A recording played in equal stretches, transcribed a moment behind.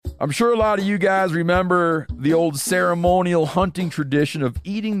I'm sure a lot of you guys remember the old ceremonial hunting tradition of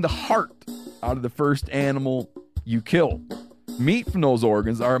eating the heart out of the first animal you kill. Meat from those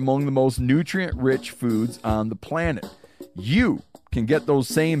organs are among the most nutrient-rich foods on the planet. You can get those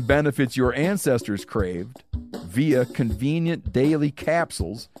same benefits your ancestors craved via convenient daily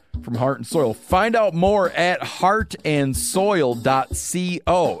capsules from Heart and Soil. Find out more at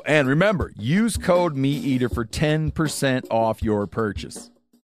heartandsoil.co. And remember, use code MeatEater for 10% off your purchase.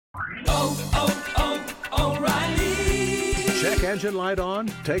 O'Reilly. Check engine light on?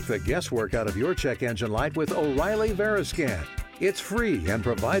 Take the guesswork out of your check engine light with O'Reilly Veriscan. It's free and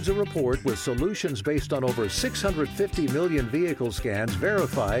provides a report with solutions based on over 650 million vehicle scans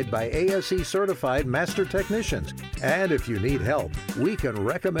verified by ASE certified master technicians. And if you need help, we can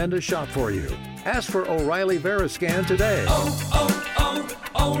recommend a shop for you. Ask for O'Reilly Veriscan today.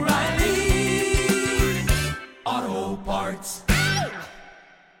 O'Reilly Auto Parts.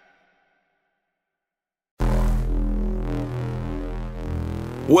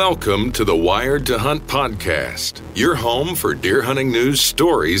 Welcome to the Wired to Hunt podcast, your home for deer hunting news,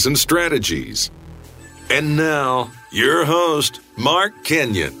 stories, and strategies. And now, your host, Mark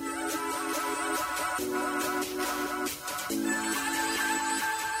Kenyon.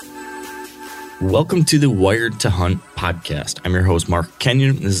 Welcome to the Wired to Hunt podcast. I'm your host, Mark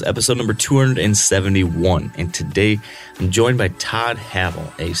Kenyon. This is episode number 271, and today I'm joined by Todd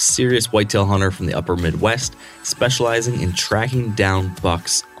Havel, a serious whitetail hunter from the upper Midwest, specializing in tracking down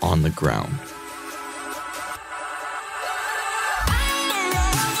bucks on the ground.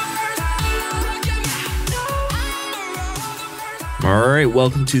 All right,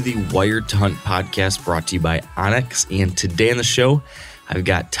 welcome to the Wired to Hunt podcast brought to you by Onyx, and today on the show, I've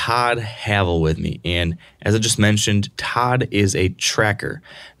got Todd Havel with me, and as I just mentioned, Todd is a tracker.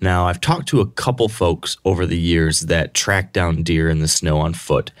 Now, I've talked to a couple folks over the years that track down deer in the snow on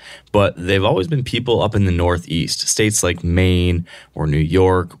foot, but they've always been people up in the Northeast, states like Maine or New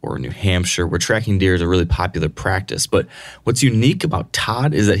York or New Hampshire, where tracking deer is a really popular practice. But what's unique about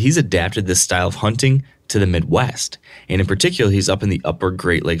Todd is that he's adapted this style of hunting to the Midwest, and in particular, he's up in the upper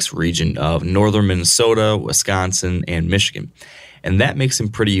Great Lakes region of northern Minnesota, Wisconsin, and Michigan. And that makes him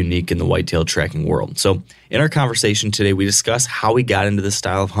pretty unique in the whitetail tracking world. So in our conversation today, we discuss how he got into this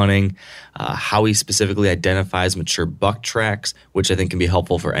style of hunting, how he specifically identifies mature buck tracks, which I think can be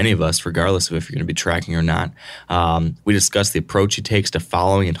helpful for any of us, regardless of if you're going to be tracking or not. We discuss the approach he takes to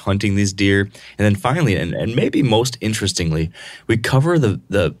following and hunting these deer. And then finally, and maybe most interestingly, we cover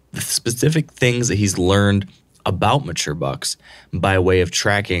the specific things that he's learned about mature bucks by way of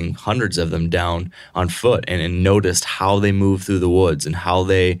tracking hundreds of them down on foot and noticed how they move through the woods and how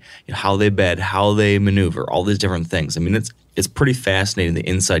they bed, how they maneuver, all these different things. I mean, it's pretty fascinating, the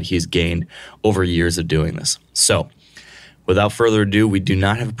insight he's gained over years of doing this. So without further ado, we do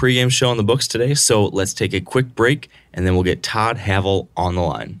not have a pregame show on the books today, so let's take a quick break and then we'll get Todd Havel on the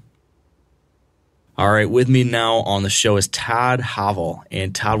line. All right, with me now on the show is Todd Havel.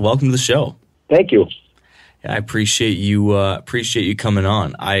 And Todd, welcome to the show. Thank you. I appreciate you coming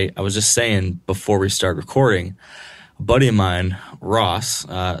on. I was just saying before we start recording, a buddy of mine, Ross,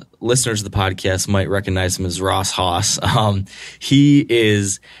 listeners of the podcast might recognize him as Ross Haas. He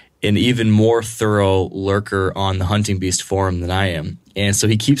is an even more thorough lurker on the Hunting Beast forum than I am. And so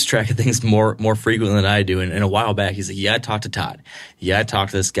he keeps track of things more frequently than I do. And a while back, he's like, yeah, I talked to Todd. Yeah, I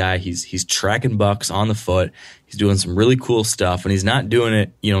talked to this guy. He's tracking bucks on the foot. He's doing some really cool stuff. And he's not doing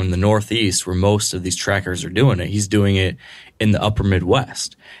it, in the Northeast where most of these trackers are doing it. He's doing it in the upper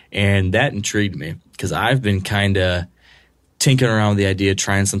Midwest. And that intrigued me because I've been kind of tinkering around with the idea of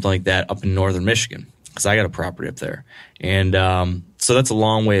trying something like that up in northern Michigan because I got a property up there. And so that's a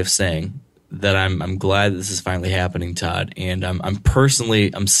long way of saying that I'm glad this is finally happening, Todd. And I'm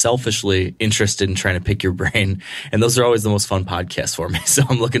selfishly interested in trying to pick your brain. And those are always the most fun podcasts for me. So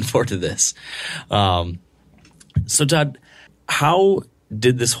I'm looking forward to this. So Todd, how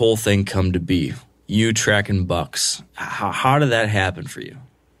did this whole thing come to be? You tracking bucks. How did that happen for you?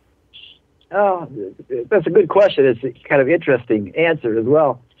 Oh, that's a good question. It's a kind of interesting answer as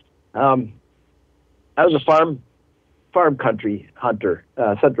well. I was a farm country hunter,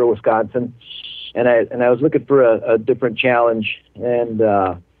 central Wisconsin, and I was looking for a different challenge. And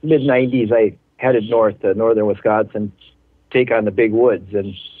mid '90s, I headed north to northern Wisconsin, take on the big woods,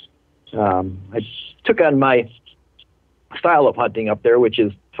 and I took on my style of hunting up there, which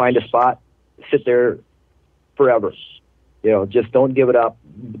is find a spot, sit there forever. Just don't give it up,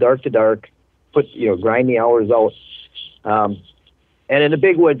 dark to dark. Grind the hours out. And in the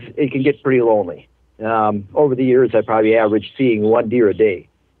big woods, it can get pretty lonely. Over the years, I probably averaged seeing one deer a day.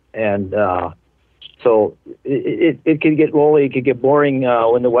 And So it could get lonely, it could get boring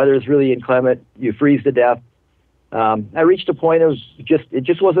when the weather is really inclement. You freeze to death. I reached a point of it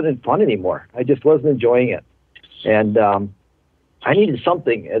just wasn't fun anymore. I just wasn't enjoying it, and I needed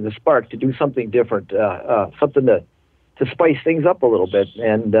something as a spark to do something different, something to spice things up a little bit.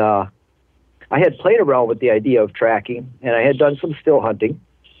 And I had played around with the idea of tracking, and I had done some still hunting,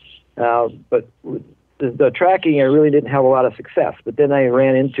 but the tracking I really didn't have a lot of success. But then I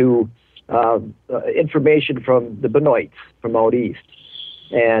ran into information from the Benoits from out east,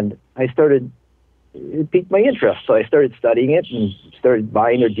 and it piqued my interest. So I started studying it and started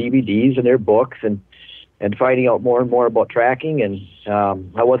buying their DVDs and their books and finding out more and more about tracking. And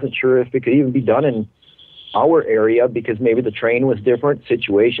I wasn't sure if it could even be done in our area because maybe the terrain was different,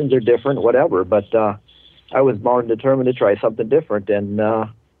 situations are different, whatever. But I was bound and determined to try something different, and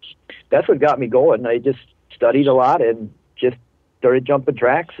that's what got me going. I just studied a lot and just started jumping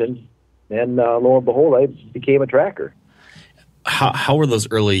tracks, and lo and behold, I became a tracker. How were those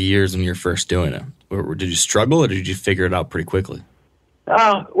early years when you were first doing it? Did you struggle, or did you figure it out pretty quickly?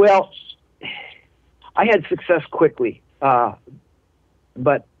 Well, I had success quickly,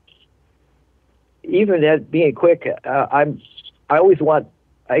 but even at being quick, I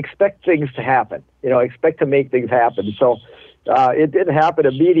expect things to happen. I expect to make things happen. So it didn't happen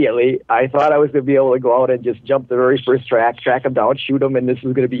immediately. I thought I was going to be able to go out and just jump the very first track them down, shoot them, and this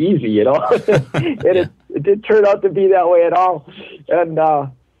was going to be easy, and it didn't turn out to be that way at all. And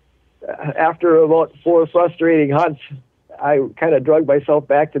after about 4 frustrating hunts, I kind of drug myself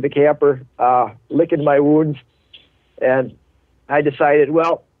back to the camper, licking my wounds, and I decided,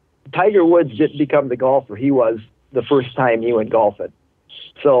 well, Tiger Woods didn't become the golfer he was the first time he went golfing.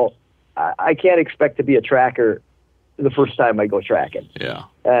 So I can't expect to be a tracker the first time I go tracking. Yeah.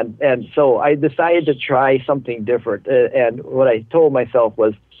 And so I decided to try something different. And what I told myself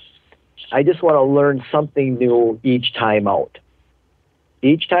was, I just want to learn something new each time out.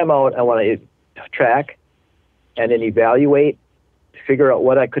 Each time out, I want to track and then evaluate, figure out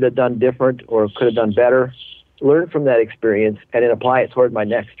what I could have done different or could have done better, learn from that experience, and then apply it toward my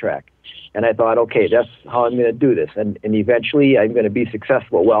next track. And I thought, okay, that's how I'm going to do this. And eventually I'm going to be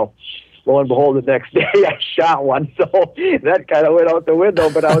successful. Well, lo and behold, the next day I shot one. So that kind of went out the window,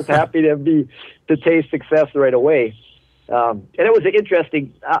 but I was happy to taste success right away. And it was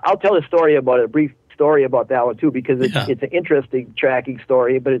interesting. I'll tell a story about it, a brief story about that one too, because it's an interesting tracking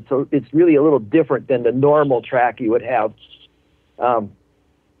story, but it's really a little different than the normal track you would have.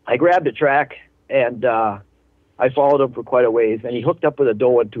 I grabbed a track and I followed him for quite a ways, and he hooked up with a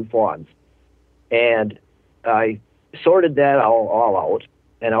doe and 2 fawns. And I sorted that all out,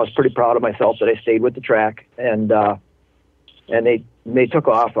 and I was pretty proud of myself that I stayed with the track. And they took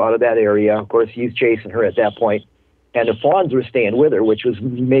off out of that area. Of course, he's chasing her at that point, and the fawns were staying with her, which was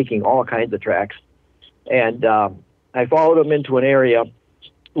making all kinds of tracks. And I followed them into an area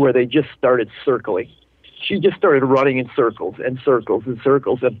where they just started circling. She just started running in circles and circles and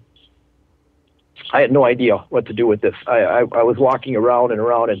circles, and I had no idea what to do with this. I was walking around and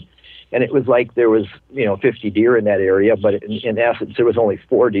around, and it was like there was 50 deer in that area, but in essence there was only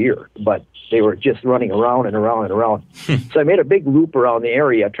 4 deer, but they were just running around and around and around. So I made a big loop around the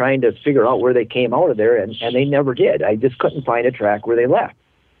area trying to figure out where they came out of there, and they never did. I just couldn't find a track where they left.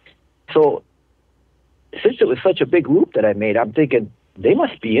 So since it was such a big loop that I made, I'm thinking, they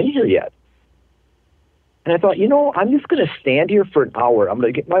must be in here yet. And I thought, I'm just going to stand here for an hour. I'm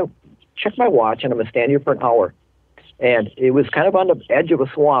going to check my watch, and I'm going to stand here for an hour. And it was kind of on the edge of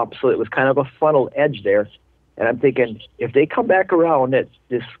a swamp, so it was kind of a funnel edge there. And I'm thinking, if they come back around, that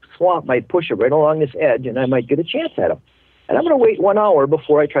this swamp might push them right along this edge, and I might get a chance at them. And I'm going to wait 1 hour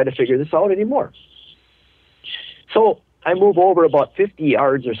before I try to figure this out anymore. So I move over about 50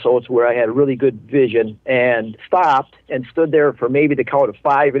 yards or so to where I had really good vision, and stopped and stood there for maybe the count of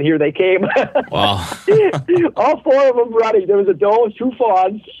 5, and here they came. Wow. All 4 of them running. There was a doe, 2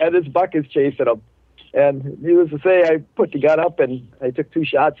 fawns, and this buck is chasing them. And needless to say, I put the gun up and I took 2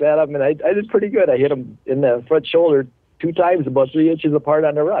 shots at him, and I did pretty good. I hit him in the front shoulder 2 times, about 3 inches apart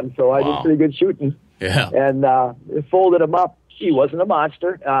on the run. So I did pretty good shooting. Yeah. And folded him up. He wasn't a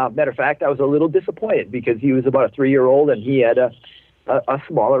monster. Matter of fact, I was a little disappointed because he was about a 3-year-old, and he had a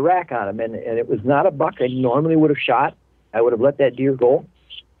smaller rack on him, and it was not a buck I normally would have shot. I would have let that deer go,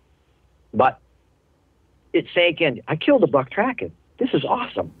 but it sank in. I killed a buck tracking. This is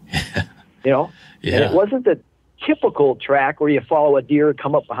awesome. Yeah. And it wasn't the typical track where you follow a deer,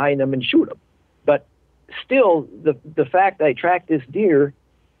 come up behind them, and shoot them. But still, the fact that I tracked this deer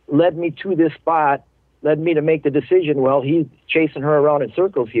led me to this spot, led me to make the decision, well, he's chasing her around in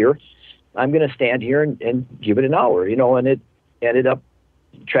circles here. I'm going to stand here and give it an hour, and it ended up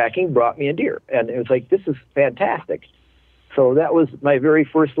tracking brought me a deer, and it was like, this is fantastic. So that was my very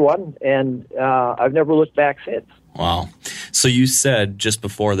first one, and I've never looked back since. Wow. So you said just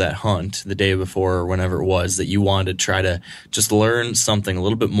before that hunt, the day before or whenever it was, that you wanted to try to just learn something a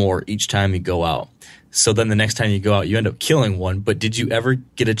little bit more each time you go out. So then the next time you go out, you end up killing one. But did you ever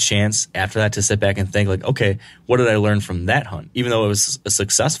get a chance after that to sit back and think, like, okay, what did I learn from that hunt? Even though it was a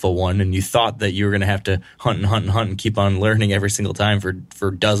successful one and you thought that you were going to have to hunt and hunt and hunt and keep on learning every single time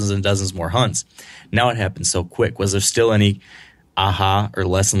for dozens and dozens more hunts. Now it happened so quick. Was there still any aha or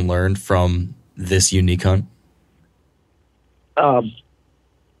lesson learned from this unique hunt? From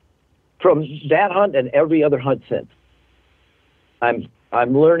that hunt and every other hunt since, I'm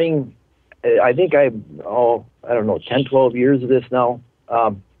learning. I think I don't know, 10, 12 years of this now.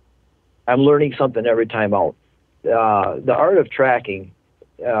 I'm learning something every time out. The art of tracking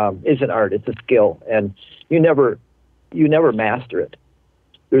is an art; it's a skill, and you never master it.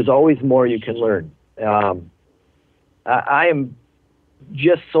 There's always more you can learn. I am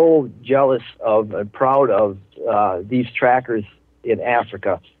just so jealous of and proud of these trackers in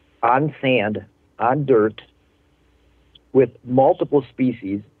Africa, on sand, on dirt, with multiple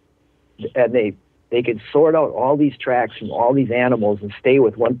species, and they can sort out all these tracks from all these animals and stay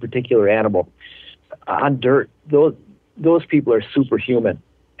with one particular animal on dirt. Those people are superhuman,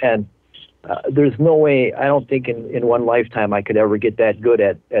 and there's no way, I don't think in one lifetime I could ever get that good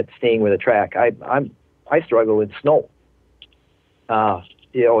at staying with a track. I struggle with snow.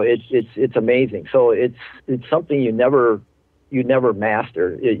 It's amazing. So it's something you never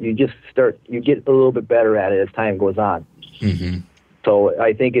master. You just you get a little bit better at it as time goes on. Mm-hmm. So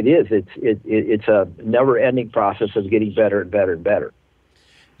I think it is. It's a never-ending process of getting better and better and better.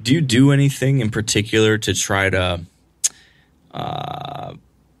 Do you do anything in particular to try to,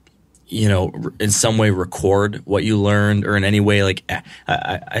 in some way record what you learned, or in any way, like, I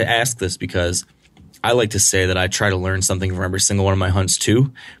ask this because I like to say that I try to learn something from every single one of my hunts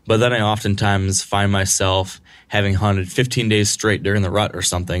too, but then I oftentimes find myself having hunted 15 days straight during the rut or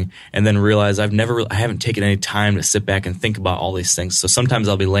something, and then realize I haven't taken any time to sit back and think about all these things. So sometimes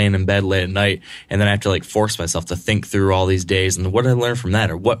I'll be laying in bed late at night, and then I have to like force myself to think through all these days and what did I learn from that,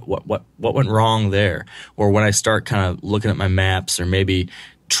 or what went wrong there, or when I start kind of looking at my maps, or maybe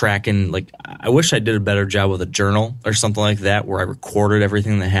tracking, like, I wish I did a better job with a journal or something like that where I recorded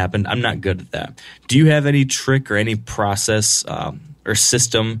everything that happened. I'm not good at that. Do you have any trick or any process or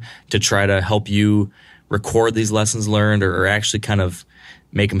system to try to help you record these lessons learned, or actually kind of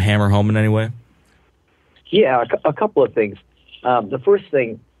make them hammer home in any way? Yeah, a couple of things. The first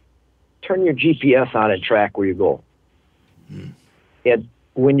thing, turn your GPS on and track where you go. And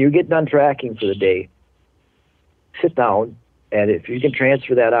when you get done tracking for the day, sit down, and if you can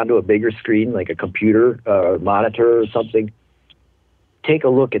transfer that onto a bigger screen, like a computer, monitor or something, take a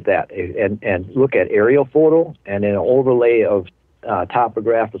look at that and look at aerial photo and an overlay of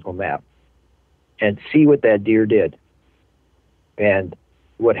topographical map, and see what that deer did. And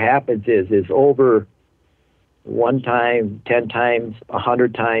what happens is over 1 time, 10 times,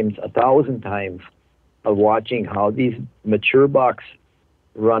 100 times, 1,000 times of watching how these mature bucks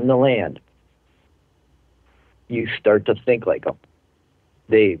run the land, you start to think like them.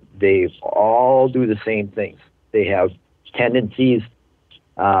 They all do the same things. They have tendencies.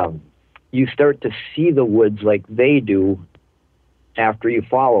 You start to see the woods like they do after you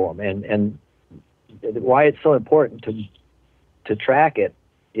follow them. And why it's so important to track it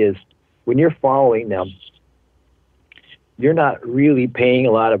is when you're following them, you're not really paying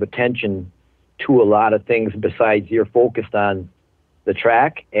a lot of attention to a lot of things besides you're focused on the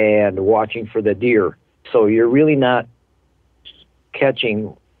track and watching for the deer. So you're really not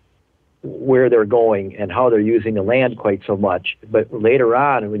catching where they're going and how they're using the land quite so much. But later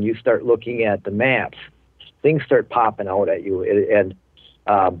on, when you start looking at the maps, things start popping out at you. And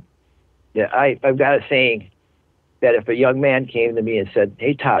I've got a saying that if a young man came to me and said,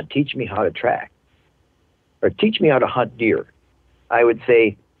 "Hey, Todd, teach me how to track, or teach me how to hunt deer," I would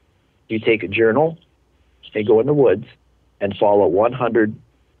say, you take a journal and go in the woods and follow 100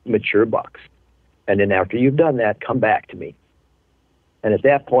 mature bucks. And then after you've done that, come back to me. And at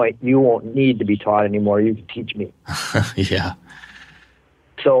that point, you won't need to be taught anymore. You can teach me. Yeah.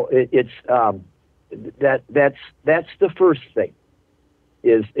 So that's the first thing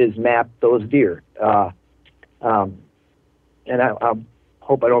is map those deer. And I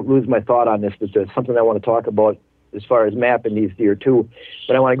hope I don't lose my thought on this, but there's something I want to talk about as far as mapping these deer too.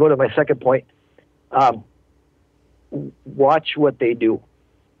 But I want to go to my second point. Watch what they do.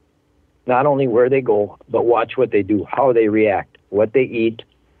 Not only where they go, but watch what they do, how they react, what they eat,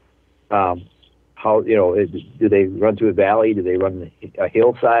 how how, do they run through a valley? Do they run a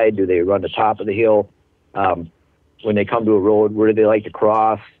hillside? Do they run the top of the hill? When they come to a road, where do they like to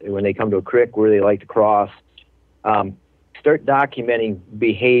cross? And when they come to a creek, where do they like to cross? Start documenting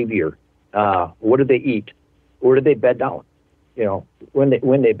behavior. What do they eat? Where do they bed down? When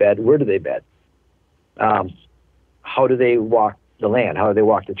they bed, where do they bed? How do they walk the land? How do they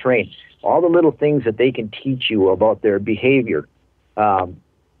walk the terrain? All the little things that they can teach you about their behavior.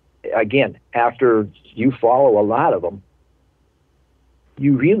 Again, after you follow a lot of them,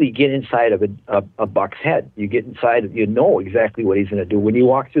 you really get inside of a buck's head. You get inside, you know exactly what he's going to do. When you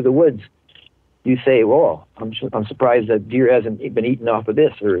walk through the woods, you say, well, I'm surprised that deer hasn't been eating off of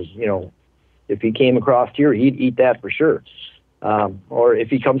this. Or, if he came across here, he'd eat that for sure. Or if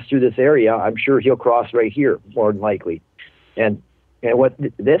he comes through this area, I'm sure he'll cross right here, more than likely. And what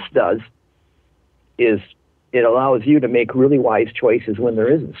this does is it allows you to make really wise choices when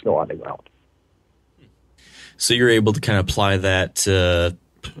there isn't snow on the ground. So you're able to kind of apply that to,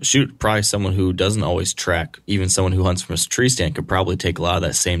 probably someone who doesn't always track, even someone who hunts from a tree stand could probably take a lot of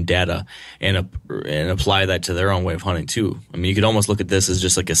that same data and apply that to their own way of hunting too. I mean, you could almost look at this as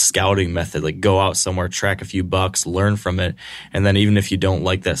just like a scouting method, like go out somewhere, track a few bucks, learn from it, and then even if you don't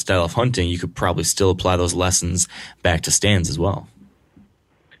like that style of hunting, you could probably still apply those lessons back to stands as well.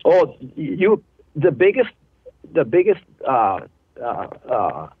 Oh, the biggest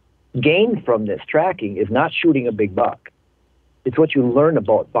gain from this tracking is not shooting a big buck. It's what you learn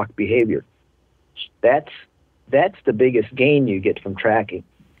about buck behavior. That's the biggest gain you get from tracking.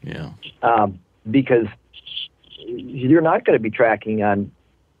 Yeah. Because you're not going to be tracking on,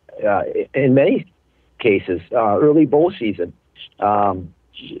 in many cases, early bow season,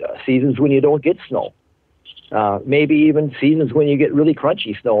 seasons when you don't get snow. Maybe even seasons when you get really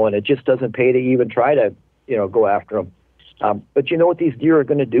crunchy snow and it just doesn't pay to even try to, go after them. But you know what these deer are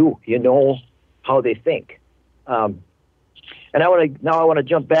going to do. You know how they think. And I want to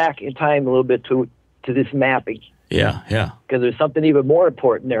jump back in time a little bit to this mapping. Yeah. Because there's something even more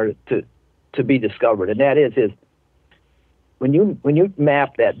important there to be discovered, and that is when you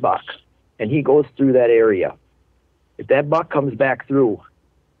map that buck and he goes through that area, if that buck comes back through,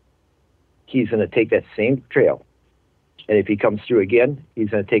 he's going to take that same trail. And if he comes through again, he's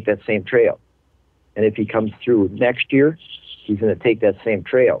going to take that same trail. And if he comes through next year, he's going to take that same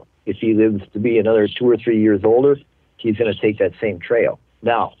trail. If he lives to be another 2 or 3 years older, he's going to take that same trail.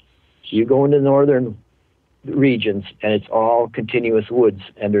 Now, you go into northern regions, and it's all continuous woods,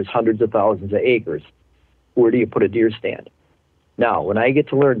 and there's hundreds of thousands of acres. Where do you put a deer stand? Now, when I get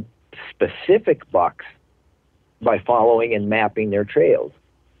to learn specific bucks by following and mapping their trails,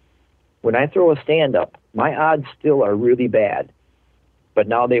 when I throw a stand up, my odds still are really bad. But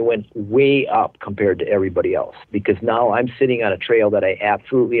now they went way up compared to everybody else, because now I'm sitting on a trail that I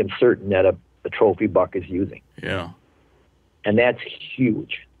absolutely am certain that a trophy buck is using. Yeah. And that's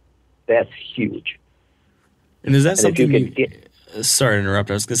huge. That's huge. And is that something sorry to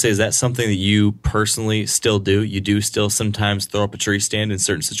interrupt. I was going to say, is that something that you personally still do? You do still sometimes throw up a tree stand in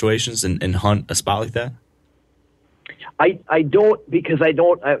certain situations and hunt a spot like that? I don't, because I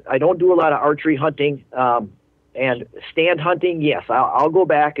don't do a lot of archery hunting. And stand hunting, yes, I'll go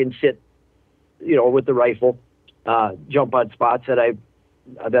back and sit, with the rifle, jump on spots that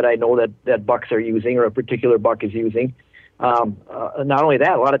I know that bucks are using or a particular buck is using. Not only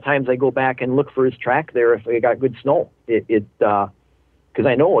that, a lot of times I go back and look for his track there if we got good snow. Because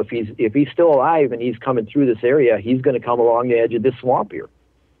I know if he's still alive and he's coming through this area, he's going to come along the edge of this swamp here,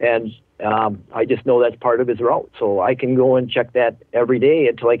 and I just know that's part of his route. So I can go and check that every day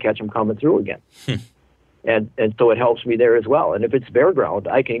until I catch him coming through again. And so it helps me there as well. And if it's bare ground,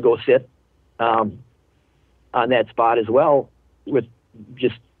 I can go sit on that spot as well with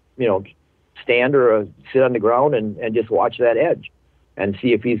just, stand or sit on the ground and just watch that edge and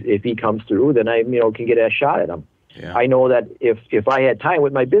see if he comes through, then I, can get a shot at him. Yeah. I know that if I had time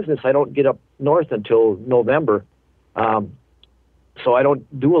with my business, I don't get up north until November. So I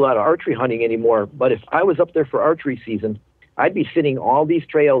don't do a lot of archery hunting anymore. But if I was up there for archery season, I'd be sitting all these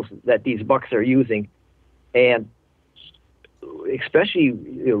trails that these bucks are using. And especially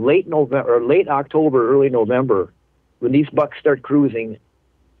late November or late October, early November, when these bucks start cruising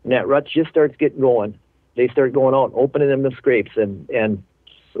and that rut just starts getting going, they start going out, opening them the scrapes and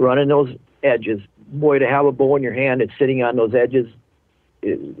running those edges. Boy, to have a bow in your hand and sitting on those edges,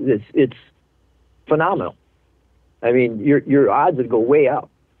 it's phenomenal. I mean, your odds would go way up.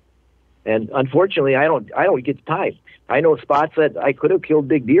 And unfortunately, I don't get the time. I know spots that I could have killed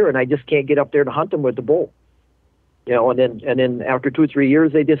big deer, and I just can't get up there to hunt them with the bow. And then after 2 or 3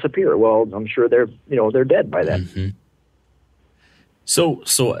 years, they disappear. Well, I'm sure they're dead by then. Mm-hmm. So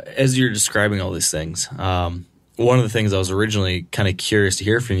as you're describing all these things, one of the things I was originally kind of curious to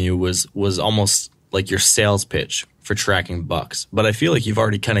hear from you was almost like your sales pitch for tracking bucks. But I feel like you've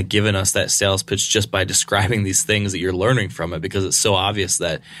already kind of given us that sales pitch just by describing these things that you're learning from it, because it's so obvious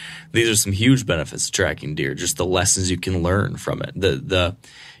that these are some huge benefits to tracking deer, just the lessons you can learn from it.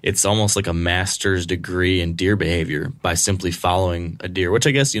 It's almost like a master's degree in deer behavior by simply following a deer, which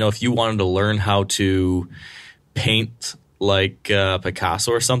I guess, if you wanted to learn how to paint like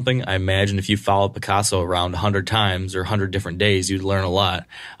Picasso or something, I imagine if you followed Picasso around 100 times or 100 different days, you'd learn a lot.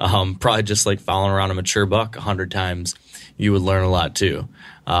 Probably just like following around a mature buck 100 times, you would learn a lot too.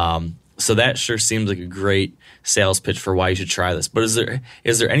 So that sure seems like a great sales pitch for why you should try this. But is there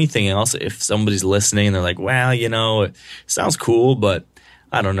anything else if somebody's listening and they're like, well, it sounds cool, but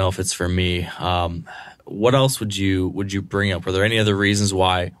I don't know if it's for me. What else would you bring up? Were there any other reasons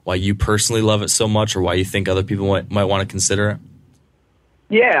why you personally love it so much, or why you think other people might want to consider it?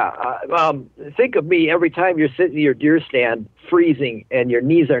 Yeah, think of me every time you're sitting in your deer stand, freezing, and your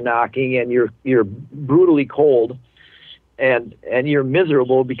knees are knocking, and you're brutally cold, and you're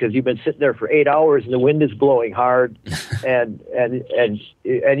miserable because you've been sitting there for 8 hours and the wind is blowing hard, and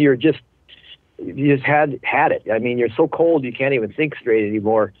you just had it. I mean, you're so cold you can't even think straight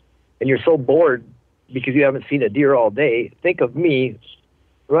anymore, and you're so bored because you haven't seen a deer all day. Think of me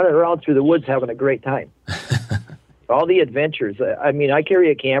running around through the woods having a great time. All the adventures. I mean, I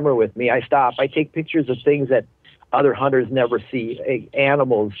carry a camera with me. I stop. I take pictures of things that other hunters never see.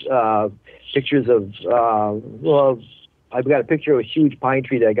 Animals, pictures of, I've got a picture of a huge pine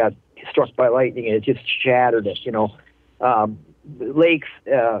tree that got struck by lightning and it just shattered it, lakes,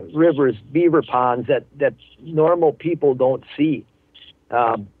 rivers, beaver ponds that normal people don't see.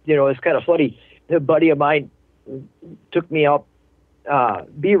 It's kind of funny. A buddy of mine took me out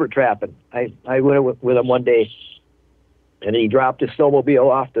beaver trapping. I went with him one day, and he dropped his snowmobile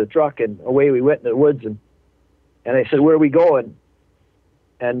off the truck, and away we went in the woods. And I said, "Where are we going?"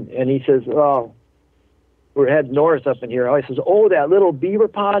 And he says, "Oh, we're heading north up in here." I says, "Oh, that little beaver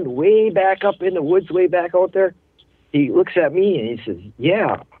pond way back up in the woods, way back out there." He looks at me and he says,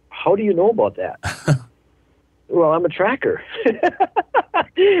 "Yeah, how do you know about that?" Well, I'm a tracker.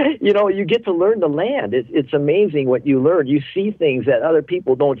 You get to learn the land. It's amazing what you learn. You see things that other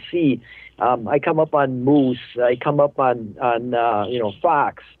people don't see. I come up on moose. I come up on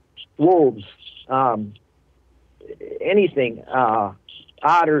fox, wolves, anything,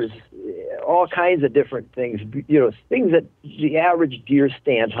 otters, all kinds of different things. Things that the average deer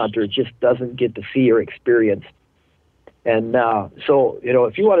stand hunter just doesn't get to see or experience. And so,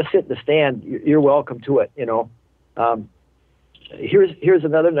 if you want to sit in the stand, you're welcome to it. Here's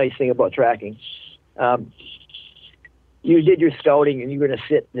another nice thing about tracking. You did your scouting and you're going to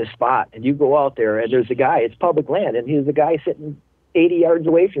sit in this spot, and you go out there and there's a guy, it's public land, and here's a guy sitting 80 yards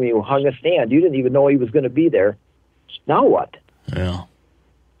away from you who hung a stand. You didn't even know he was going to be there. Now what? Yeah.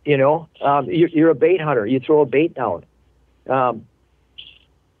 You're a bait hunter. You throw a bait down. Then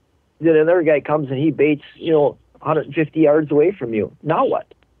another guy comes and he baits, 150 yards away from you. Now what?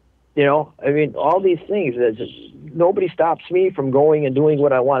 All these things. Nobody stops me from going and doing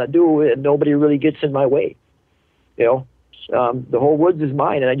what I want to do, and nobody really gets in my way. The whole woods is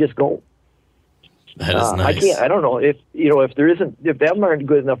mine, and I just go. That is nice. I don't know if them aren't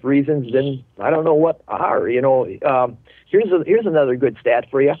good enough reasons, then I don't know what are. Here's another good stat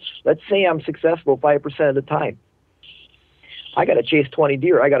for you. Let's say I'm successful 5% of the time. I got to chase 20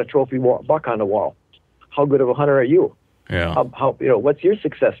 deer. I got a trophy buck on the wall. How good of a hunter are you? Yeah. What's your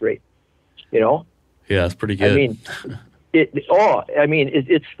success rate? Yeah, it's pretty good.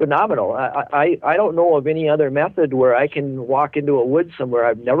 It's phenomenal. I don't know of any other method where I can walk into a woods somewhere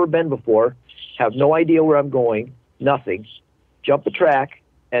I've never been before, have no idea where I'm going, nothing, jump a track,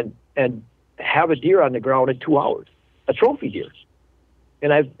 and have a deer on the ground in 2 hours, a trophy deer,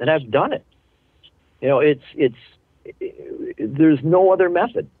 and I've done it. There's no other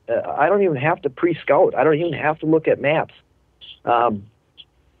method. I don't even have to pre-scout. I don't even have to look at maps.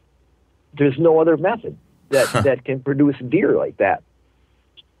 There's no other method that can produce deer like that.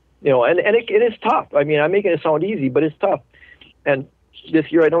 And it is tough. I mean, I'm making it sound easy, but it's tough. And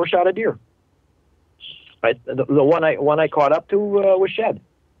this year I never shot a deer. The one I caught up to was shed.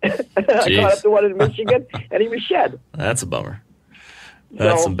 I caught up to one in Michigan, and he was shed. That's a bummer.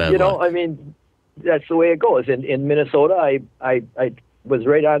 That's some bad luck. That's the way it goes. In Minnesota, I was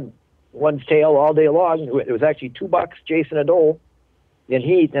right on one's tail all day long. It was actually 2 bucks chasing a doe in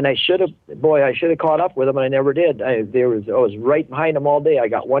heat, and I should have caught up with them, and I never did. I was right behind them all day. I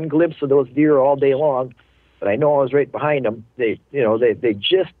got one glimpse of those deer all day long, but I know I was right behind them. They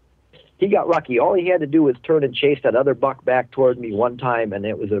he got lucky. All he had to do was turn and chase that other buck back toward me one time, and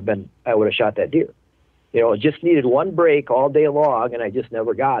I would have shot that deer. It just needed one break all day long, and I just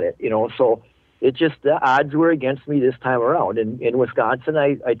never got it. So it just, the odds were against me this time around. In Wisconsin,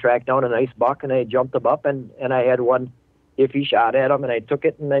 I tracked down a nice buck, and I jumped him up, and I had one iffy shot at him, and I took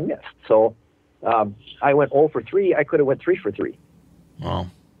it, and I missed. So I went 0 for 3. I could have went 3 for 3. Wow.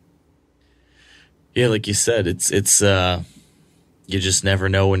 Yeah, like you said, it's you just never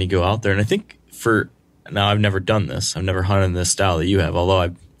know when you go out there. And I think now I've never done this. I've never hunted in this style that you have, although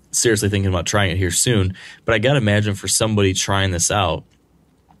I'm seriously thinking about trying it here soon. But I got to imagine for somebody trying this out,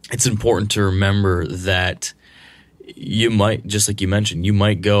 it's important to remember that you might, just like you mentioned, you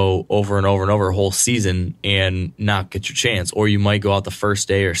might go over and over and over a whole season and not get your chance, or you might go out the first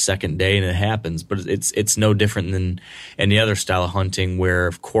day or second day and it happens. But it's no different than any other style of hunting where,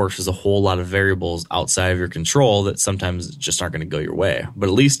 of course, there's a whole lot of variables outside of your control that sometimes just aren't going to go your way. But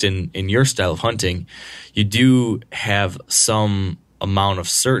at least in your style of hunting, you do have some amount of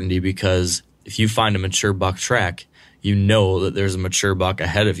certainty, because if you find a mature buck track, you know that there's a mature buck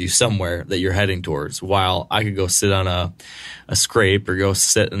ahead of you somewhere that you're heading towards. While I could go sit on a scrape or go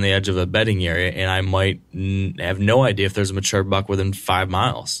sit in the edge of a bedding area, and I might have no idea if there's a mature buck within 5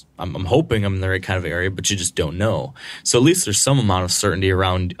 miles. I'm hoping I'm in the right kind of area, but you just don't know. So at least there's some amount of certainty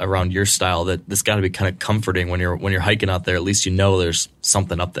around your style that's got to be kind of comforting when you're hiking out there. At least you know there's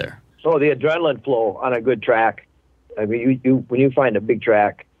something up there. Oh, the adrenaline flow on a good track. I mean, when you find a big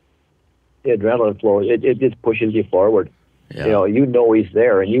track, the adrenaline flow, it just pushes you forward. Yeah. You know he's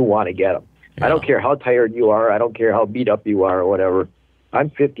there, and you want to get him. Yeah. I don't care how tired you are. I don't care how beat up you are or whatever. I'm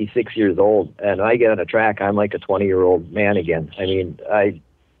 56 years old, and I get on a track, I'm like a 20-year-old man again. I mean,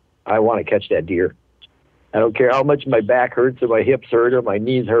 I want to catch that deer. I don't care how much my back hurts or my hips hurt or my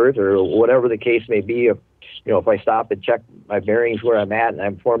knees hurt or whatever the case may be. If I stop and check my bearings where I'm at and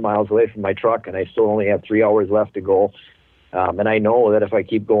I'm 4 miles away from my truck and I still only have 3 hours left to go, and I know that if I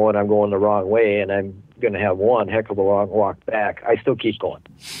keep going, I'm going the wrong way, and I'm going to have one heck of a long walk back, I still keep going.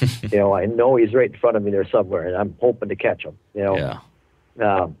 I know he's right in front of me there somewhere, and I'm hoping to catch him. Yeah.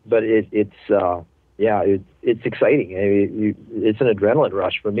 But it's exciting. It's an adrenaline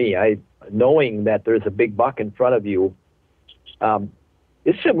rush for me. Knowing that there's a big buck in front of you.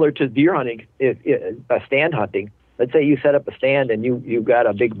 It's similar to deer hunting, stand hunting. Let's say you set up a stand and you've got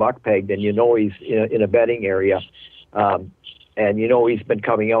a big buck pegged, and he's in a bedding area. And he's been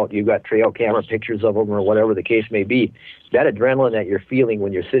coming out. You've got trail camera pictures of him or whatever the case may be. That adrenaline that you're feeling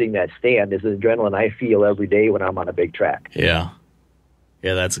when you're sitting that stand is the adrenaline I feel every day when I'm on a big track. Yeah,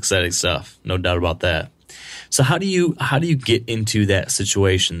 that's exciting stuff. No doubt about that. So how do you get into that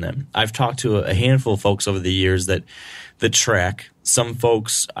situation then? I've talked to a handful of folks over the years that the track. Some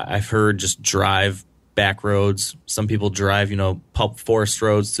folks I've heard just drive back roads. Some people drive, pulp forest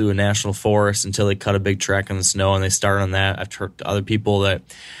roads through a national forest until they cut a big track in the snow and they start on that. I've talked to other people that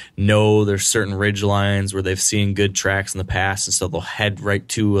know there's certain ridge lines where they've seen good tracks in the past, and so they'll head right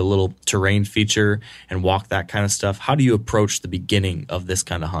to a little terrain feature and walk that kind of stuff. How do you approach the beginning of this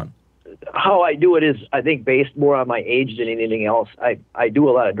kind of hunt? How I do it is, I think, based more on my age than anything else. I do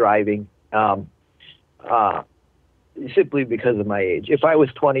a lot of driving, simply because of my age. If I was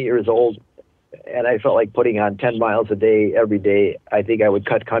 20 years old and I felt like putting on 10 miles a day every day, I think I would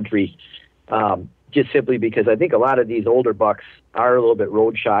cut country, just simply because I think a lot of these older bucks are a little bit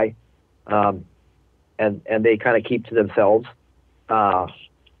road shy, and they kind of keep to themselves,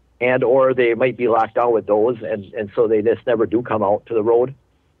 or they might be locked out with those, and so they just never do come out to the road.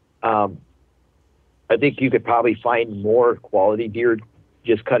 I think you could probably find more quality deer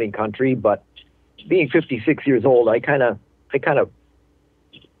just cutting country, but being 56 years old, I kind of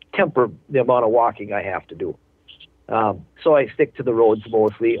temper the amount of walking I have to do. So I stick to the roads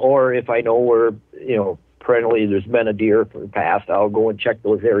mostly, or if I know where, perennially there's been a deer from the past, I'll go and check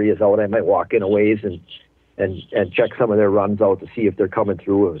those areas out. I might walk in a ways and check some of their runs out to see if they're coming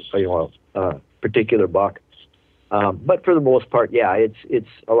through a particular buck. But for the most part, yeah, it's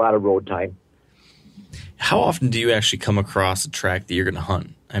a lot of road time. How often do you actually come across a track that you're going to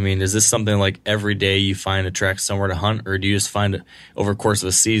hunt? I mean, is this something like every day you find a track somewhere to hunt, or do you just find it over the course of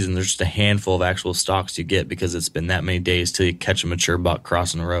a season there's just a handful of actual stalks you get because it's been that many days till you catch a mature buck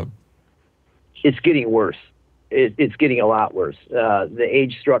crossing the road? It's getting worse. It's getting a lot worse. The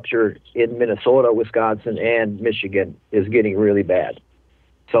age structure in Minnesota, Wisconsin, and Michigan is getting really bad.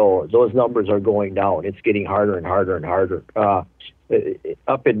 So those numbers are going down. It's getting harder and harder and harder.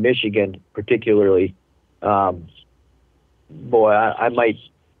 Up in Michigan, particularly, boy, I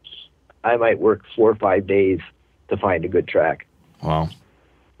might work 4 or 5 days to find a good track. Wow.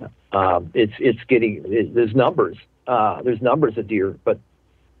 It's getting, there's numbers. There's numbers of deer, but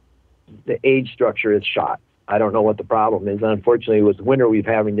the age structure is shot. I don't know what the problem is. Unfortunately, with the winter we've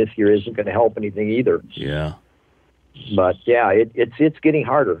having this year isn't going to help anything either. Yeah. But yeah, it's getting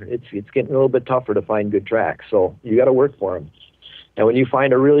harder. It's getting a little bit tougher to find good tracks. So you got to work for them. And when you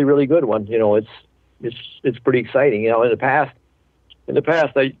find a really, really good one, it's pretty exciting. In the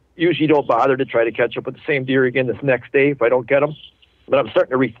past, I usually don't bother to try to catch up with the same deer again this next day if I don't get them. But I'm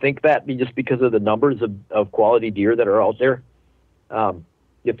starting to rethink that just because of the numbers of quality deer that are out there.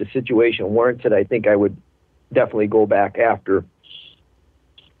 If the situation warrants it, I think I would definitely go back after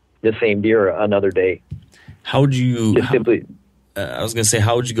the same deer another day. How would you? I was going to say,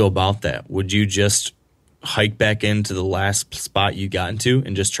 how would you go about that? Would you just hike back into the last spot you got into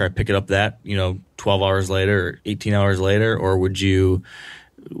and just try to pick it up 12 hours later or 18 hours later, or would you?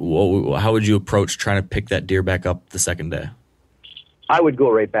 How would you approach trying to pick that deer back up the second day? I would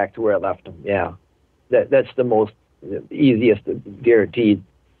go right back to where I left them. Yeah, that's the most easiest, guaranteed.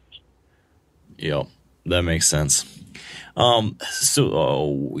 Yep, that makes sense.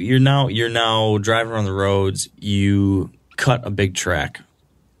 So you're now driving around the roads. You cut a big track.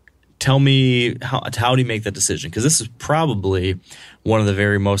 Tell me how do you make that decision? Because this is probably one of the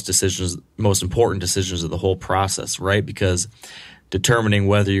very most important decisions of the whole process, right? Because determining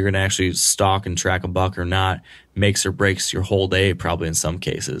whether you're going to actually stalk and track a buck or not makes or breaks your whole day, probably in some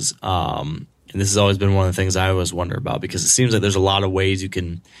cases. And this has always been one of the things I always wonder about, because it seems like there's a lot of ways you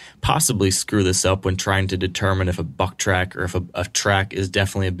can possibly screw this up when trying to determine if a buck track or if a track is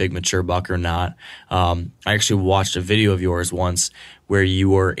definitely a big mature buck or not. I actually watched a video of yours once where you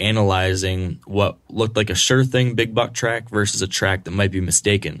were analyzing what looked like a sure thing big buck track versus a track that might be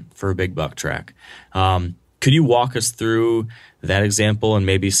mistaken for a big buck track. Could you walk us through that example and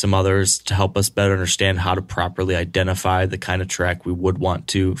maybe some others to help us better understand how to properly identify the kind of track we would want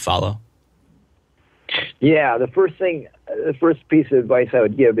to follow? Yeah, the first piece of advice I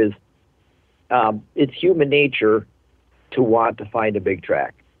would give is it's human nature to want to find a big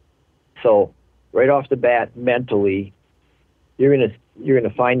track. So right off the bat, mentally, you're gonna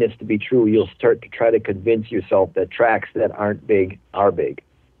find this to be true. You'll start to try to convince yourself that tracks that aren't big are big.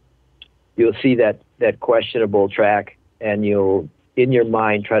 You'll see that questionable track, and you'll, in your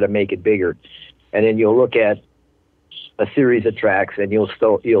mind, try to make it bigger. And then you'll look at a series of tracks, and you'll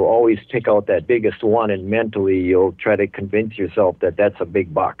always pick out that biggest one, and mentally you'll try to convince yourself that that's a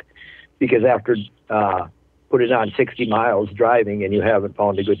big buck. Because after putting on 60 miles driving and you haven't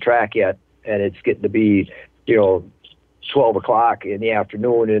found a good track yet, and it's getting to be 12 o'clock in the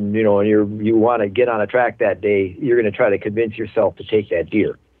afternoon, and you want to get on a track that day, you're going to try to convince yourself to take that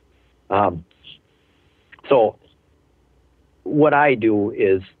deer. So what I do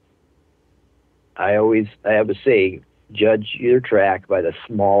is I have a saying, judge your track by the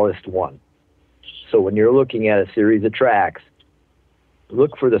smallest one. So when you're looking at a series of tracks,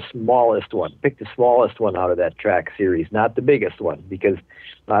 look for the smallest one. Pick the smallest one out of that track series, not the biggest one, because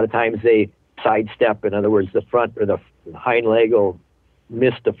a lot of times they sidestep. In other words, the front or the hind leg will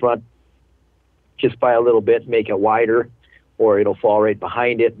miss the front just by a little bit, make it wider, or it'll fall right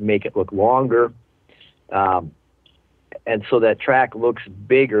behind it and make it look longer. And so that track looks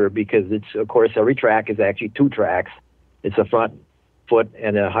bigger because of course, every track is actually two tracks. It's a front foot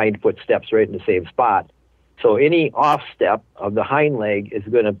and a hind foot steps right in the same spot. So any off step of the hind leg is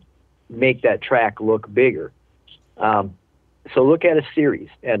going to make that track look bigger. So look at a series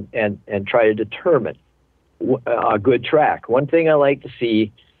and try to determine a good track. One thing I like to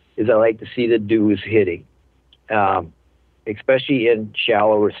see is the dews hitting, especially in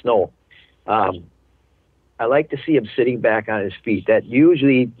shallower snow. I like to see him sitting back on his feet. That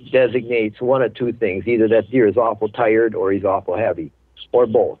usually designates one of two things. Either that deer is awful tired or he's awful heavy, or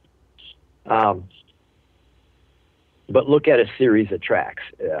both. But look at a series of tracks.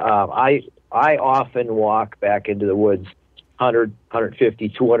 I often walk back into the woods 100, 150,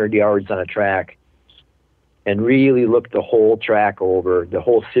 200 yards on a track and really look the whole track over, the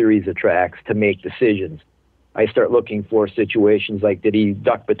whole series of tracks, to make decisions. I start looking for situations like, did he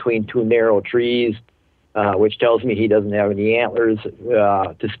duck between two narrow trees? Which tells me he doesn't have any antlers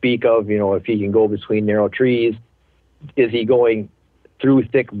to speak of, if he can go between narrow trees. Is he going through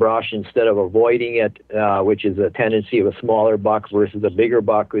thick brush instead of avoiding it, which is a tendency of a smaller buck versus a bigger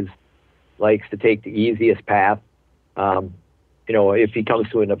buck who likes to take the easiest path. If he comes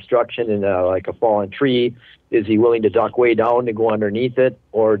to an obstruction in like a fallen tree, is he willing to duck way down to go underneath it,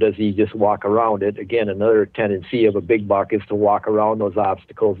 or does he just walk around it? Again, another tendency of a big buck is to walk around those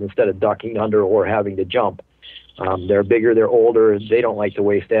obstacles instead of ducking under or having to jump. They're bigger, they're older, they don't like to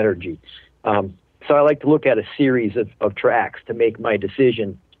waste energy. So I like to look at a series of tracks to make my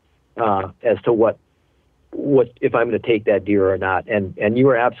decision as to what what if I'm going to take that deer or not. And you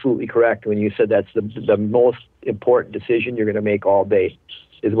were absolutely correct when you said that's the most important decision you're going to make all day,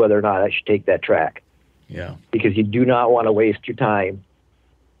 is whether or not I should take that track. Yeah. Because you do not want to waste your time.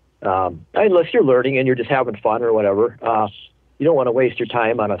 Unless you're learning and you're just having fun or whatever, you don't want to waste your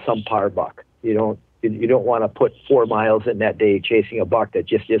time on a subpar buck. You don't want to put 4 miles in that day chasing a buck that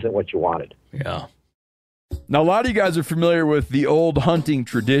just isn't what you wanted. Yeah. Now, a lot of you guys are familiar with the old hunting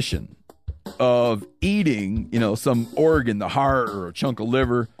tradition of eating, some organ, the heart or a chunk of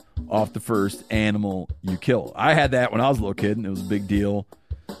liver off the first animal you kill. I had that when I was a little kid, and it was a big deal.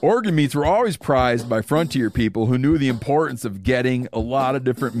 Organ meats were always prized by frontier people who knew the importance of getting a lot of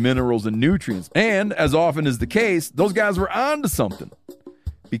different minerals and nutrients. And as often is the case, those guys were onto something,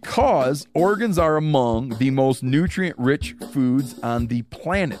 because organs are among the most nutrient-rich foods on the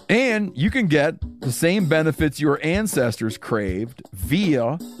planet. And you can get the same benefits your ancestors craved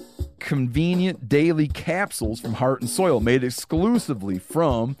via convenient daily capsules from Heart and Soil, made exclusively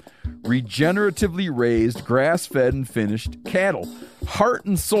from regeneratively raised, grass-fed, and finished cattle. Heart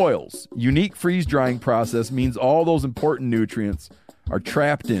and Soil's unique freeze-drying process means all those important nutrients are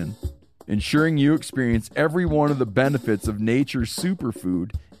trapped in, ensuring you experience every one of the benefits of nature's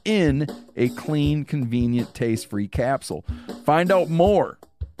superfood in a clean, convenient, taste-free capsule. Find out more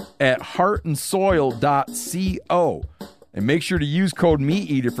at heartandsoil.co. And make sure to use code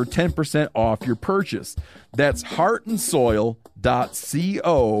MeatEater for 10% off your purchase. That's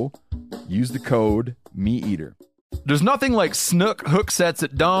heartandsoil.co. Use the code MeatEater. There's nothing like snook hook sets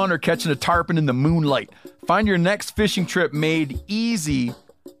at dawn or catching a tarpon in the moonlight. Find your next fishing trip made easy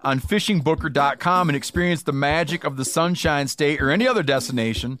on fishingbooker.com and experience the magic of the Sunshine State or any other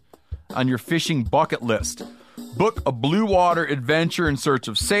destination on your fishing bucket list. Book a blue water adventure in search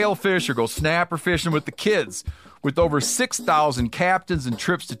of sailfish or go snapper fishing with the kids. With over 6,000 captains and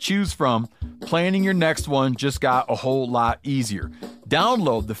trips to choose from, planning your next one just got a whole lot easier.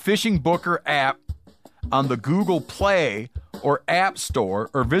 Download the Fishing Booker app on the Google Play or App Store,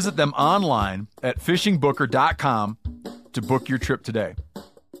 or visit them online at fishingbooker.com to book your trip today.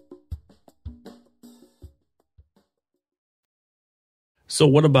 So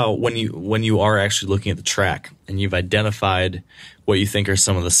what about when you are actually looking at the track and you've identified what you think are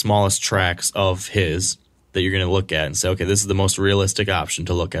some of the smallest tracks of his that you're going to look at and say, okay, this is the most realistic option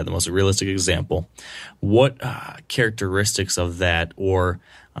to look at, the most realistic example. What characteristics of that, or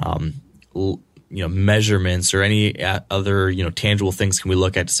measurements or any other tangible things can we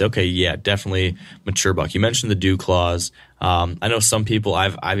look at to say, okay, yeah, definitely mature buck? You mentioned the dew claws. I know some people,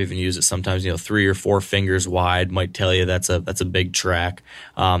 I've even used it sometimes. 3 or 4 fingers wide might tell you that's a big track.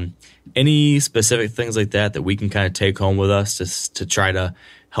 Any specific things like that we can kind of take home with us to try to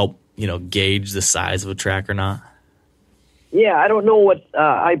help gauge the size of a track or not? Yeah, I don't know what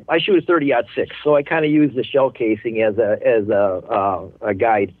I shoot a 30-06, so I kind of use the shell casing as a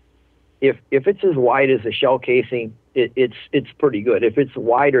guide. If it's as wide as the shell casing, it's pretty good. If it's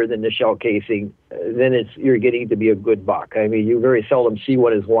wider than the shell casing, then you're getting to be a good buck. I mean, you very seldom see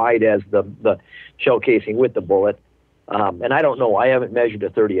one as wide as the shell casing with the bullet. And I don't know. I haven't measured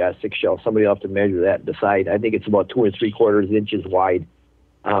a 30-06 shell. Somebody will have to measure that and decide. I think it's about 2 3/4 inches wide.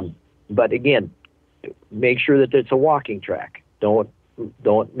 But again, make sure that it's a walking track. Don't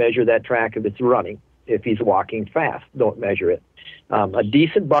measure that track if it's running. If he's walking fast, don't measure it. A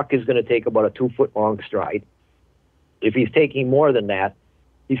decent buck is going to take about a 2-foot-long stride. If he's taking more than that,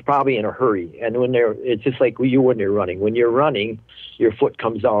 he's probably in a hurry. And it's just like you when you're running. When you're running, your foot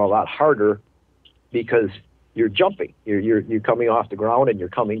comes down a lot harder because you're jumping. You're coming off the ground and you're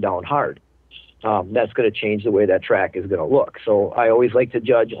coming down hard. That's going to change the way that track is going to look. So I always like to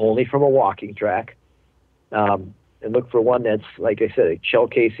judge only from a walking track, and look for one that's, like I said, a shell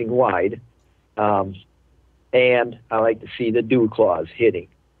casing wide. And I like to see the dew claws hitting.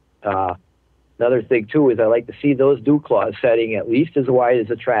 Another thing, too, is I like to see those dew claws setting at least as wide as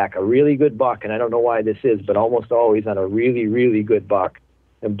a track. A really good buck, and I don't know why this is, but almost always on a really, really good buck,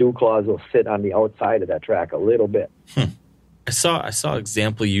 them dew claws will sit on the outside of that track a little bit. I saw an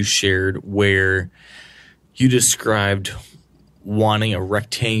example you shared where you described wanting a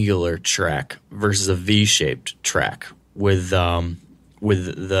rectangular track versus a V-shaped track with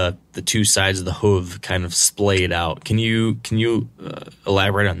the two sides of the hoof kind of splayed out. Can you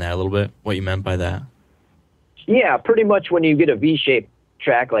elaborate on that a little bit? What you meant by that? Yeah, pretty much when you get a V-shaped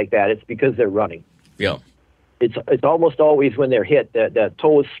track like that, it's because they're running. Yeah. It's almost always when they're hit the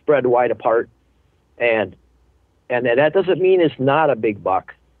toes spread wide apart, and that doesn't mean it's not a big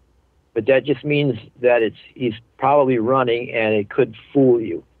buck, but that just means that he's probably running, and it could fool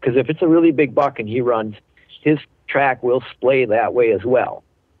you. Because if it's a really big buck and he runs, his track will splay that way as well.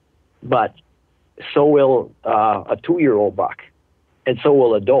 But so will a 2-year-old buck, and so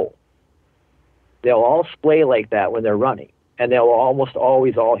will a doe. They'll all splay like that when they're running, and they'll almost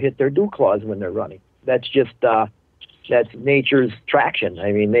always all hit their dew claws when they're running. That's just that's nature's traction.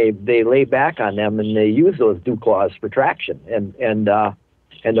 I mean, they lay back on them and they use those dew claws for traction, and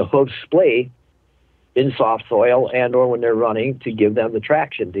the hooves splay in soft soil and or when they're running to give them the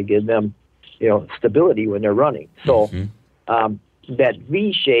traction, to give them, stability when they're running. So that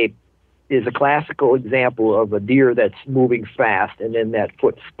V shape is a classical example of a deer that's moving fast, and then that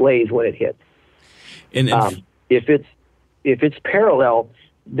foot splays when it hits. And if it's parallel,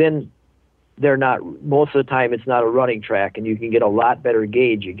 then they're not. Most of the time, it's not a running track, and you can get a lot better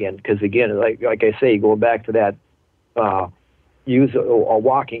gauge again. Because again, like I say, going back to that, use a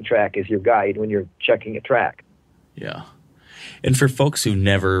walking track as your guide when you're checking a track. Yeah. And for folks who've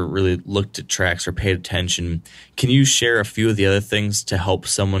never really looked at tracks or paid attention, can you share a few of the other things to help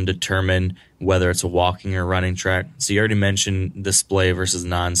someone determine whether it's a walking or running track? So you already mentioned the splay versus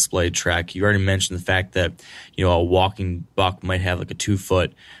non-splay track. You already mentioned the fact that, a walking buck might have like a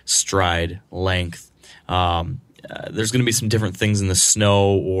 2-foot stride length. There's going to be some different things in the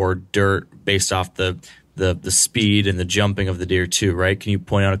snow or dirt based off the speed and the jumping of the deer too, right? Can you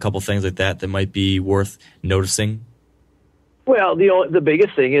point out a couple things like that might be worth noticing? Well, the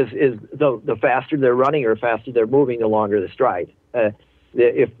biggest thing is the faster they're running or faster they're moving, the longer the stride.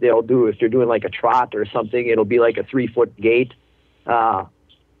 If they're doing like a trot or something, it'll be like a 3-foot gait. Then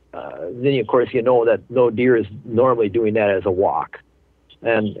of course that no deer is normally doing that as a walk.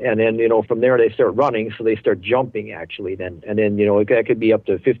 And then from there they start running, so they start jumping actually. Then that could be up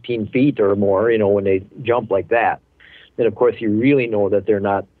to 15 feet or more. When they jump like that, then of course you really know that they're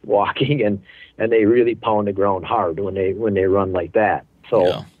not walking, and they really pound the ground hard when they run like that.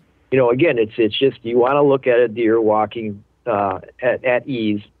 So again, it's just you want to look at a deer walking at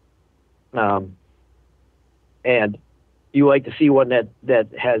ease, and you like to see one that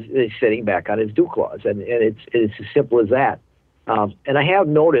is sitting back on his dew claws, and it's as simple as that. And I have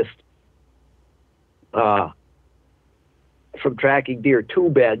noticed from tracking deer to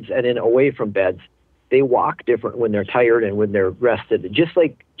beds and then away from beds, they walk different when they're tired and when they're rested. Just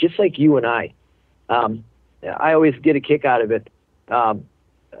like you and I. I always get a kick out of it.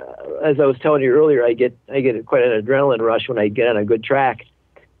 As I was telling you earlier, I get quite an adrenaline rush when I get on a good track.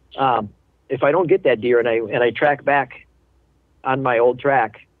 If I don't get that deer and I track back on my old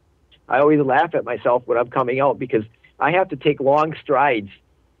track, I always laugh at myself when I'm coming out, because I have to take long strides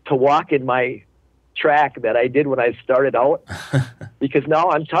to walk in my track that I did when I started out, because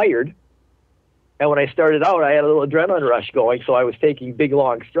now I'm tired. And when I started out, I had a little adrenaline rush going, so I was taking big,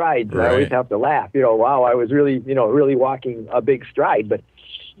 long strides. And I always have to laugh. Wow, I was really, really walking a big stride.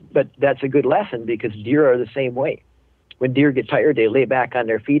 But that's a good lesson, because deer are the same way. When deer get tired, they lay back on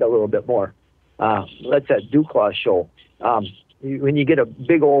their feet a little bit more. Let's that dew claw show. When you get a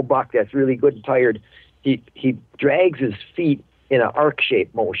big old buck that's really good and tired, he drags his feet in an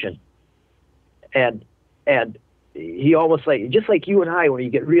arc-shaped motion, and he almost just like you and I, when you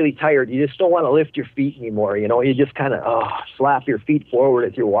get really tired, you just don't want to lift your feet anymore. You just kind of slap your feet forward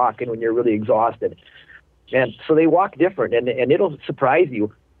as you're walking when you're really exhausted. And so they walk different, and it'll surprise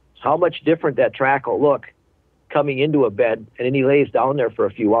you how much different that track will look coming into a bed. And then he lays down there for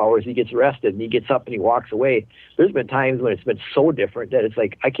a few hours, he gets rested, and he gets up and he walks away. There's been times when it's been so different that it's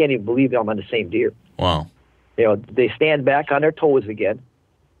like, I can't even believe I'm on the same deer. Wow. They stand back on their toes again.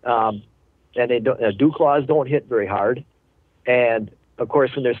 And they don't, dew claws don't hit very hard. And of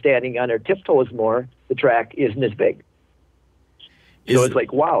course, when they're standing on their tiptoes more, the track isn't as big. It's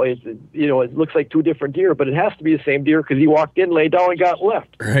like, wow, it looks like two different deer, but it has to be the same deer because he walked in, laid down, and got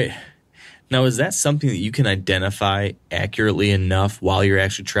left. Right. Now, is that something that you can identify accurately enough while you're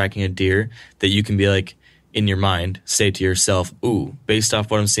actually tracking a deer that you can be like, in your mind, say to yourself, ooh, based off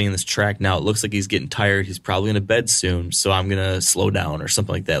what I'm seeing in this track now, it looks like he's getting tired. He's probably in a bed soon, so I'm going to slow down or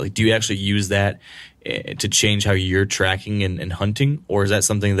something like that. Like, do you actually use that to change how you're tracking and hunting? Or is that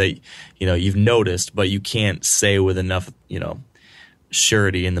something that, you've noticed, but you can't say with enough,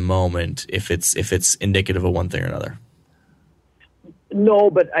 surety in the moment if it's indicative of one thing or another? No,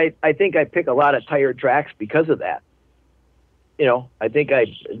 but I think I pick a lot of tired tracks because of that. I think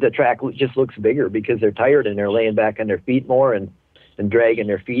the track just looks bigger because they're tired and they're laying back on their feet more and dragging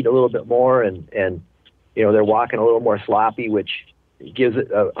their feet a little bit more and they're walking a little more sloppy, which gives it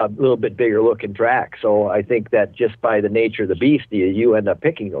a little bit bigger looking track. So I think that just by the nature of the beast, you end up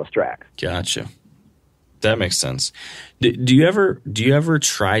picking those tracks. Gotcha. That makes sense. Do you ever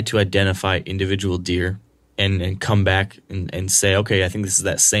try to identify individual deer and come back and say, okay, I think this is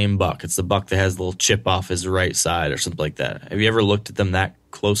that same buck. It's the buck that has a little chip off his right side or something like that. Have you ever looked at them that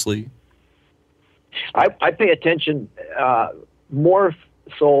closely? I pay attention more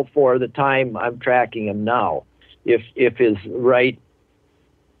so for the time I'm tracking him now. If his right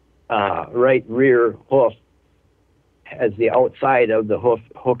rear hoof as the outside of the hoof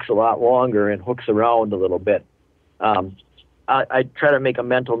hooks a lot longer and hooks around a little bit, I try to make a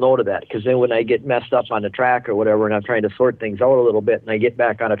mental note of that, because then when I get messed up on the track or whatever and I'm trying to sort things out a little bit and I get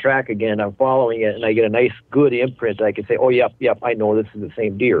back on a track again, I'm following it and I get a nice good imprint, I can say, oh, yep, I know this is the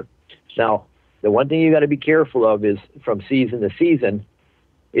same deer. Now, the one thing you got to be careful of is from season to season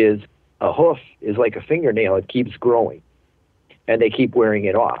is a hoof is like a fingernail. It keeps growing and they keep wearing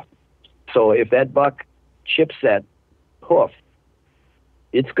it off. So if that buck chips that hoof,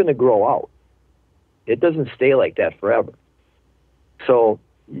 it's going to grow out. It doesn't stay like that forever. So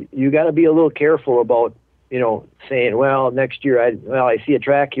you got to be a little careful about, saying, well, next year I see a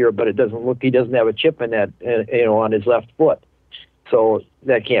track here, but it doesn't look, he doesn't have a chip in that, on his left foot. So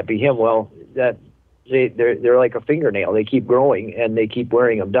that can't be him. Well, they're like a fingernail. They keep growing and they keep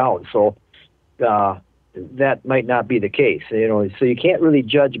wearing them down. So that might not be the case. So you can't really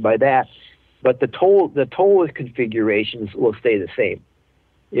judge by that. But the toe configurations will stay the same.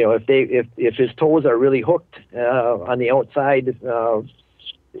 If his toes are really hooked on the outside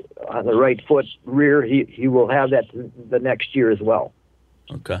on the right foot rear, he will have that the next year as well.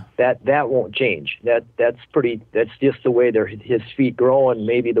 Okay. That won't change. That's just the way his feet grow, and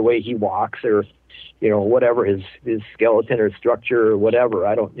maybe the way he walks, or whatever his skeleton or structure or whatever.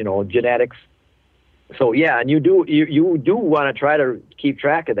 I don't genetics. So yeah, and you do want to try to keep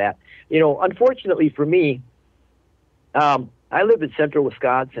track of that. Unfortunately for me, I live in central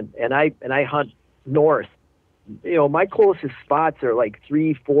Wisconsin, and I hunt north. My closest spots are like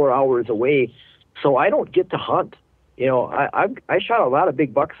 3-4 hours away, so I don't get to hunt. I shot a lot of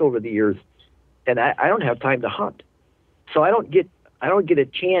big bucks over the years, and I don't have time to hunt, so I don't get a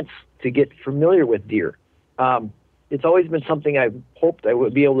chance to get familiar with deer. It's always been something I've hoped I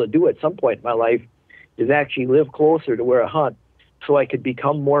would be able to do at some point in my life, is actually live closer to where I hunt, so I could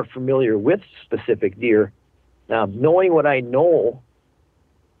become more familiar with specific deer. Knowing what I know,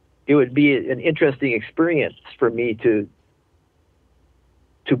 it would be an interesting experience for me to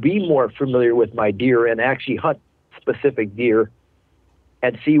be more familiar with my deer and actually hunt specific deer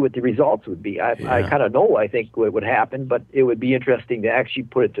and see what the results would be. I kind of know, I think, what would happen, but it would be interesting to actually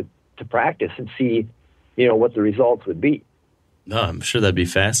put it to practice and see, what the results would be. No, I'm sure that'd be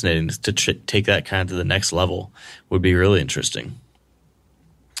fascinating to take that kind of to the next level. Would be really interesting.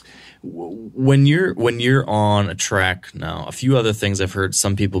 When you're on a track now, a few other things I've heard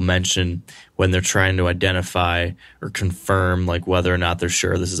some people mention when they're trying to identify or confirm like whether or not they're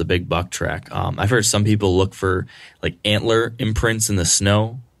sure this is a big buck track. I've heard some people look for like antler imprints in the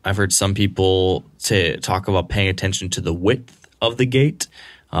snow. I've heard some people talk about paying attention to the width of the gait.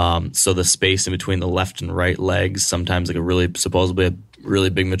 So the space in between the left and right legs, sometimes like supposedly a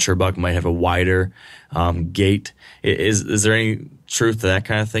really big mature buck might have a wider gait. Is there any truth to that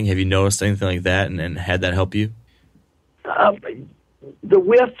kind of thing? Have you noticed anything like that and had that help you? The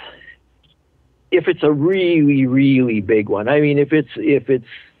width, if it's a really, really big one, I mean, if it's,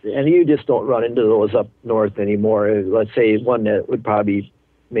 and you just don't run into those up north anymore. Let's say one that would probably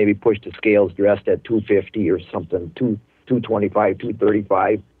maybe push the scales dressed at 250 or something, 225,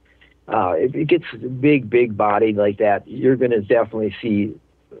 235. If it gets big bodied like that, you're going to definitely see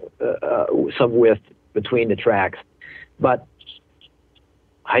some width between the tracks. But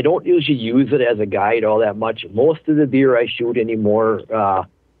I don't usually use it as a guide all that much. Most of the deer I shoot anymore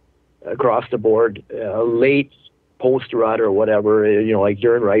across the board, late post rut or whatever, like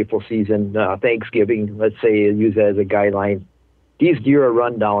during rifle season, Thanksgiving, let's say, use that as a guideline. These deer are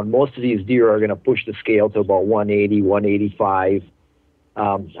run down. Most of these deer are going to push the scale to about 180, 185.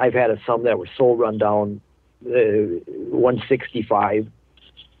 I've had some that were so run down, 165.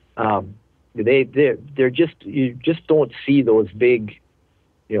 They're just, you just don't see those big,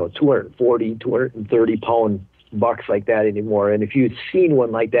 240, 230 pound bucks like that anymore. And if you'd seen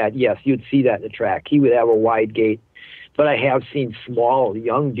one like that, yes, you'd see that in the track. He would have a wide gait, but I have seen small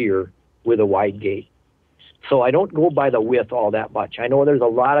young deer with a wide gait. So I don't go by the width all that much. I know there's a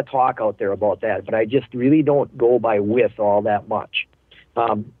lot of talk out there about that, but I just really don't go by width all that much.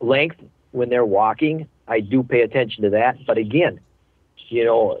 Length, when they're walking, I do pay attention to that. But again,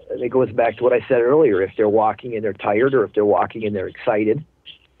 it goes back to what I said earlier. If they're walking and they're tired, or if they're walking and they're excited,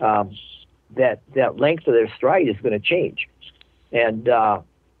 that length of their stride is going to change. And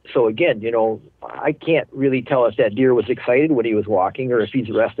so again, I can't really tell if that deer was excited when he was walking or if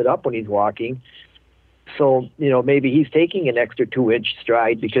he's rested up when he's walking. So, maybe he's taking an extra 2-inch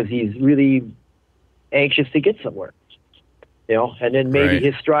stride because he's really anxious to get somewhere. And then maybe Right.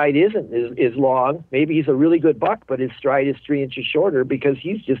 his stride isn't as long. Maybe he's a really good buck, but his stride is 3 inches shorter because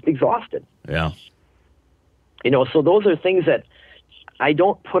he's just exhausted. Yeah. So those are things that I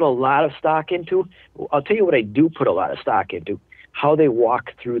don't put a lot of stock into. I'll tell you what I do put a lot of stock into, how they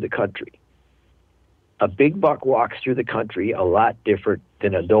walk through the country. A big buck walks through the country a lot different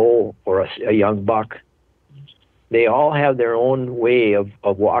than a doe or a young buck. They all have their own way of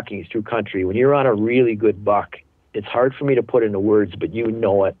walking through country. When you're on a really good buck, it's hard for me to put into words, but you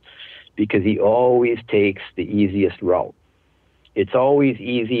know it, because he always takes the easiest route. It's always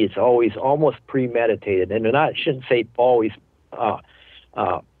easy. It's always almost premeditated. And I shouldn't say always,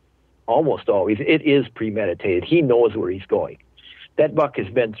 almost always. It is premeditated. He knows where he's going. That buck has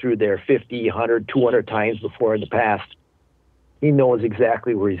been through there 50, 100, 200 times before in the past. He knows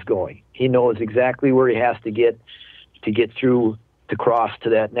exactly where he's going. He knows exactly where he has to get through, to cross to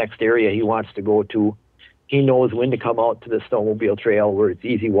that next area he wants to go to. He knows when to come out to the snowmobile trail where it's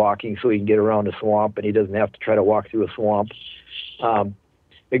easy walking so he can get around the swamp and he doesn't have to try to walk through a swamp.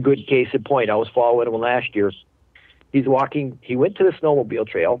 A good case in point, I was following him last year. He's walking, he went to the snowmobile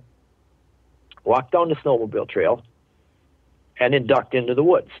trail, walked down the snowmobile trail, and then ducked into the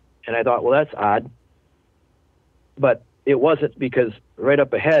woods. And I thought, well, that's odd. But it wasn't, because right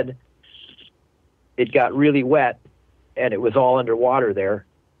up ahead, it got really wet and it was all underwater there.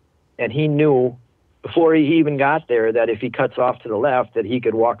 And he knew before he even got there that if he cuts off to the left, that he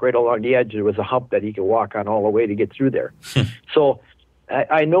could walk right along the edge. There was a hump that he could walk on all the way to get through there. So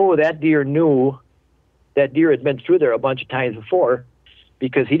I know that deer knew that deer had been through there a bunch of times before,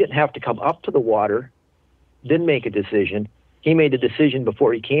 because he didn't have to come up to the water, didn't make a decision. He made a decision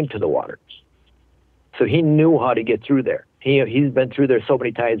before he came to the water. So he knew how to get through there. He's been through there so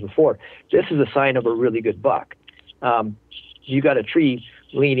many times before. This is a sign of a really good buck. You got a tree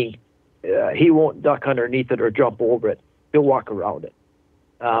leaning. He won't duck underneath it or jump over it. He'll walk around it.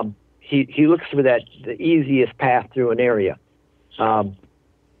 He looks for the easiest path through an area.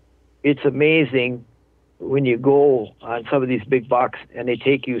 It's amazing when you go on some of these big bucks and they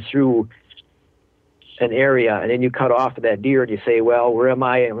take you through an area and then you cut off of that deer and you say, well, where am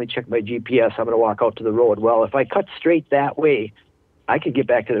I? Let me check my GPS. I'm going to walk out to the road. Well, if I cut straight that way, I could get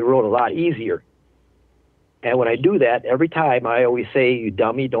back to the road a lot easier. And when I do that, every time I always say, you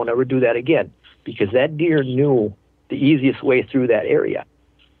dummy, don't ever do that again, because that deer knew the easiest way through that area.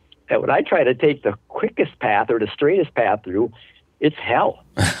 And when I try to take the quickest path or the straightest path through, it's hell.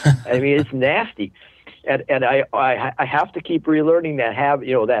 I mean, it's nasty. And I have to keep relearning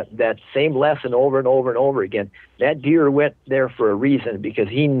that same lesson over and over and over again. That deer went there for a reason, because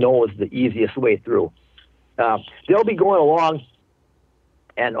he knows the easiest way through. They'll be going along,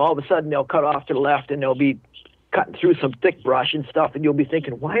 and all of a sudden they'll cut off to the left, and they'll be cutting through some thick brush and stuff, and you'll be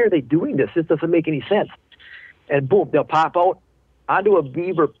thinking, why are they doing this? This doesn't make any sense. And boom, they'll pop out onto a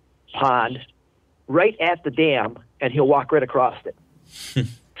beaver pond right at the dam, and he'll walk right across it.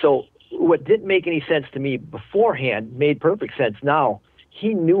 So what didn't make any sense to me beforehand made perfect sense now.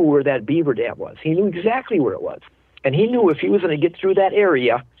 He knew where that beaver dam was. He knew exactly where it was. And he knew if he was going to get through that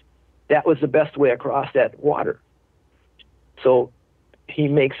area, that was the best way across that water. So he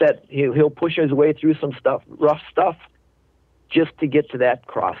makes that, he'll push his way through some rough stuff, just to get to that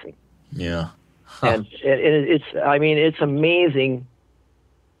crossing. Yeah. And it's amazing.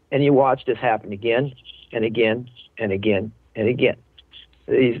 And you watch this happen again and again and again and again.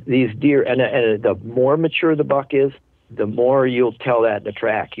 These deer, and the more mature the buck is, the more you'll tell that in the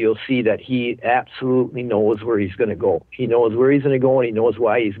track. You'll see that he absolutely knows where he's going to go. He knows where he's going to go, and he knows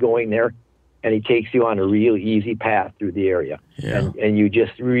why he's going there, and he takes you on a real easy path through the area. Yeah. And you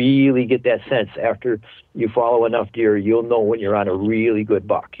just really get that sense. After you follow enough deer, you'll know when you're on a really good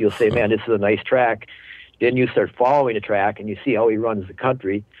buck. You'll say, man, this is a nice track. Then you start following the track, and you see how he runs the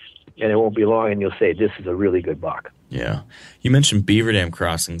country, and it won't be long, and you'll say, this is a really good buck. Yeah. You mentioned beaver dam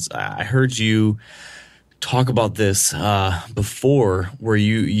crossings. I heard you talk about this before, where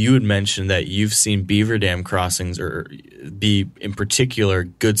you had mentioned that you've seen beaver dam crossings or be in particular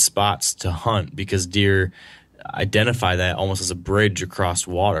good spots to hunt, because deer identify that almost as a bridge across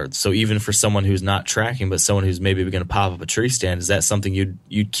water. So even for someone who's not tracking, but someone who's maybe going to pop up a tree stand, is that something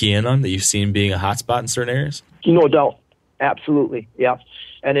you'd key in on, that you've seen being a hot spot in certain areas? No doubt. Absolutely. Yeah.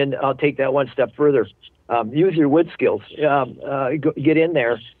 And then I'll take that one step further. Use your wood skills. Get in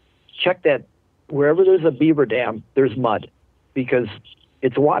there. Check that wherever there's a beaver dam, there's mud, because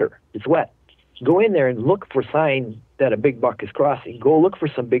it's water. It's wet. Go in there and look for signs that a big buck is crossing. Go look for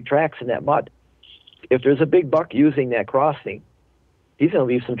some big tracks in that mud. If there's a big buck using that crossing, he's going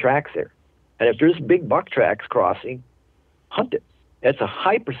to leave some tracks there. And if there's big buck tracks crossing, hunt it. That's a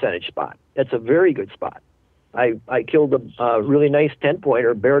high percentage spot. That's a very good spot. I killed a really nice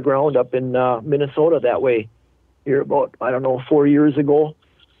 10-pointer bare ground up in Minnesota that way here about, 4 years ago.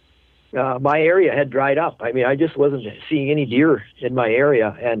 My area had dried up. I mean, I just wasn't seeing any deer in my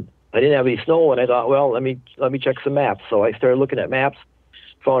area, and I didn't have any snow, and I thought, well, let me check some maps. So I started looking at maps,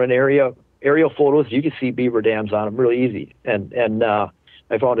 found an aerial photos. You could see beaver dams on them really easy. And I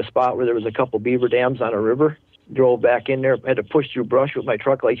found a spot where there was a couple beaver dams on a river, drove back in there, had to push through brush with my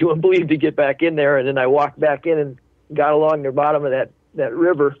truck like you wouldn't believe to get back in there. And then I walked back in and got along the bottom of that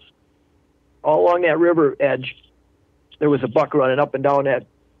river. All along that river edge, there was a buck running up and down that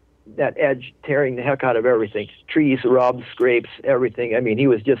edge, tearing the heck out of everything. Trees, rubs, scrapes, everything. I mean, he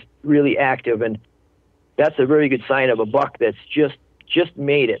was just really active, and that's a very good sign of a buck that's just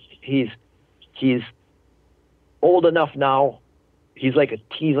made it. He's old enough now. He's like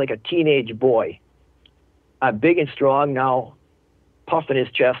a teenage boy. I'm big and strong now, puffing his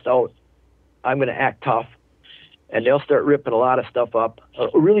chest out. I'm going to act tough, and they'll start ripping a lot of stuff up.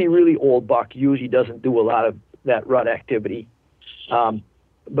 A really, really old buck usually doesn't do a lot of that rut activity.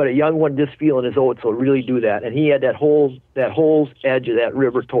 But a young one just feeling his oats will really do that. And he had that whole edge of that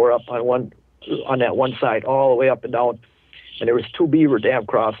river tore up on that one side, all the way up and down. And there was 2 beaver dam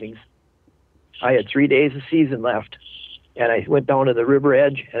crossings. I had 3 days of season left. And I went down to the river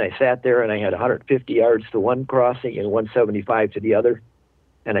edge, and I sat there, and I had 150 yards to one crossing and 175 to the other.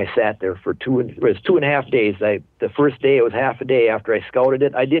 And I sat there for 2.5 days. The first day, it was half a day after I scouted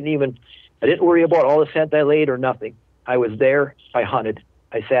it. I didn't worry about all the scent I laid or nothing. I was there. I hunted.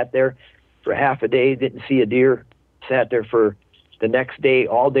 I sat there for half a day, didn't see a deer. Sat there for the next day,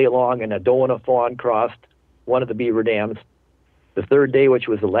 all day long, and a doe and a fawn crossed one of the beaver dams. The third day, which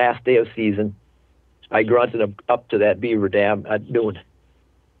was the last day of season, I grunted him up to that beaver dam at noon.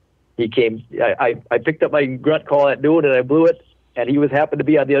 He came. I picked up my grunt call at noon, and I blew it. And he happened to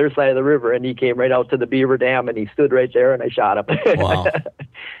be on the other side of the river, and he came right out to the beaver dam, and he stood right there, and I shot him. Wow.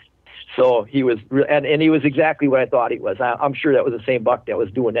 So he was, and he was exactly what I thought he was. I'm sure that was the same buck that was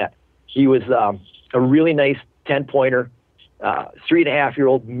doing that. He was a really nice 10-pointer,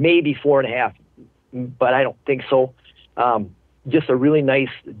 3.5-year-old, maybe 4.5, but I don't think so. Just a really nice,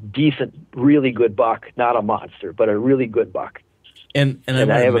 decent, really good buck. Not a monster, but a really good buck. And I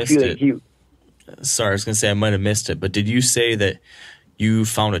have missed a feeling it. Sorry, I was going to say I might have missed it, but did you say that you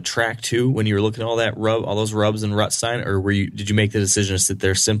found a track too when you were looking at all those rubs and rut sign, or did you make the decision to sit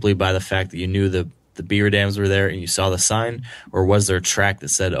there simply by the fact that you knew the beaver dams were there and you saw the sign, or was there a track that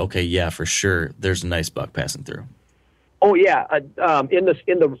said, okay, yeah, for sure, there's a nice buck passing through? Oh yeah, in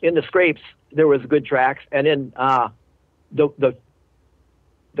the scrapes there was good tracks, and in the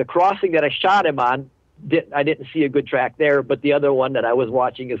crossing that I shot him on, I didn't see a good track there, but the other one that I was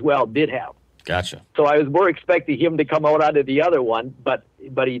watching as well did have. Gotcha. So I was more expecting him to come out onto the other one, but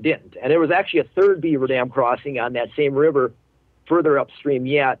he didn't. And there was actually a third beaver dam crossing on that same river further upstream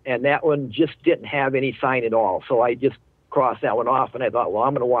yet, and that one just didn't have any sign at all. So I just crossed that one off, and I thought, well,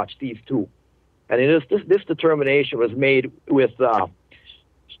 I'm going to watch these two. And this determination was made with, a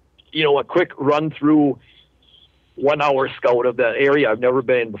quick run through 1 hour scout of the area I've never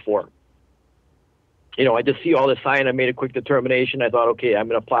been in before. I just see all this sign. I made a quick determination. I thought, okay, I'm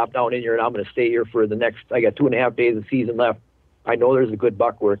going to plop down in here, and I'm going to stay here for the next, I got 2.5 days of season left. I know there's a good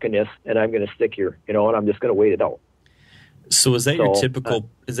buck working this, and I'm going to stick here, and I'm just going to wait it out. So is that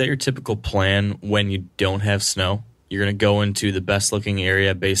your typical plan when you don't have snow? You're going to go into the best looking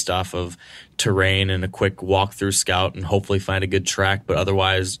area based off of terrain and a quick walk through scout and hopefully find a good track, but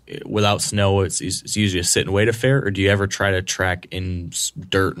otherwise without snow, it's usually a sit and wait affair, or do you ever try to track in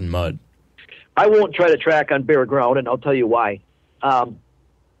dirt and mud? I won't try to track on bare ground, and I'll tell you why.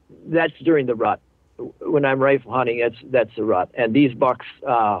 That's during the rut. When I'm rifle hunting, that's the rut. And these bucks,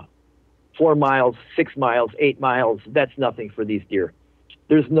 4 miles, 6 miles, 8 miles, that's nothing for these deer.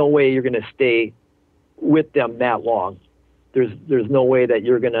 There's no way you're going to stay with them that long. There's no way that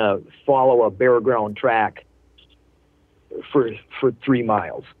you're going to follow a bare ground track for 3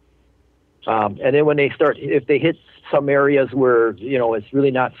 miles. And then when if they hit some areas where, it's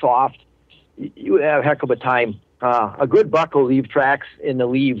really not soft, you have a heck of a time. A good buck will leave tracks in the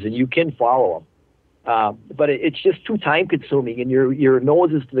leaves, and you can follow them. But it's just too time consuming, and your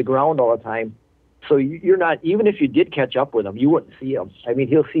nose is to the ground all the time. So you're not, even if you did catch up with him, you wouldn't see him. I mean,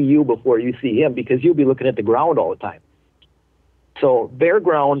 he'll see you before you see him because you'll be looking at the ground all the time. So bare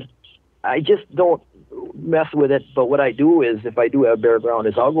ground, I just don't mess with it. But what I do is, if I do have bare ground,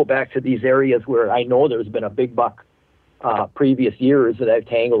 is I'll go back to these areas where I know there's been a big buck previous years that I've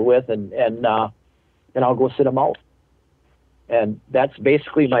tangled with, and I'll go sit them out. And that's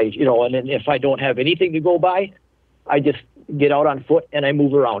basically my, and then if I don't have anything to go by, I just get out on foot and I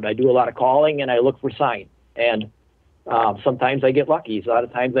move around. I do a lot of calling and I look for sign. And sometimes I get lucky. So a lot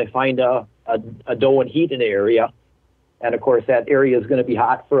of times I find a doe and heat in the area. And, of course, that area is going to be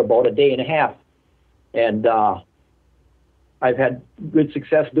hot for about a day and a half. And I've had good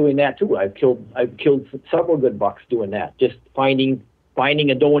success doing that, too. I've killed several good bucks doing that, just finding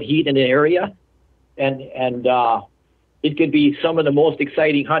a doe and heat in an area. And it could be some of the most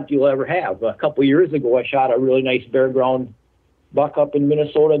exciting hunt you'll ever have. A couple of years ago, I shot a really nice bare ground buck up in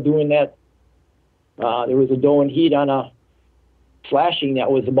Minnesota doing that. There was a doe and heat on a slashing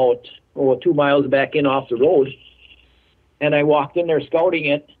that was about 2 miles back in off the road. And I walked in there scouting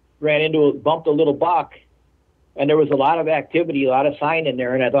it, bumped a little buck, and there was a lot of activity, a lot of sign in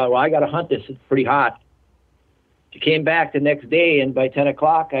there. And I thought, well, I got to hunt this. It's pretty hot. I came back the next day, and by 10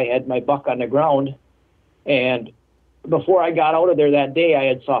 o'clock, I had my buck on the ground. And before I got out of there that day, I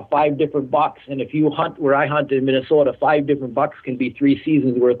had saw 5 different bucks. And if you hunt where I hunt in Minnesota, 5 different bucks can be 3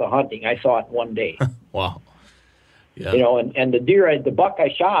 seasons worth of hunting. I saw it one day. Wow. Yeah. You know, and the buck I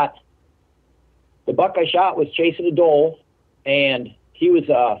shot was chasing a doe, and he was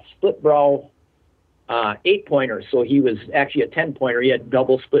a split brow 8-pointer. So he was actually a 10-pointer. He had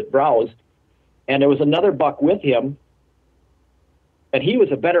double split brows. And there was another buck with him, and he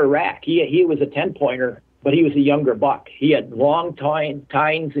was a better rack. He was a 10-pointer, but he was a younger buck. He had long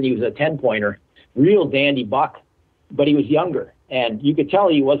tines, and he was a 10-pointer. Real dandy buck, but he was younger. And you could tell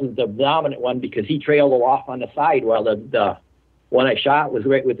he wasn't the dominant one because he trailed off on the side while the one I shot was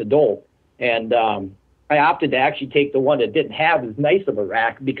right with the doe. And I opted to actually take the one that didn't have as nice of a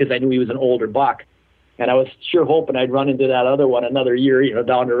rack because I knew he was an older buck. And I was sure hoping I'd run into that other one another year,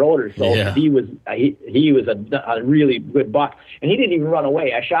 down the road or so. Yeah. He was a really good buck, and he didn't even run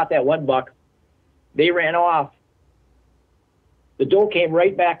away. I shot that one buck. They ran off. The doe came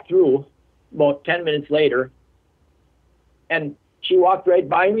right back through about 10 minutes later, and she walked right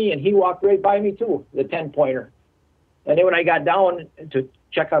by me, and he walked right by me too, the 10-pointer. And then when I got down to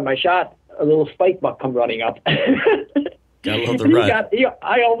check on my shot, a little spike buck come running up. Gotta love the rut.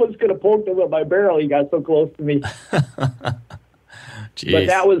 I almost could have poked him with my barrel. He got so close to me. But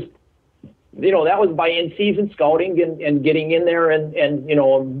that was by in-season scouting and getting in there and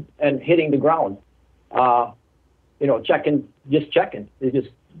hitting the ground. Checking, just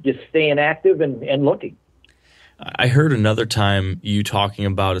staying active and looking. I heard another time you talking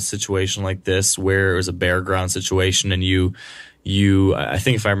about a situation like this where it was a bare ground situation, and you, I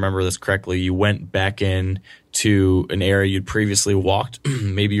think if I remember this correctly, you went back in to an area you'd previously walked.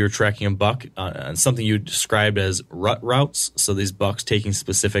 Maybe you were tracking a buck on something you described as rut routes. So these bucks taking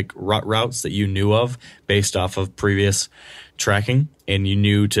specific rut routes that you knew of based off of previous tracking, and you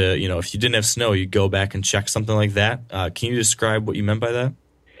knew to, if you didn't have snow, you'd go back and check something like that. Can you describe what you meant by that?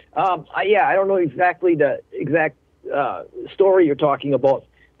 I don't know exactly the exact story you're talking about,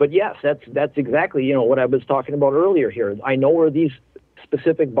 but yes, that's exactly what I was talking about earlier here. I know where these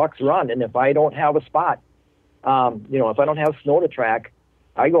specific bucks run, and if I don't have a spot, if I don't have snow to track,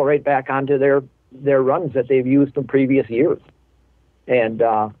 I go right back onto their runs that they've used from previous years, and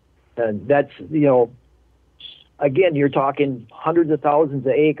that's again, you're talking hundreds of thousands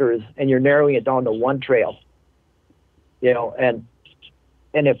of acres, and you're narrowing it down to one trail,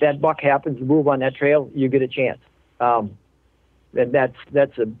 and if that buck happens to move on that trail, you get a chance. And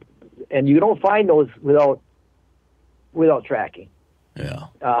and you don't find those without tracking. Yeah.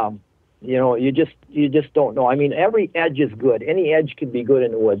 You just don't know. I mean, every edge is good. Any edge can be good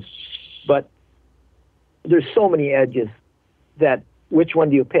in the woods, but there's so many edges that which one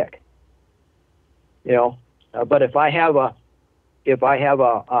do you pick? But if I have a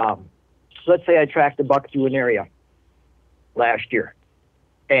let's say I tracked a buck through an area last year.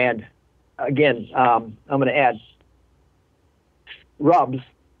 And again, I'm going to add, rubs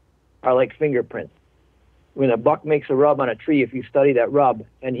are like fingerprints. When a buck makes a rub on a tree, if you study that rub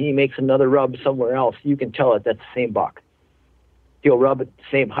and he makes another rub somewhere else, you can tell it that's the same buck. He'll rub at the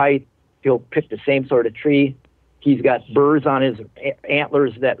same height. He'll pick the same sort of tree. He's got burrs on his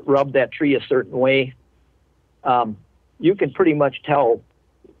antlers that rub that tree a certain way. You can pretty much tell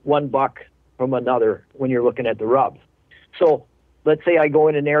one buck from another when you're looking at the rubs. So let's say I go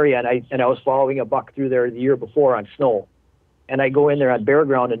in an area and I was following a buck through there the year before on snow, and I go in there on bare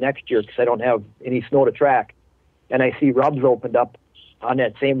ground the next year because I don't have any snow to track, and I see rubs opened up on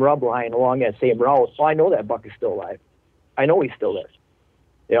that same rub line along that same route. Well, I know that buck is still alive. I know he's still there,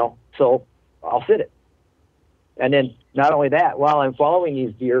 so I'll sit it. And then not only that, while I'm following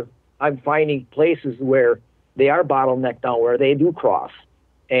these deer, I'm finding places where they are bottlenecked down, where they do cross,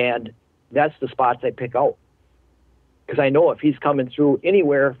 and that's the spots I pick out. Because I know if he's coming through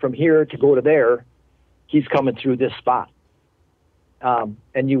anywhere from here to go to there, he's coming through this spot.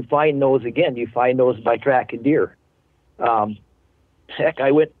 And you find those by tracking deer. Heck,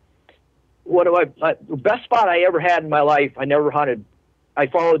 I went, the best spot I ever had in my life, I never hunted. I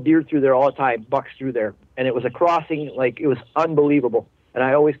followed deer through there all the time, bucks through there. And it was a crossing, like, it was unbelievable. And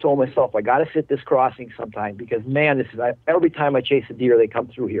I always told myself, I got to sit this crossing sometime because, man, every time I chase a deer, they come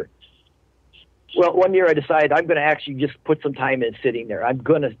through here. Well, one year I decided I'm going to actually just put some time in sitting there. I'm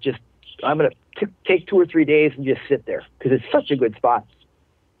going to take 2 or 3 days and just sit there because it's such a good spot.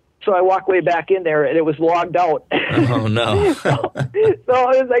 So I walk way back in there, and it was logged out. Oh, no. so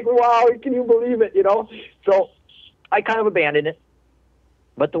I was like, wow, can you believe it, So I kind of abandoned it.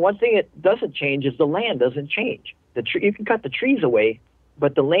 But the one thing it doesn't change is the land doesn't change. You can cut the trees away,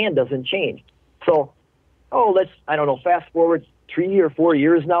 but the land doesn't change. So, fast forward 3 or 4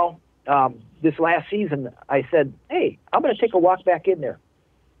 years now. This last season, I said, hey, I'm going to take a walk back in there,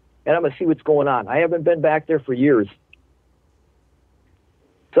 and I'm going to see what's going on. I haven't been back there for years.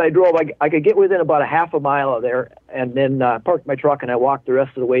 So I drove. I could get within about a half a mile of there, and then parked my truck, and I walked the rest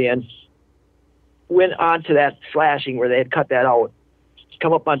of the way in. Went on to that slashing where they had cut that out.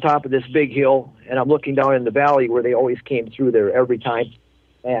 Come up on top of this big hill, and I'm looking down in the valley where they always came through there every time.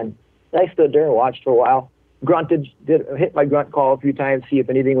 And I stood there and watched for a while. Grunted, hit my grunt call a few times, see if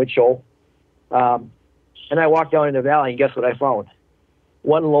anything would show. And I walked down in the valley, and guess what I found?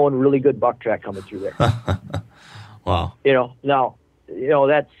 One lone really good buck track coming through there. Wow.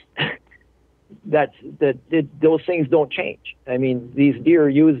 Those things don't change. I mean, these deer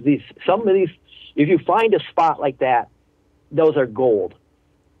use some of these, if you find a spot like that, those are gold.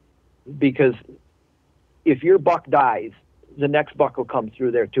 Because if your buck dies, the next buck will come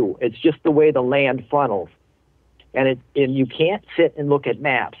through there too. It's just the way the land funnels. And you can't sit and look at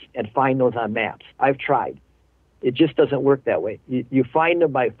maps and find those on maps. I've tried. It just doesn't work that way. You find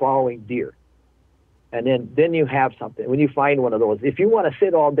them by following deer. And then you have something. When you find one of those, if you want to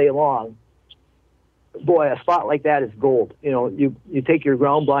sit all day long, boy, a spot like that is gold. You take your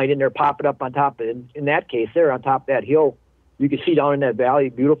ground blind in there, pop it up on top of it. In that case, there on top of that hill, you can see down in that valley,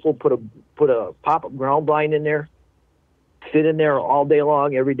 beautiful, put a pop-up ground blind in there, sit in there all day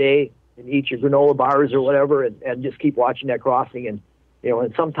long, every day, and eat your granola bars or whatever, and just keep watching that crossing. And,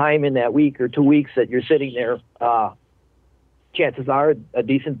 and sometime in that week or 2 weeks that you're sitting there, chances are a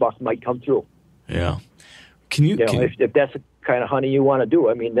decent buck might come through. Yeah. If that's the kind of hunting you want to do,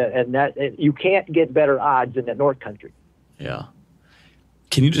 I mean, and you can't get better odds in the North Country. Yeah.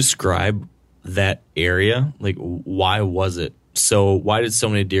 Can you describe that area? Like, why was it so? Why did so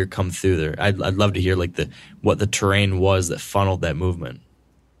many deer come through there? I'd love to hear what the terrain was that funneled that movement.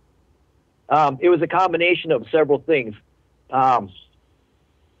 It was a combination of several things. One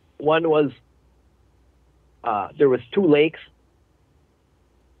was there was 2 lakes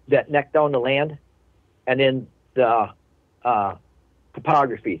that necked down the land, and then the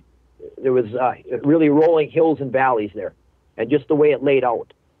topography. There was really rolling hills and valleys there, and just the way it laid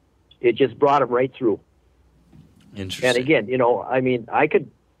out, it just brought them right through. Interesting. And again, I mean, I can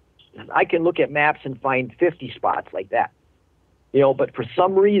look at maps and find 50 spots like that, but for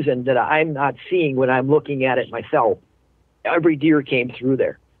some reason that I'm not seeing when I'm looking at it myself, every deer came through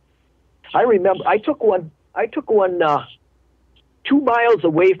there. I remember I took one 2 miles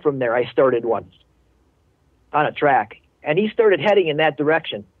away from there. I started one on a track, and he started heading in that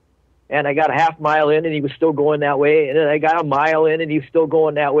direction. And I got a half mile in, and he was still going that way. And then I got a mile in, and he was still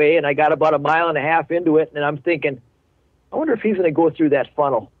going that way. And I got about 1.5 miles into it, and I'm thinking, I wonder if he's going to go through that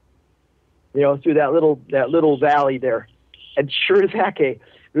funnel, through that little valley there. And sure as heck, it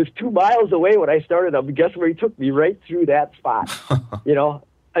was 2 miles away when I started him. Guess where he took me? Right through that spot.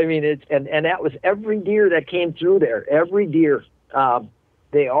 I mean, and that was every deer that came through there. Every deer,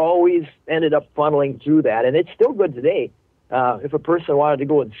 they always ended up funneling through that, and it's still good today. If a person wanted to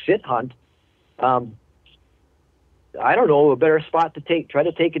go and sit hunt, I don't know a better spot to try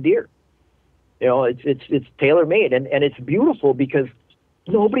to take a deer. It's tailor made, and it's beautiful because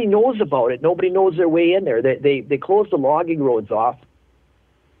nobody knows about it. Nobody knows their way in there. They close the logging roads off.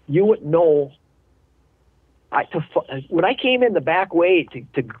 You wouldn't know. When I came in the back way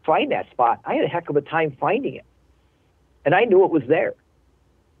to find that spot, I had a heck of a time finding it, and I knew it was there.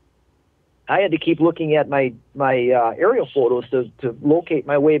 I had to keep looking at my aerial photos to locate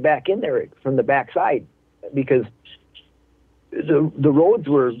my way back in there from the backside, because the roads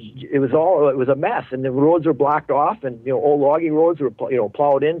it was a mess, and the roads were blocked off, and old logging roads were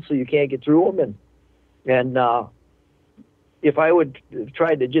plowed in so you can't get through them, and if I would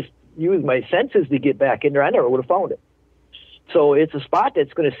try to just use my senses to get back in there, I never would have found it. So it's a spot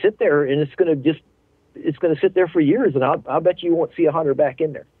that's going to sit there, and it's going to sit there for years, and I'll bet you won't see a hunter back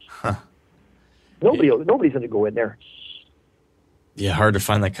in there. Huh. Nobody's going to go in there. Yeah, hard to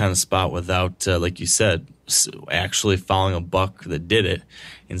find that kind of spot without, like you said, actually following a buck that did it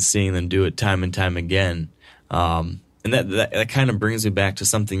and seeing them do it time and time again. And that kind of brings me back to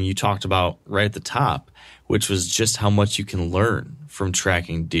something you talked about right at the top, which was just how much you can learn from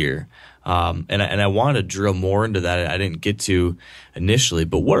tracking deer. And I want to drill more into that. I didn't get to initially,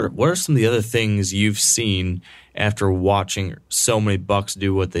 but what are some of the other things you've seen after watching so many bucks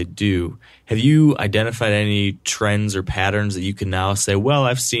do what they do? Have you identified any trends or patterns that you can now say, well,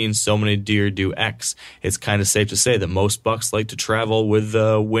 I've seen so many deer do X. It's kind of safe to say that most bucks like to travel with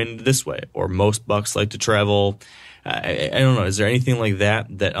the wind this way, or most bucks like to travel. I don't know. Is there anything like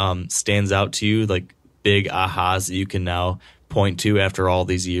that stands out to you, like big ahas that you can now point to after all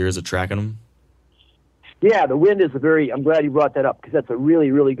these years of tracking them? Yeah, the wind is I'm glad you brought that up, because that's a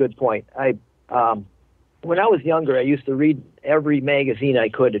really, really good point. When I was younger, I used to read every magazine I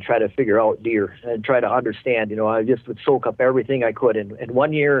could to try to figure out deer and try to understand. I just would soak up everything I could. And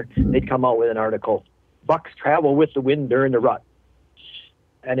one year they'd come out with an article, bucks travel with the wind during the rut.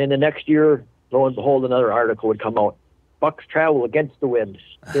 And in the next year, lo and behold, another article would come out, bucks travel against the wind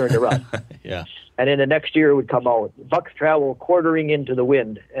during the rut. Yeah. And then the next year it would come out, bucks travel quartering into the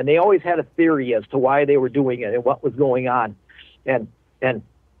wind. And they always had a theory as to why they were doing it and what was going on. And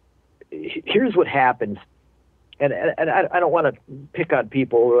here's what happens. And I don't want to pick on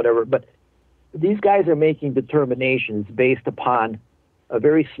people or whatever, but these guys are making determinations based upon a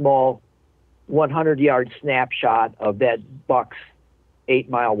very small 100-yard snapshot of that buck's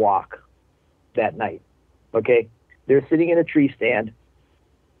 8-mile walk that night. Okay? They're sitting in a tree stand,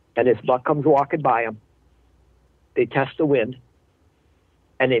 and this buck comes walking by them. They test the wind,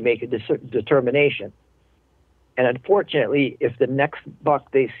 and they make a determination. And unfortunately, if the next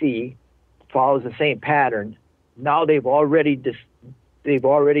buck they see follows the same pattern, now they've already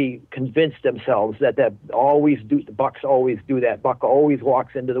convinced themselves that the bucks always do that. Buck always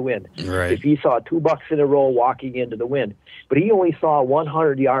walks into the wind. Right. If he saw 2 bucks in a row walking into the wind, but he only saw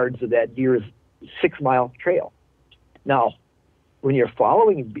 100 yards of that deer's 6-mile trail. Now, when you're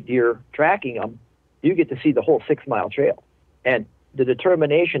following deer, tracking them, you get to see the whole 6-mile trail. And the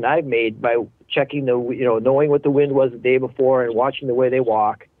determination I've made by checking knowing what the wind was the day before and watching the way they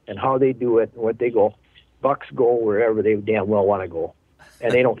walk and how they do it and what they go, bucks go wherever they damn well want to go,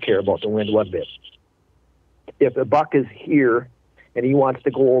 and they don't care about the wind one bit. If a buck is here and he wants to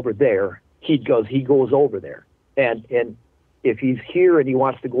go over there, he goes over there. And if he's here and he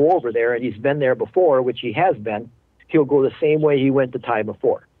wants to go over there and he's been there before, which he has been, he'll go the same way he went the time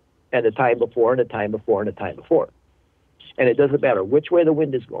before, and the time before, and the time before, and the time before. And it doesn't matter which way the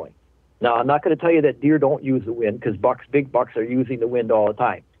wind is going. Now, I'm not going to tell you that deer don't use the wind, because big bucks are using the wind all the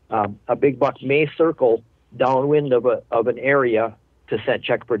time. A big buck may circle downwind of an area to scent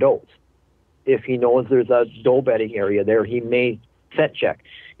check for does. If he knows there's a doe bedding area there, he may scent check.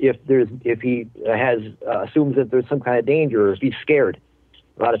 If he assumes that there's some kind of danger, or if he's scared,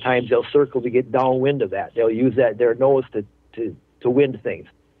 a lot of times they'll circle to get downwind of that. They'll use their nose to wind things.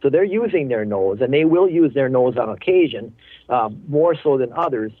 So they're using their nose, and they will use their nose on occasion, more so than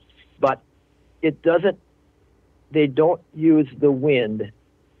others. But they don't use the wind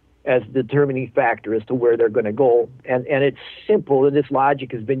as the determining factor as to where they're going to go. And it's simple, and this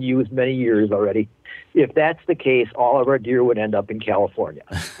logic has been used many years already. If that's the case, all of our deer would end up in California,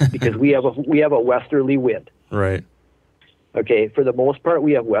 because we have a westerly wind. Right. Okay, for the most part,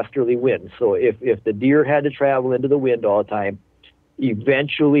 we have westerly wind. So if the deer had to travel into the wind all the time,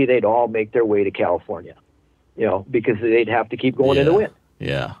 eventually they'd all make their way to California, because they'd have to keep going in the wind.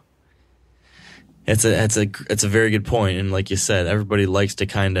 Yeah. It's a very good point, and like you said, everybody likes to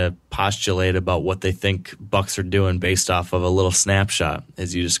kind of postulate about what they think bucks are doing based off of a little snapshot,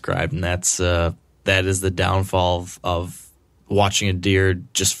 as you described, and that is the downfall of watching a deer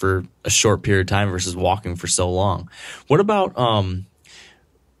just for a short period of time versus walking for so long. What about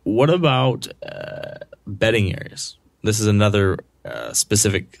bedding areas? This is another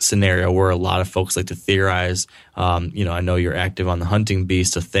specific scenario where a lot of folks like to theorize. I know you're active on the hunting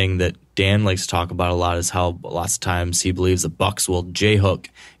beast. A thing that Dan likes to talk about a lot is how lots of times he believes that bucks will J-hook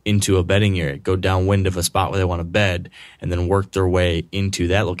into a bedding area, go downwind of a spot where they want to bed, and then work their way into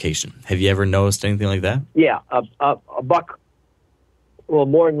that location. Have you ever noticed anything like that? Yeah, a buck will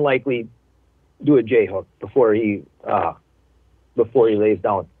more than likely do a J-hook before he lays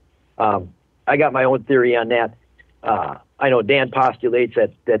down. I got my own theory on that. I know Dan postulates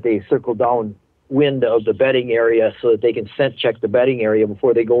that they circle downwind of the bedding area so that they can scent check the bedding area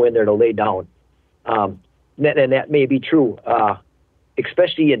before they go in there to lay down. And that may be true,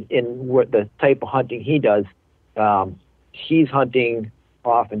 especially in what the type of hunting he does. He's hunting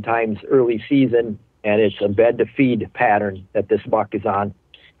oftentimes early season and it's a bed to feed pattern that this buck is on,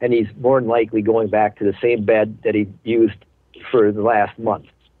 and he's more than likely going back to the same bed that he used for the last month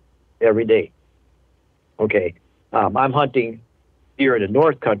every day. Okay, I'm hunting deer in the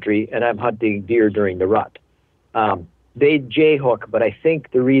North Country, and I'm hunting deer during the rut. They J-hook, but I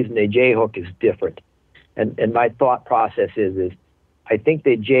think the reason they J-hook is different. And my thought process is I think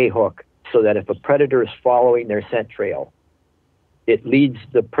they J-hook so that if a predator is following their scent trail, it leads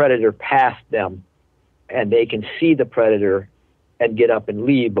the predator past them, and they can see the predator and get up and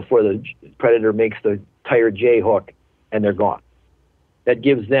leave before the predator makes the tired J-hook, and they're gone. That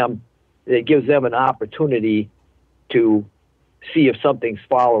gives them an opportunity to see if something's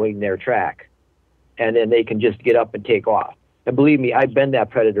following their track, and then they can just get up and take off. And believe me, I've been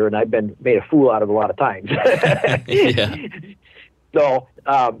that predator, and I've been made a fool out of a lot of times. Yeah. So,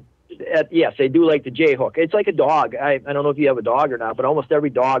 yes, they do like the J-hook. It's like a dog. I don't know if you have a dog or not, but almost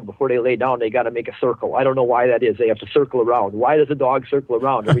every dog, before they lay down, they got to make a circle. I don't know why that is. They have to circle around. Why does a dog circle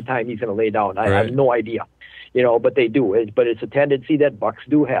around every time he's going to lay down? I have no idea. But they do. But it's a tendency that bucks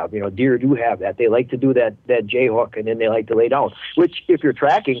do have. Deer do have that. They like to do that J-hook, and then they like to lay down, which, if you're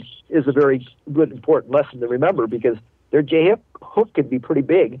tracking, is a very good, important lesson to remember, because their J-hook can be pretty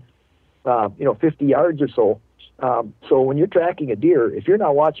big, 50 yards or so. So when you're tracking a deer, if you're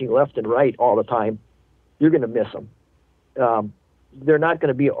not watching left and right all the time, you're going to miss them. They're not going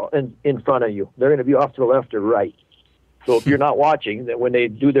to be in front of you. They're going to be off to the left or right. So if you're not watching, that when they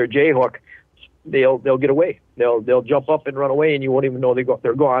do their J-hook, they'll get away. They'll jump up and run away, and you won't even know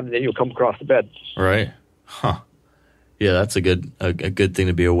they're gone, and then you'll come across the bed. Right. Huh. Yeah, that's a good thing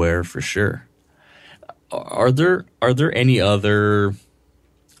to be aware of, for sure. Are there any other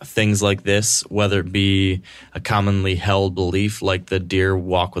things like this, whether it be a commonly held belief like the deer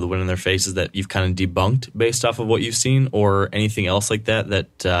walk with the wind in their faces, that you've kind of debunked based off of what you've seen, or anything else like that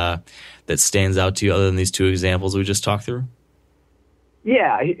stands out to you other than these two examples we just talked through?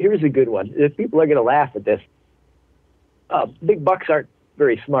 Yeah, here's a good one. People are going to laugh at this. Big bucks aren't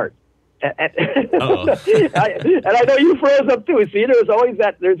very smart. And I know you froze up too. See, there's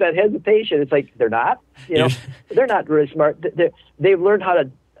that hesitation. It's like they're not. They're not very smart. They've learned how to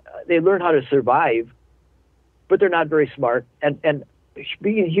survive, but they're not very smart. And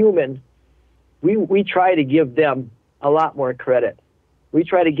being human, we try to give them a lot more credit. We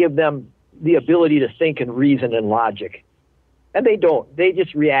try to give them the ability to think and reason and logic. And they don't. They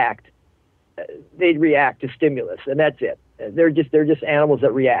just react. They react to stimulus, and that's it. They're just animals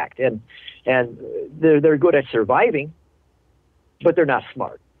that react, and they're good at surviving, but they're not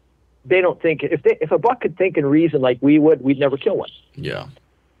smart. They don't think. If a buck could think and reason like we would, we'd never kill one. Yeah.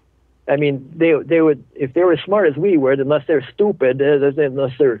 I mean, they would, if they were as smart as we would, unless they're stupid,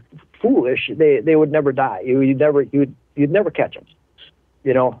 unless they're foolish, they would never die. You'd never catch them.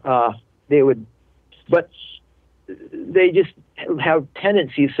 They would, but they just have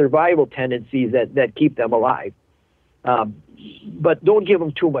survival tendencies that keep them alive. But don't give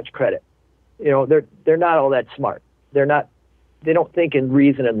them too much credit. They're not all that smart. They don't think in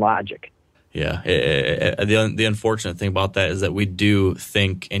reason and logic. Yeah. The unfortunate thing about that is that we do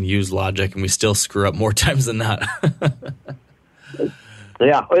think and use logic, and we still screw up more times than not.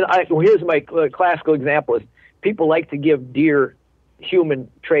 Yeah. Here's my classical example is people like to give deer human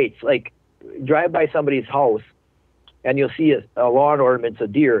traits, like drive by somebody's house and you'll see a lawn ornament's a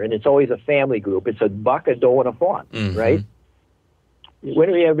deer, and it's always a family group. It's a buck, a doe, and a fawn, right?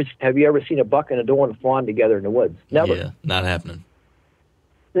 When have you ever seen a buck and a doe and a fawn together in the woods? Never. Yeah, not happening.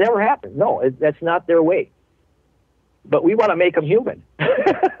 It never happened. No, that's not their way. But we want to make them human.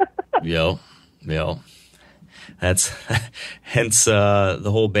 Yo. That's hence the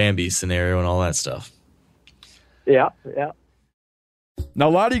whole Bambi scenario and all that stuff. Yeah. Now,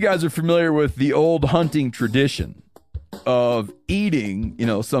 a lot of you guys are familiar with the old hunting tradition of eating,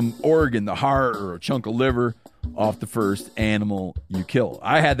 some organ, the heart or a chunk of liver off the first animal you kill.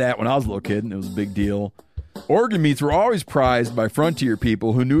 I had that when I was a little kid, and it was a big deal. Organ meats were always prized by frontier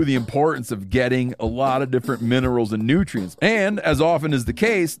people who knew the importance of getting a lot of different minerals and nutrients. And as often is the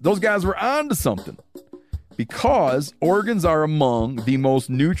case, those guys were onto something, because organs are among the most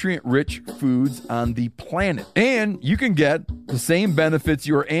nutrient-rich foods on the planet. And you can get the same benefits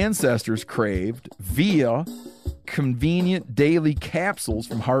your ancestors craved via convenient daily capsules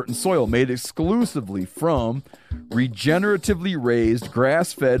from Heart and Soil, made exclusively from regeneratively raised,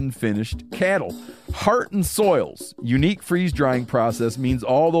 grass-fed, and finished cattle. Heart and Soil's unique freeze-drying process means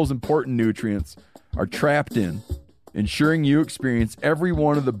all those important nutrients are trapped in, ensuring you experience every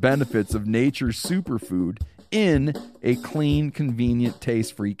one of the benefits of nature's superfood in a clean, convenient,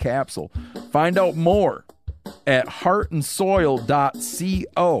 taste-free capsule. Find out more at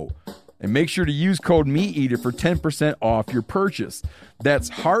heartandsoil.co. And make sure to use code MeatEater for 10% off your purchase. That's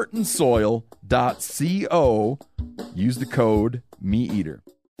heartandsoil.co. Use the code MeatEater.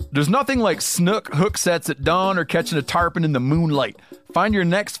 There's nothing like snook hook sets at dawn or catching a tarpon in the moonlight. Find your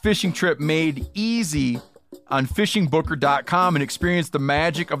next fishing trip made easy on fishingbooker.com and experience the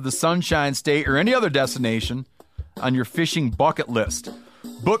magic of the Sunshine State or any other destination on your fishing bucket list.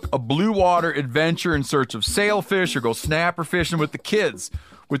 Book a blue water adventure in search of sailfish or go snapper fishing with the kids.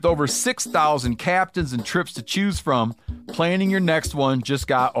 With over 6,000 captains and trips to choose from, planning your next one just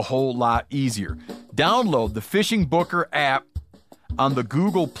got a whole lot easier. Download the Fishing Booker app on the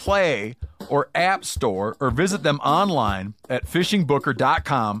Google Play or App Store or visit them online at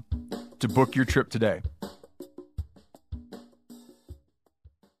fishingbooker.com to book your trip today.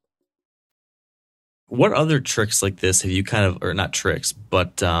 What other tricks like this have you or not tricks,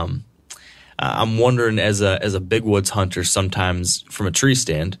 but I'm wondering as a big woods hunter, sometimes from a tree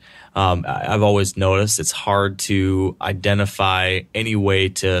stand, I've always noticed it's hard to identify any way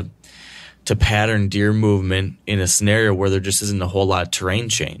to pattern deer movement in a scenario where there just isn't a whole lot of terrain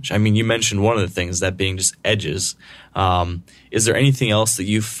change. I mean, you mentioned one of the things, that being just edges. Is there anything else that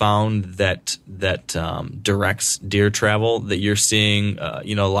you've found that directs deer travel that you're seeing,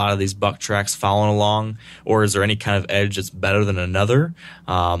 a lot of these buck tracks following along? Or is there any kind of edge that's better than another?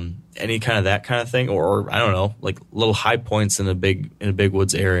 Any kind of that kind of thing? Or I don't know, like little high points in a big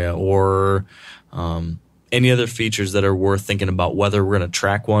woods area, or any other features that are worth thinking about, whether we're going to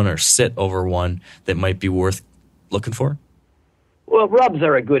track one or sit over one that might be worth looking for? Well, rubs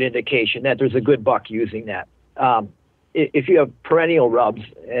are a good indication that there's a good buck using that. If you have perennial rubs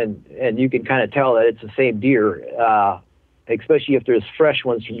and you can kind of tell that it's the same deer, especially if there's fresh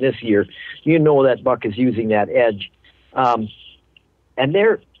ones from this year, that buck is using that edge. And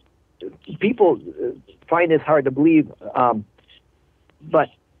people find this hard to believe, but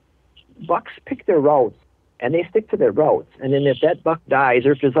bucks pick their routes and they stick to their routes. And then if that buck dies,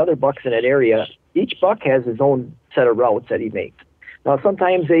 or if there's other bucks in that area, each buck has his own set of routes that he makes. Now,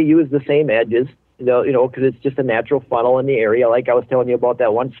 sometimes they use the same edges, because it's just a natural funnel in the area. Like I was telling you about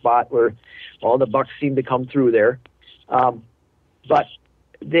that one spot where all the bucks seem to come through there. But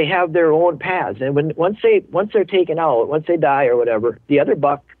they have their own paths. And once they're taken out, once they die or whatever, the other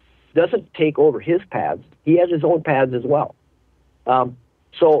buck doesn't take over his paths. He has his own paths as well.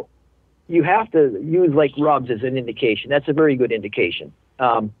 So you have to use like rubs as an indication. That's a very good indication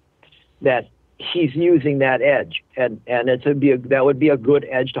that he's using that edge, and that would be a good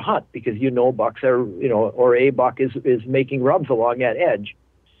edge to hunt, because bucks are or a buck is making rubs along that edge.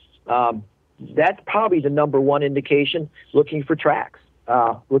 That's probably the number one indication. Looking for tracks.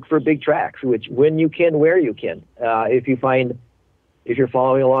 Look for big tracks, which when you can, where you can. If you're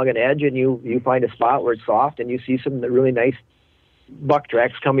following along an edge and you find a spot where it's soft and you see some really nice buck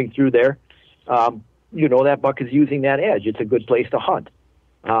tracks coming through there, that buck is using that edge. It's a good place to hunt.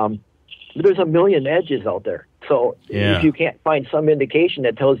 There's a million edges out there. So if you can't find some indication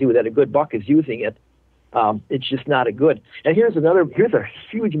that tells you that a good buck is using it, it's just not a good. And here's a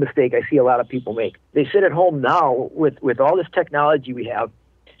huge mistake I see a lot of people make. They sit at home now with all this technology we have,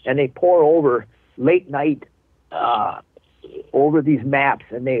 and they pore over late night over these maps,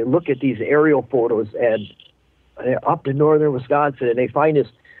 and they look at these aerial photos and up in northern Wisconsin, and they find this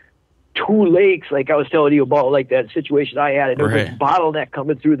 2 lakes, like I was telling you about, like that situation I had, and there's this bottleneck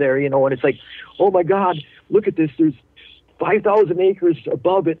coming through there, and it's like, oh my God, look at this. There's 5,000 acres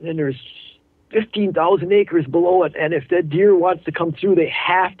above it, and there's 15,000 acres below it, and if that deer wants to come through, they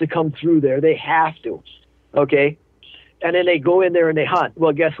have to come through there. They have to, okay? And then they go in there and they hunt.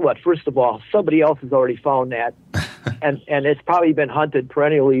 Well, guess what? First of all, somebody else has already found that, and it's probably been hunted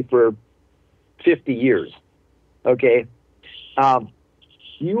perennially for 50 years, okay?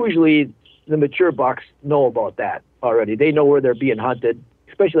 Usually the mature bucks know about that already. They know where they're being hunted,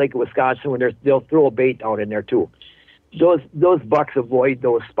 especially like in Wisconsin, when they'll throw a bait down in there too. Those bucks avoid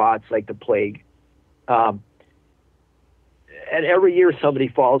those spots like the plague. And every year somebody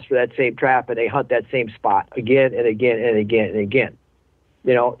falls for that same trap, and they hunt that same spot again and again and again and again.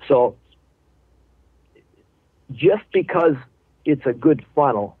 So just because it's a good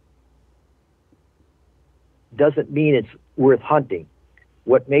funnel doesn't mean it's worth hunting.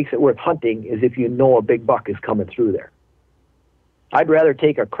 What makes it worth hunting is if you know a big buck is coming through there. I'd rather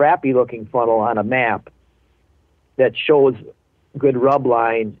take a crappy-looking funnel on a map that shows good rub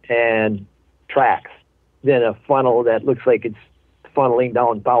line and tracks than a funnel that looks like it's funneling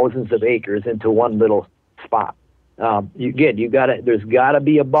down thousands of acres into one little spot. There's got to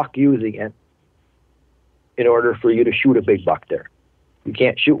be a buck using it in order for you to shoot a big buck there. You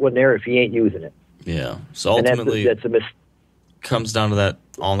can't shoot one there if he ain't using it. Yeah. So ultimately, that's a mistake. comes down to that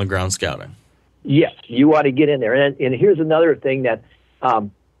on-the-ground scouting. Yes, you want to get in there. And here's another thing that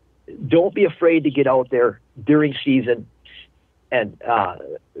don't be afraid to get out there during season, and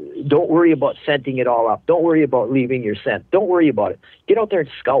don't worry about scenting it all up. Don't worry about leaving your scent. Don't worry about it. Get out there and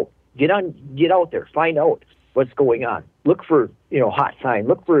scout. Get out there. Find out what's going on. Look for, hot sign.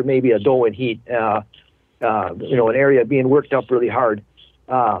 Look for maybe a doe in heat, an area being worked up really hard.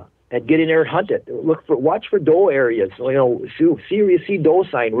 And get in there and hunt it. Watch for doe areas. See where you see doe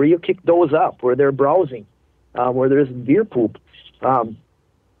sign, where you kick does up, where they're browsing, where there's deer poop.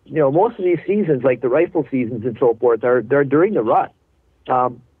 Most of these seasons, like the rifle seasons and so forth, they're during the rut.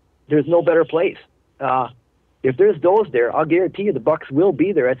 There's no better place. If there's does there, I'll guarantee you the bucks will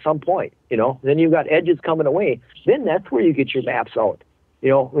be there at some point. Then you've got edges coming away. Then that's where you get your maps out.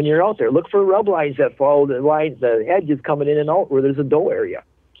 When you're out there, look for rub lines that follow the edges coming in and out where there's a doe area.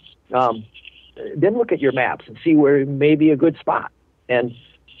 Then look at your maps and see where may be a good spot, and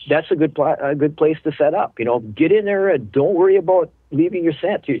that's a good place to set up. Get in there and don't worry about leaving your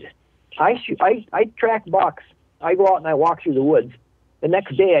scent. I track bucks. I go out and I walk through the woods. The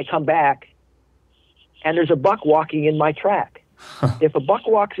next day I come back, and there's a buck walking in my track. If a buck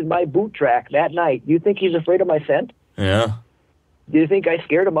walks in my boot track that night, do you think he's afraid of my scent? Yeah. Do you think I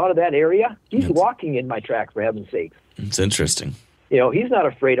scared him out of that area? He's walking in my track, for heaven's sakes. It's interesting. He's not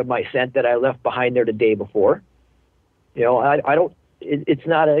afraid of my scent that I left behind there the day before. I don't. It's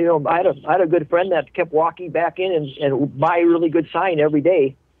not a. I had a good friend that kept walking back in and buy a really good sign every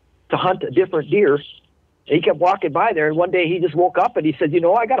day to hunt a different deer. And he kept walking by there, and one day he just woke up and he said,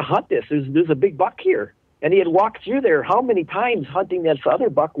 I got to hunt this. There's a big buck here. And he had walked through there how many times hunting this other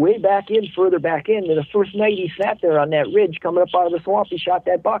buck way back in, further back in. And the first night he sat there on that ridge coming up out of the swamp, he shot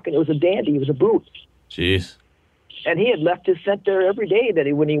that buck, and it was a dandy. It was a brute. Jeez. And he had left his scent there every day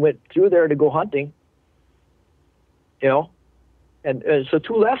when he went through there to go hunting. And so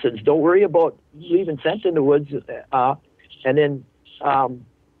 2 lessons. Don't worry about leaving scent in the woods. And then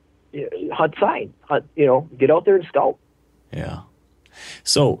hunt sign. Get out there and scout. Yeah.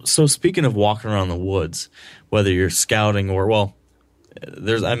 So speaking of walking around the woods, whether you're scouting or,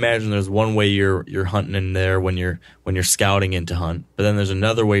 I imagine there's one way you're hunting in there when you're scouting in to hunt, but then there's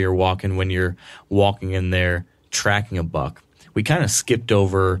another way you're walking when you're walking in there tracking a buck. We kind of skipped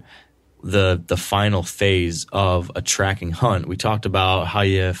over the final phase of a tracking hunt. We talked about how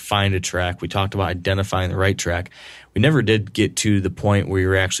you find a track. We talked about identifying the right track. We never did get to the point where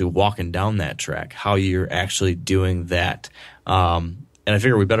you're actually walking down that track, how you're actually doing that. And I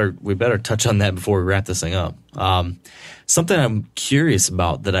figure we better touch on that before we wrap this thing up. Something I'm curious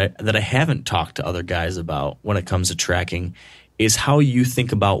about that I haven't talked to other guys about when it comes to tracking is how you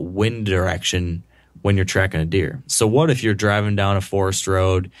think about wind direction when you're tracking a deer. So what if you're driving down a forest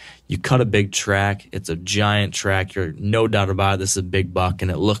road, you cut a big track, it's a giant track, you're no doubt about it, this is a big buck, and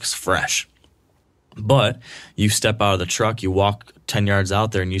it looks fresh. But you step out of the truck, you walk 10 yards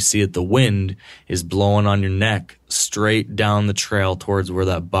out there, and you see that the wind is blowing on your neck straight down the trail towards where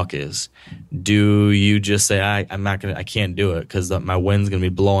that buck is. Do you just say, I can't do it because my wind's going to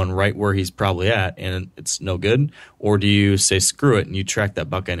be blowing right where he's probably at, and it's no good? Or do you say, screw it, and you track that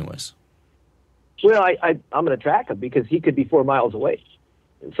buck anyways? Well, I'm going to track him because he could be 4 miles away.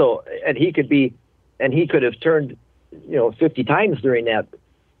 So, and he could have turned, 50 times during that,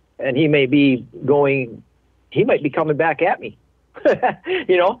 and he might be coming back at me.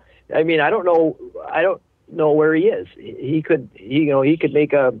 I mean, I don't know where he is. He could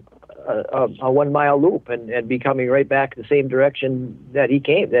make a 1 mile loop and be coming right back the same direction that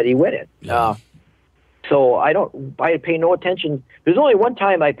he went in. Yeah. So I pay no attention. There's only one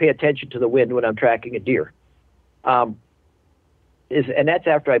time I pay attention to the wind when I'm tracking a deer. And that's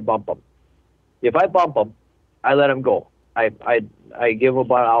after I bump them. If I bump them, I let them go. I give them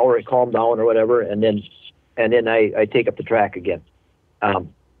about an hour, I calm down or whatever, and then I take up the track again.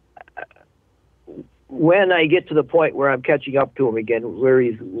 When I get to the point where I'm catching up to him again, where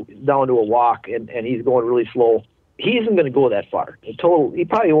he's down to a walk and he's going really slow, he isn't going to go that far. In total, he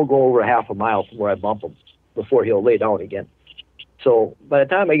probably won't go over half a mile from where I bump him before he'll lay down again. So by the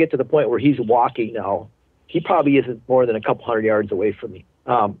time I get to the point where he's walking now, he probably isn't more than a couple hundred yards away from me.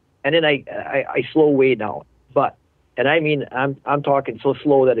 And then I slow way down. And I mean, I'm talking so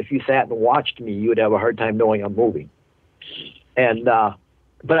slow that if you sat and watched me, you would have a hard time knowing I'm moving. And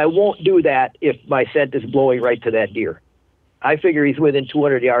but I won't do that if my scent is blowing right to that deer. I figure he's within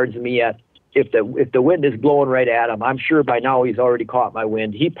 200 yards of me yet. If the wind is blowing right at him, I'm sure by now he's already caught my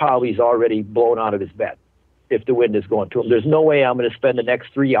wind. He probably is already blown out of his bed if the wind is going to him. There's no way I'm going to spend the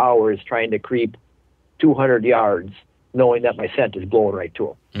next 3 hours trying to creep 200 yards knowing that my scent is blowing right to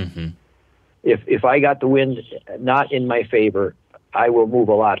him. Mm-hmm. if I got the wind not in my favor, I will move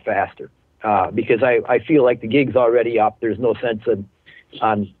a lot faster because I feel like the gig's already up. There's no sense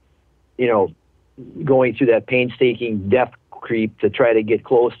on going through that painstaking death creep to try to get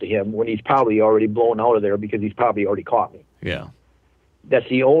close to him when he's probably already blown out of there because he's probably already caught me. Yeah. That's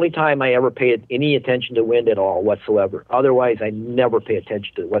the only time I ever paid any attention to wind at all whatsoever. Otherwise, I never pay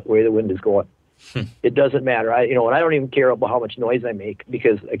attention to what way the wind is going. It doesn't matter. And I don't even care about how much noise I make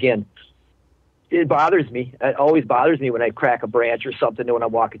because, again, it bothers me. It always bothers me when I crack a branch or something when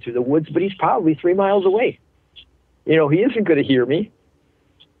I'm walking through the woods, but he's probably 3 miles away. He isn't going to hear me.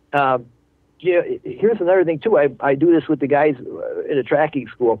 Here's another thing, too. I do this with the guys in a tracking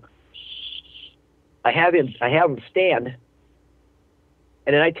school. I have him stand,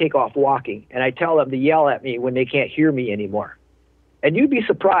 and then I take off walking, and I tell them to yell at me when they can't hear me anymore. And you'd be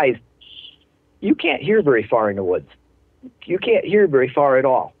surprised. You can't hear very far in the woods. You can't hear very far at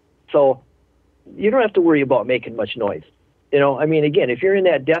all. So you don't have to worry about making much noise. Again, if you're in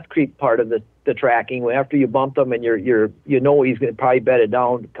that death creep part of the tracking, after you bump them and he's going to probably bed it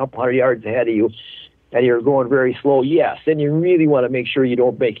down a couple hundred yards ahead of you, and you're going very slow, yes, then you really want to make sure you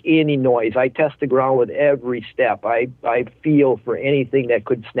don't make any noise. I test the ground with every step. I feel for anything that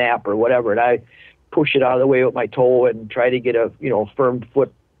could snap or whatever, and I push it out of the way with my toe and try to get a firm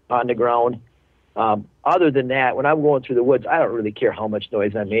foot on the ground. Other than that, when I'm going through the woods, I don't really care how much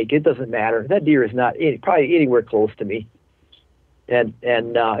noise I make. It doesn't matter. That deer is not probably anywhere close to me. And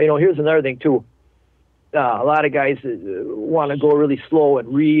here's another thing too. A lot of guys want to go really slow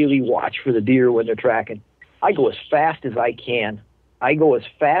and really watch for the deer when they're tracking. I go as fast as I can.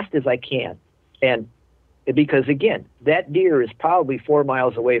 And because, again, that deer is probably 4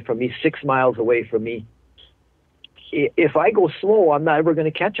 miles away from me, 6 miles away from me. If I go slow, I'm not ever going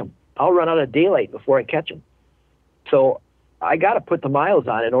to catch him. I'll run out of daylight before I catch him. So I got to put the miles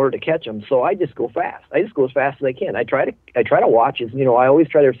on in order to catch them. So I just go fast. I just go as fast as I can. I try to watch. I always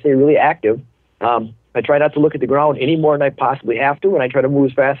try to stay really active. I try not to look at the ground any more than I possibly have to, and I try to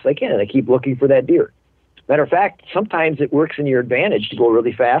move as fast as I can, and I keep looking for that deer. Matter of fact, sometimes it works in your advantage to go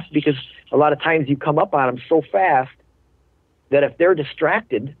really fast because a lot of times you come up on them so fast that if they're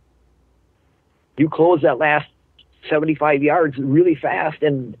distracted, you close that last 75 yards really fast,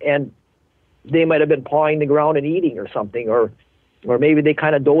 and they might have been pawing the ground and eating or something, or maybe they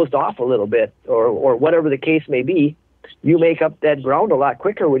kind of dozed off a little bit, or whatever the case may be. You make up that ground a lot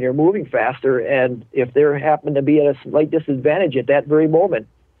quicker when you're moving faster, and if they happen to be at a slight disadvantage at that very moment,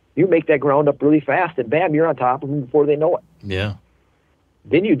 you make that ground up really fast, and bam, you're on top of them before they know it. Yeah.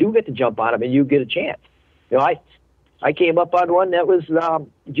 Then you do get to jump on them, and you get a chance. I came up on one that was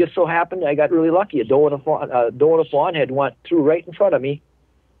just so happened I got really lucky. A doe and a fawn had went through right in front of me,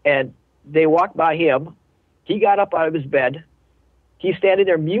 and they walked by him. He got up out of his bed. He's standing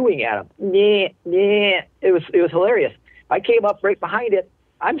there mewing at him. Nah. It was hilarious. I came up right behind it.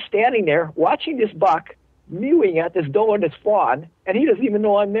 I'm standing there watching this buck mewing at this doe and this fawn, and he doesn't even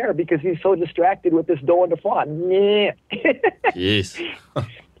know I'm there because he's so distracted with this doe and the fawn. Nah. Jeez.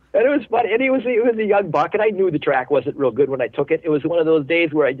 And it was funny. And it was a young buck, and I knew the track wasn't real good when I took it. It was one of those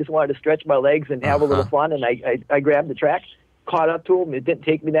days where I just wanted to stretch my legs and have a little fun, and I grabbed the track, caught up to him. It didn't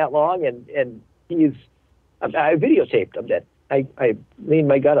take me that long, and I videotaped him then. I leaned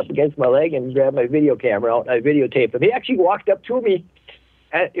my gun up against my leg and grabbed my video camera out, and I videotaped him. He actually walked up to me,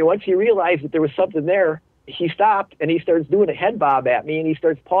 and once he realized that there was something there, he stopped, and he starts doing a head bob at me, and he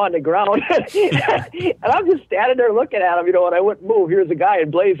starts pawing the ground. And I'm just standing there looking at him, and I wouldn't move. Here's a guy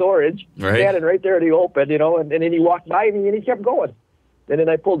in blaze orange standing right there in the open, and then he walked by me, and he kept going. And then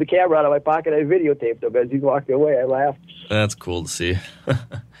I pulled the camera out of my pocket, and I videotaped him as he walked away. I laughed. That's cool to see.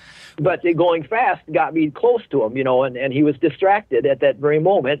 But going fast got me close to him, and he was distracted at that very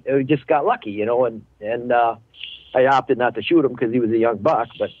moment. He just got lucky, and I opted not to shoot him because he was a young buck,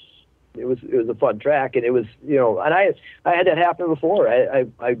 but it was a fun track, and it was, and I had that happen before.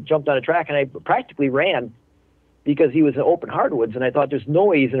 I jumped on a track, and I practically ran because he was in open hardwoods, and I thought there's no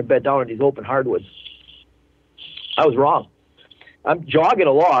way he's going to bed down in these open hardwoods. I was wrong. I'm jogging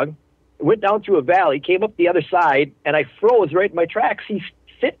along, went down through a valley, came up the other side, and I froze right in my tracks. He's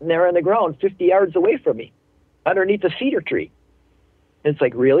sitting there on the ground 50 yards away from me underneath a cedar tree. And it's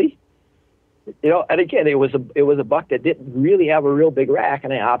like, really? And again, it was a buck that didn't really have a real big rack,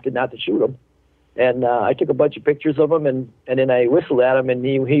 and I opted not to shoot him. And I took a bunch of pictures of him, and then I whistled at him, and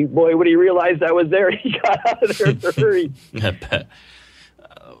he when he realized I was there, he got out of there in a hurry. I bet.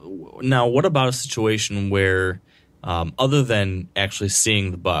 Now, what about a situation where, other than actually seeing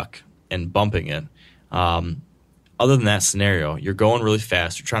the buck and bumping it, other than that scenario, you're going really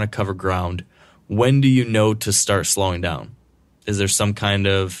fast, you're trying to cover ground. When do you know to start slowing down? Is there some kind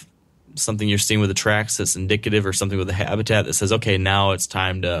of something you're seeing with the tracks that's indicative, or something with the habitat that says, okay, now it's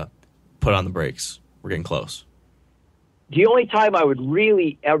time to put on the brakes? We're getting close. The only time I would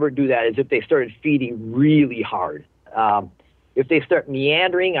really ever do that is if they started feeding really hard. If they start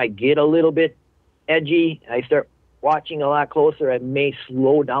meandering, I get a little bit edgy. I start watching a lot closer. I may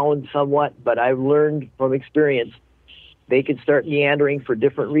slow down somewhat, but I've learned from experience they can start meandering for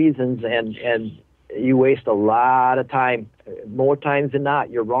different reasons, and you waste a lot of time. More times than not,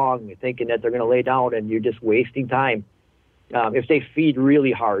 you're wrong thinking that they're going to lay down, and you're just wasting time. If they feed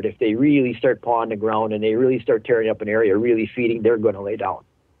really hard, if they really start pawing the ground and they really start tearing up an area, really feeding, they're going to lay down.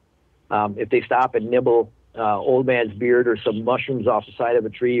 If they stop and nibble old man's beard or some mushrooms off the side of a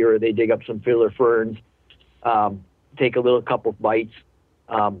tree, or they dig up some fiddler ferns, take a couple bites,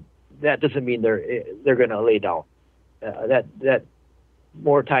 that doesn't mean they're going to lay down. That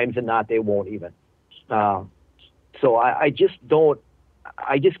more times than not, they won't even. So I just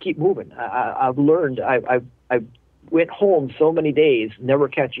keep moving. I've learned, I've went home so many days never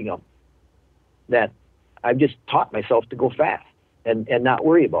catching them that I've just taught myself to go fast and not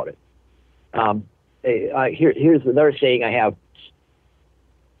worry about it. Here's another saying I have.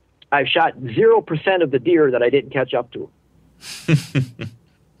 I've shot 0% of the deer that I didn't catch up to.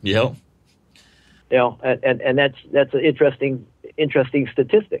 Yep. You know, and that's an interesting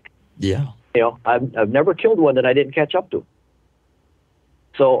statistic. Yeah. You know, I've never killed one that I didn't catch up to.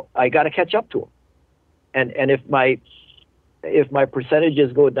 So I got to catch up to them. And if my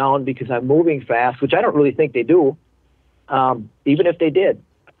percentages go down because I'm moving fast, which I don't really think they do, even if they did,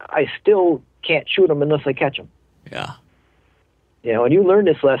 I still can't shoot them unless I catch them. Yeah. You know, and you learn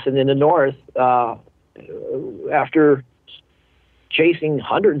this lesson in the North after chasing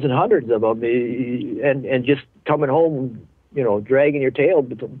hundreds and hundreds of them, and just coming home, you know, dragging your tail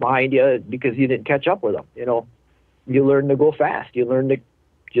behind you because you didn't catch up with them. You know, you learn to go fast. You learn to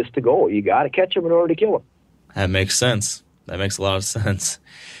go. You got to catch them in order to kill them. That makes sense. That makes a lot of sense.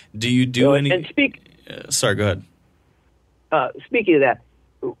 Do you do any? And sorry, go ahead. Speaking of that,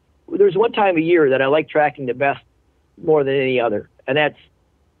 there's one time a year that I like tracking the best more than any other, and that's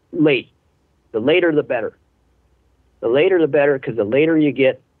late. The later, the better. The later, the better, because the later you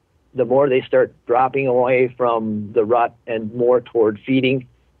get, the more they start dropping away from the rut and more toward feeding,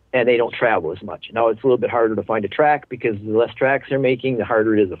 and they don't travel as much. Now, it's a little bit harder to find a track because the less tracks they're making, the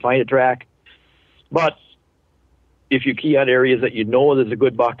harder it is to find a track. But if you key on areas that you know there's a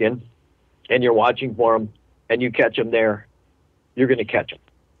good buck in, and you're watching for him, and you catch him there, you're going to catch him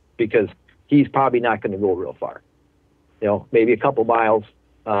because he's probably not going to go real far. You know, maybe a couple miles,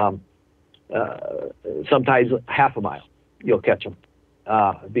 sometimes half a mile, you'll catch them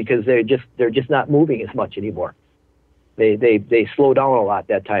because they're just not moving as much anymore. They slow down a lot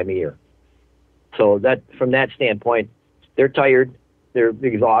that time of year. So that from that standpoint, they're tired, they're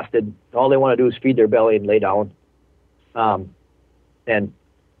exhausted. All they want to do is feed their belly and lay down. And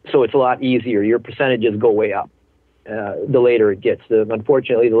so it's a lot easier. Your percentages go way up the later it gets.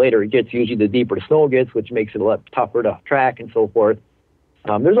 Unfortunately, the later it gets, usually the deeper the snow gets, which makes it a lot tougher to track and so forth.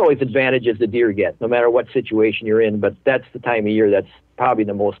 There's always advantages the deer get, no matter what situation you're in, but that's the time of year that's probably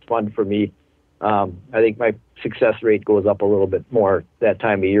the most fun for me. I think my success rate goes up a little bit more that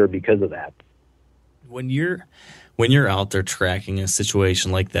time of year because of that. When you're out there tracking a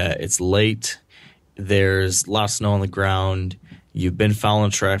situation like that, it's late, there's a lot of snow on the ground, you've been following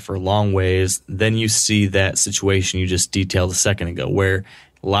a track for a long ways, then you see that situation you just detailed a second ago where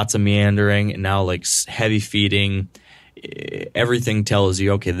lots of meandering and now like heavy feeding. Everything tells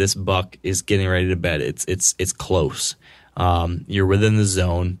you, okay, this buck is getting ready to bed. It's close. You're within the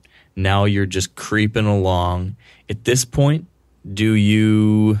zone. Now you're just creeping along. At this point, do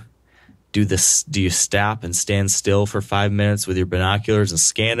you stop and stand still for 5 minutes with your binoculars and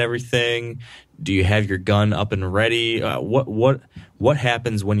scan everything? Do you have your gun up and ready? What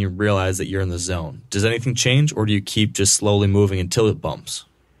happens when you realize that you're in the zone? Does anything change, or do you keep just slowly moving until it bumps?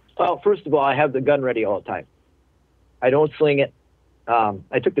 Well, first of all, I have the gun ready all the time. I don't sling it.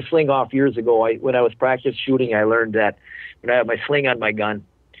 I took the sling off years ago. When I was practice shooting, I learned that when I have my sling on my gun,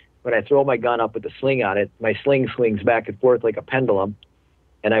 when I throw my gun up with the sling on it, my sling swings back and forth like a pendulum,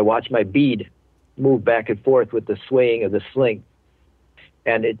 and I watch my bead move back and forth with the swaying of the sling.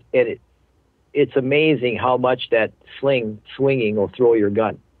 And it's amazing how much that sling swinging will throw your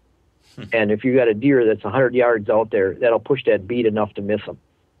gun. And if you got a deer that's 100 yards out there, that'll push that bead enough to miss them.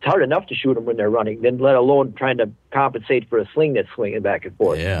 It's hard enough to shoot them when they're running, then let alone trying to compensate for a sling that's swinging back and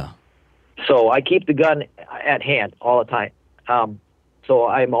forth. Yeah. So I keep the gun at hand all the time. So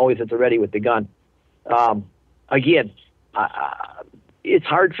I'm always at the ready with the gun. Again, it's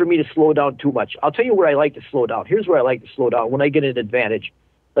hard for me to slow down too much. I'll tell you where I like to slow down. Here's where I like to slow down when I get an advantage.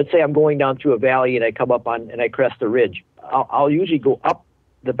 let's say I'm going down through a valley and I come up on and I crest a ridge. I'll usually go up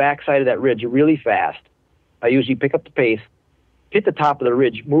the backside of that ridge really fast. I usually pick up the pace, hit the top of the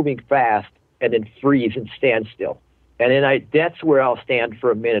ridge, moving fast, and then freeze and stand still. And then that's where I'll stand for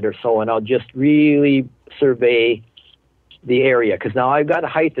a minute or so, and I'll just really survey the area, because now I've got a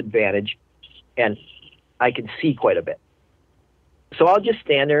height advantage, and I can see quite a bit. So I'll just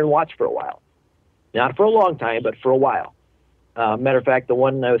stand there and watch for a while. Not for a long time, but for a while. Matter of fact, the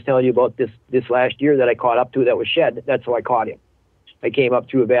one I was telling you about this last year that I caught up to that was shed, that's how I caught him. I came up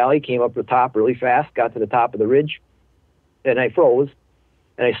through a valley, came up to the top really fast, got to the top of the ridge, and I froze.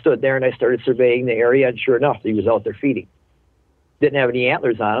 And I stood there and I started surveying the area, and sure enough, he was out there feeding. Didn't have any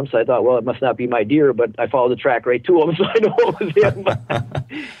antlers on him, so I thought, well, it must not be my deer, but I followed the track right to him, so I know it was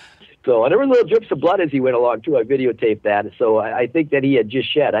him. So, and there were little drips of blood as he went along, too. I videotaped that. So I think that he had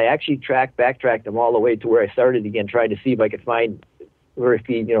just shed. I actually backtracked him all the way to where I started again, trying to see if I could find where if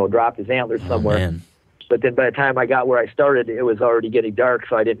he, dropped his antlers somewhere. Man. But then by the time I got where I started, it was already getting dark,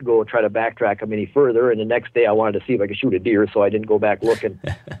 so I didn't go try to backtrack him any further. And the next day I wanted to see if I could shoot a deer, so I didn't go back looking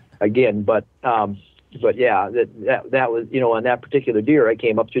again. But yeah, that was, on that particular deer, I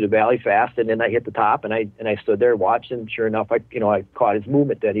came up through the valley fast, and then I hit the top, and I stood there and watched, and sure enough, I caught his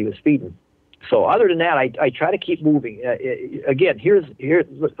movement that he was feeding. So other than that, I try to keep moving. Again, here's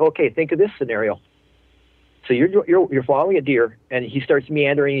okay. Think of this scenario. So you're following a deer, and he starts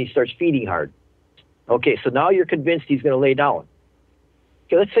meandering, and he starts feeding hard. Okay, so now you're convinced he's going to lay down.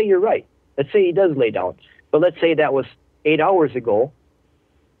 Okay, let's say you're right. Let's say he does lay down. But let's say that was 8 hours ago,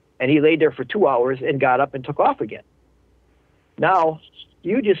 and he laid there for 2 hours and got up and took off again. Now,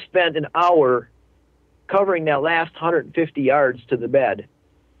 you just spent an hour covering that last 150 yards to the bed,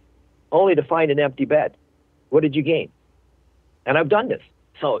 only to find an empty bed. What did you gain? And I've done this.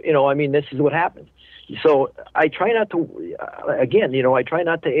 So, this is what happens. So I try not to, I try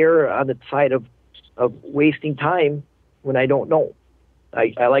not to err on the side of wasting time when I don't know.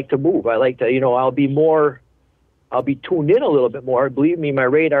 I like to move. I like to, I'll be tuned in a little bit more. Believe me, my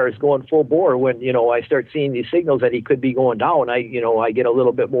radar is going full bore when, I start seeing these signals that he could be going down. I get a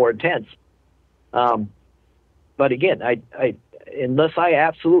little bit more intense. But again, I unless I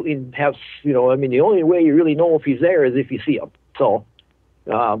absolutely have, the only way you really know if he's there is if you see him. So,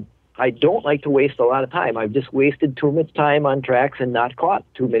 I don't like to waste a lot of time. I've just wasted too much time on tracks and not caught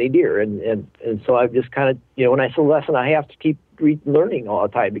too many deer. And so I've just kind of, when I say lesson, I have to keep learning all the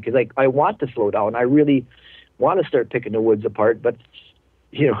time, because I want to slow down. I really want to start picking the woods apart, but,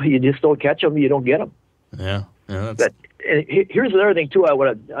 you just don't catch them. You don't get them. Yeah. And here's another thing, too, I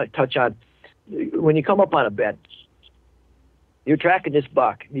want to touch on. When you come up on a bed, you're tracking this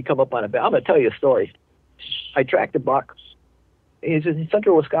buck, and you come up on a bed. I'm going to tell you a story. I tracked a buck. He's in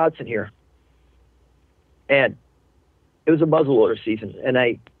central Wisconsin here. And it was a muzzleloader season, and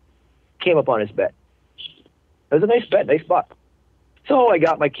I came up on his bed. It was a nice bed, nice buck. So I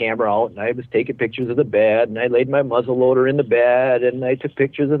got my camera out, and I was taking pictures of the bed, and I laid my muzzleloader in the bed, and I took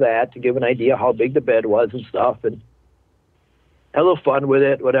pictures of that to give an idea how big the bed was and stuff, and had a little fun with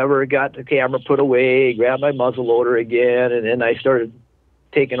it, whatever. Got the camera put away, grabbed my muzzleloader again, and then I started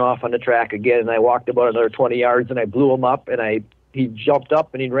taking off on the track again, and I walked about another 20 yards, and I blew him up, and he jumped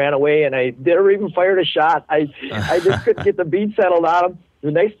up and he ran away, and I never even fired a shot. I just couldn't get the bead settled on him. It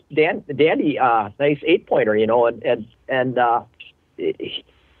was a nice dandy, nice 8-pointer, and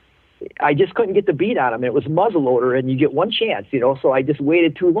I just couldn't get the bead on him. It was a muzzleloader, and you get one chance, so I just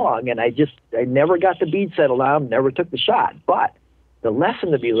waited too long, and I never got the bead settled on him, never took the shot. But the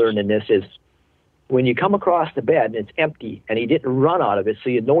lesson to be learned in this is when you come across the bed and it's empty and he didn't run out of it, so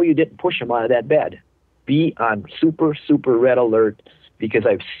you know you didn't push him out of that bed, be on super, super red alert, because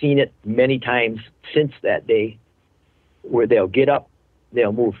I've seen it many times since that day where they'll get up,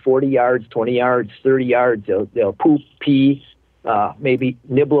 they'll move 40 yards, 20 yards, 30 yards, they'll poop, pee, maybe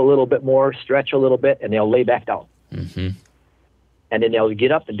nibble a little bit more, stretch a little bit, and they'll lay back down. Mm-hmm. And then they'll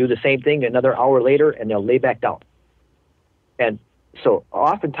get up and do the same thing another hour later, and they'll lay back down. And so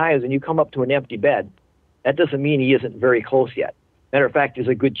oftentimes when you come up to an empty bed, that doesn't mean he isn't very close yet. Matter of fact, there's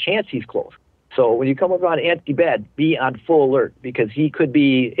a good chance he's close. So when you come up on an empty bed, be on full alert, because he could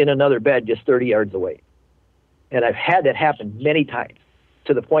be in another bed just 30 yards away. And I've had that happen many times,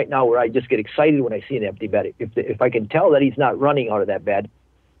 to the point now where I just get excited when I see an empty bed. If I can tell that he's not running out of that bed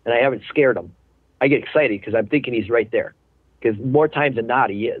and I haven't scared him, I get excited because I'm thinking he's right there. Because more times than not,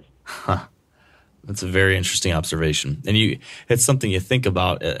 he is. Huh. That's a very interesting observation. And it's something you think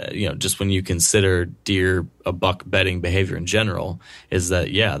about, just when you consider deer, a buck bedding behavior in general, is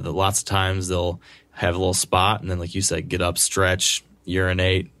that, lots of times they'll have a little spot and then, like you said, get up, stretch,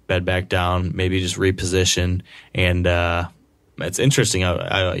 urinate, bed back down, maybe just reposition. And It's interesting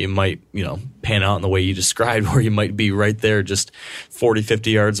how you might, pan out in the way you described, where you might be right there just 40,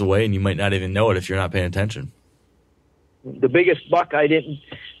 50 yards away, and you might not even know it if you're not paying attention. The biggest buck I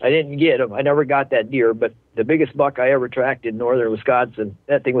didn't get him. I never got that deer, but the biggest buck I ever tracked in northern Wisconsin,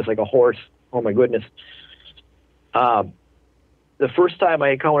 that thing was like a horse. Oh my goodness. The first time I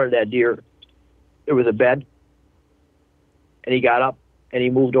encountered that deer, there was a bed, and he got up and he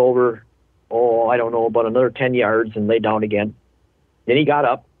moved over, I don't know, about another 10 yards and laid down again. Then he got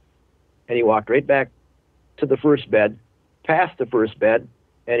up and he walked right back to the first bed, past the first bed,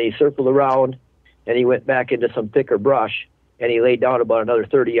 and he circled around and he went back into some thicker brush and he laid down about another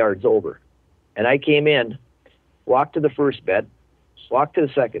 30 yards over. And I came in, walked to the first bed, walked to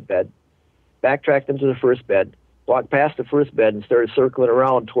the second bed, backtracked him to the first bed, walked past the first bed and started circling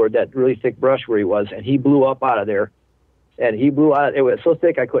around toward that really thick brush where he was, and he blew up out of there. And he blew out. It was so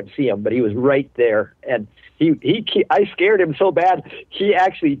thick I couldn't see him, but he was right there. And I scared him so bad, he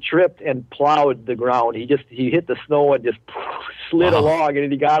actually tripped and plowed the ground. He hit the snow and just slid along,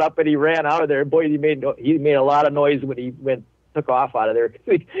 and he got up and he ran out of there. Boy, he made a lot of noise when he took off out of there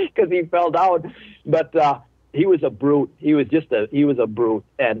because he fell down. But he was a brute. He was a brute.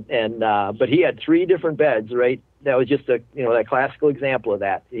 But he had 3 different beds, right? That was just that classical example of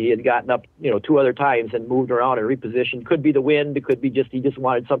that. He had gotten up, 2 other times and moved around and repositioned. Could be the wind. It could be he just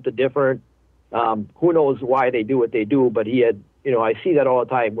wanted something different. Who knows why they do what they do, but he had, I see that all the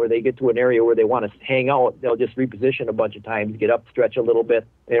time where they get to an area where they want to hang out. They'll just reposition a bunch of times, get up, stretch a little bit,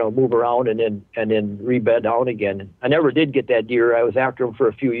 move around and then rebed down again. I never did get that deer. I was after him for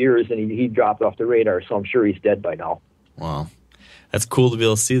a few years and he dropped off the radar. So I'm sure he's dead by now. Wow. That's cool to be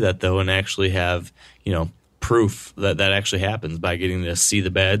able to see that though, and actually have, proof that actually happens by getting to see the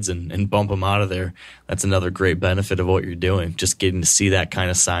beds and bump them out of there. That's another great benefit of what you're doing. Just getting to see that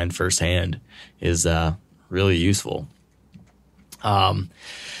kind of sign firsthand is really useful. Well,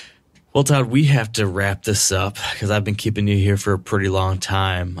 Todd, we have to wrap this up because I've been keeping you here for a pretty long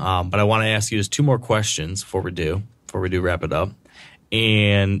time. But I want to ask you just 2 more questions before we do wrap it up.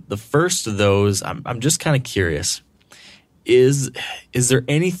 And the first of those, I'm just kind of curious. Is there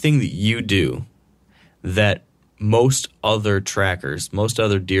anything that you do that most other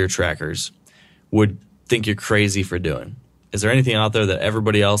deer trackers would think you're crazy for doing? Is there anything out there that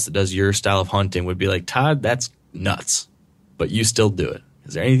everybody else that does your style of hunting would be like, Todd, that's nuts, but you still do it?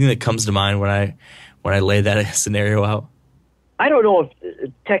 Is there anything that comes to mind when I lay that scenario out? I don't know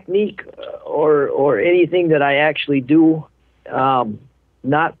if technique or anything that I actually do,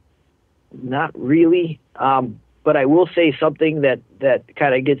 not really. But I will say something that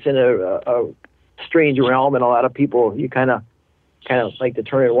kind of gets in a strange realm, and a lot of people, you kind of like to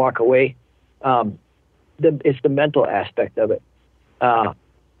turn and walk away. It's the mental aspect of it.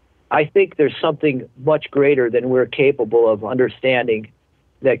 I think there's something much greater than we're capable of understanding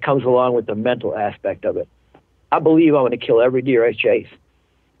that comes along with the mental aspect of it. I believe I'm going to kill every deer I chase.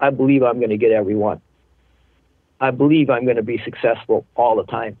 I believe I'm going to get every one. I believe I'm going to be successful all the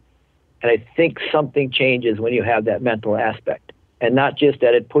time. And I think something changes when you have that mental aspect. And not just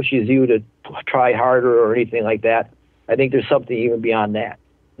that it pushes you to try harder or anything like that. I think there's something even beyond that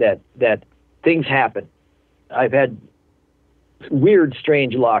things happen. I've had weird,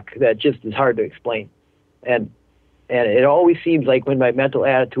 strange luck that just is hard to explain. And it always seems like when my mental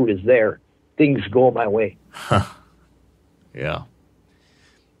attitude is there, things go my way. Huh. Yeah.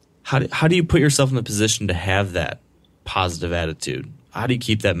 How do you put yourself in the position to have that positive attitude? How do you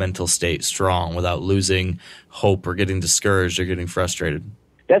keep that mental state strong without losing hope or getting discouraged or getting frustrated?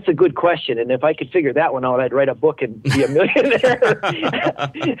 That's a good question, and if I could figure that one out, I'd write a book and be a millionaire.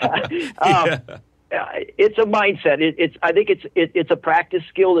 It's a mindset. I think it's a practice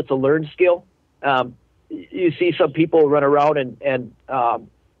skill. It's a learned skill. You see some people run around and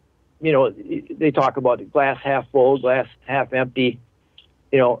they talk about glass half full, glass half empty,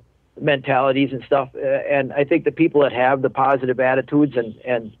 mentalities and stuff. And I think the people that have the positive attitudes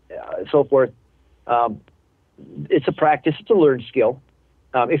and so forth, it's a practice. It's a learned skill.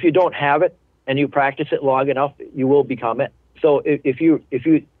 If you don't have it and you practice it long enough, you will become it. So if you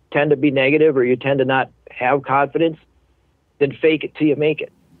tend to be negative or you tend to not have confidence, then fake it till you make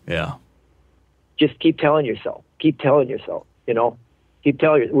it. Yeah. Just keep telling yourself, keep telling yourself, I'm going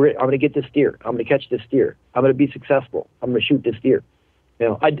to get this deer. I'm going to catch this deer. I'm going to be successful. I'm going to shoot this deer.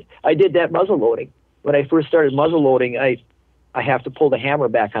 I did that muzzle loading. When I first started muzzle loading, I have to pull the hammer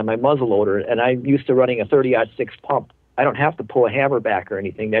back on my muzzle loader, and I'm used to running a 30-06 pump. I don't have to pull a hammer back or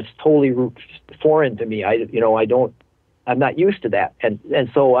anything. That's totally foreign to me. I'm not used to that. And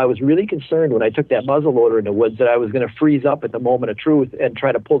so I was really concerned when I took that muzzle loader in the woods that I was going to freeze up at the moment of truth and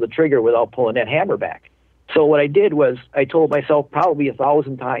try to pull the trigger without pulling that hammer back. So what I did was I told myself probably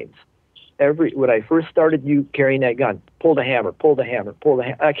 1,000 times, when I first started carrying that gun, pull the hammer, pull the hammer, pull the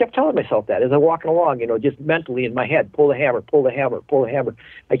hammer. I kept telling myself that as I'm walking along, just mentally in my head, pull the hammer, pull the hammer, pull the hammer.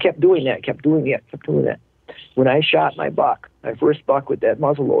 I kept doing that, kept doing that. When I shot my first buck with that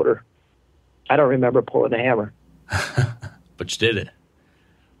muzzle loader, I don't remember pulling the hammer. But you did it.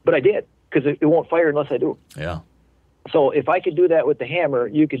 But I did, because it won't fire unless I do. Yeah. So if I could do that with the hammer,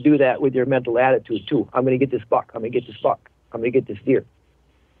 you could do that with your mental attitude too. I'm going to get this buck. I'm going to get this buck. I'm going to get this deer.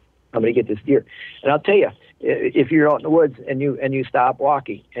 I'm going to get this deer. And I'll tell you, if you're out in the woods and you stop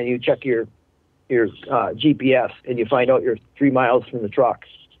walking and you check your GPS and you find out you're 3 miles from the truck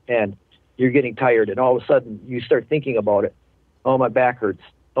and you're getting tired and all of a sudden you start thinking about it. Oh, my back hurts.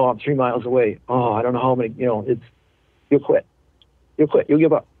 Oh, I'm 3 miles away. Oh, I don't know how many. You'll quit. You'll quit. You'll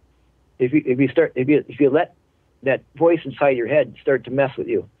give up. If you let that voice inside your head start to mess with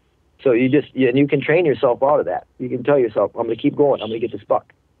you. So you can train yourself out of that. You can tell yourself, I'm going to keep going. I'm going to get this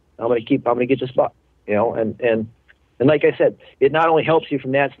buck. I'm going to get this buck. And like I said, it not only helps you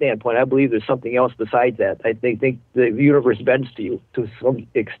from that standpoint. I believe there's something else besides that. I think the universe bends to you to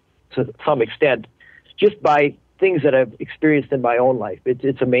some extent, just by things that I've experienced in my own life.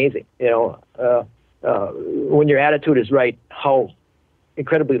 It's amazing. When your attitude is right, how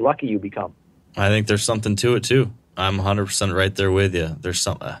incredibly lucky you become. I think there's something to it too. I'm 100% right there with you. There's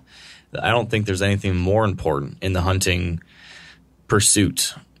some. I don't think there's anything more important in the hunting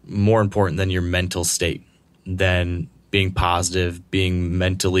pursuit, more important than your mental state, than being positive, being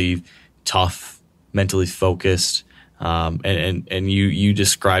mentally tough, mentally focused. And you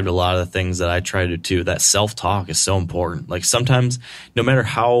described a lot of the things that I try to do. That self-talk is so important. Like sometimes, no matter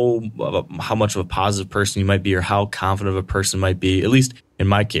how much of a positive person you might be or how confident of a person might be, at least in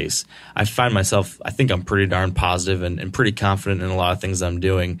my case, I find myself, I think I'm pretty darn positive and pretty confident in a lot of things I'm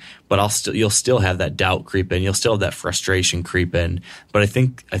doing, but you'll still have that doubt creep in. You'll still have that frustration creep in. But I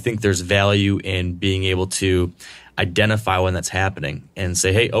think there's value in being able to identify when that's happening and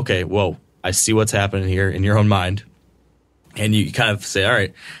say, hey, okay, whoa, I see what's happening here in your own mind. And you kind of say, all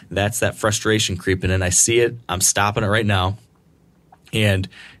right, that's that frustration creeping in. I see it. I'm stopping it right now. And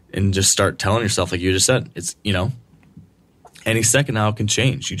just start telling yourself, like you just said, it's, any second now it can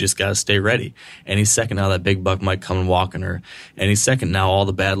change. You just got to stay ready. Any second now that big buck might come and walking, or any second now all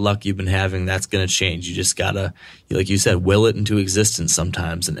the bad luck you've been having, that's going to change. You just got to, like you said, will it into existence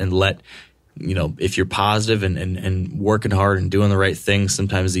sometimes and let, if you're positive and working hard and doing the right thing,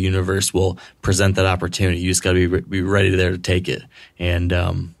 sometimes the universe will present that opportunity. You just got to be ready there to take it. And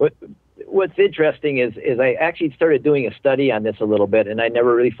what's interesting is I actually started doing a study on this a little bit, and I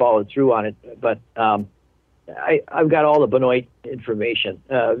never really followed through on it. But I've got all the Benoit information,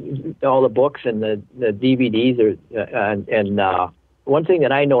 all the books and the DVDs. And one thing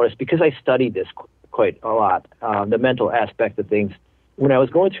that I noticed, because I studied this quite a lot, the mental aspect of things. When I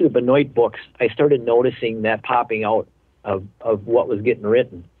was going through the Benoit books, I started noticing that popping out of what was getting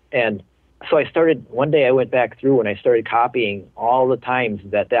written. And so one day I went back through and I started copying all the times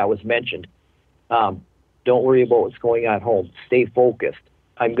that was mentioned. Don't worry about what's going on at home. Stay focused.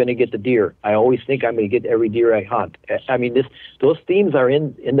 I'm going to get the deer. I always think I'm going to get every deer I hunt. I mean, those themes are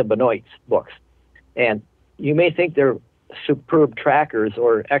in the Benoit books. And you may think they're superb trackers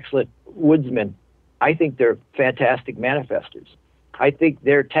or excellent woodsmen. I think they're fantastic manifestors. I think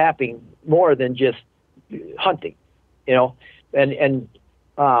they're tapping more than just hunting, and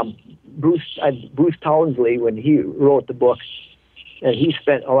Bruce Townsley, when he wrote the book, and he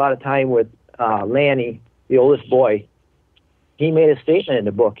spent a lot of time with Lanny, the oldest boy, he made a statement in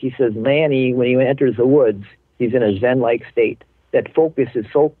the book. He says, Lanny, when he enters the woods, he's in a Zen-like state. That focus is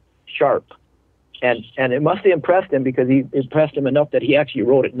so sharp. And it must have impressed him, because he impressed him enough that he actually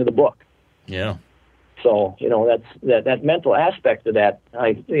wrote it into the book. Yeah. So, that's that mental aspect of that.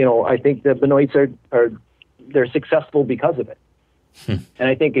 I think the Benoits they're successful because of it. And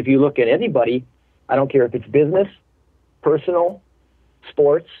I think if you look at anybody, I don't care if it's business, personal,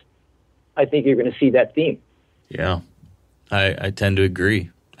 sports, I think you're going to see that theme. Yeah, I tend to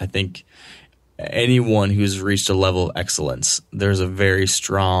agree. I think anyone who's reached a level of excellence, there's a very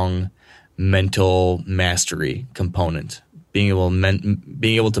strong mental mastery component. Being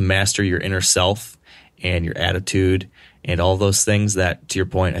able to master your inner self and your attitude and all those things, that, to your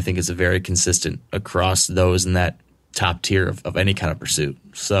point, I think is very consistent across those in that top tier of any kind of pursuit.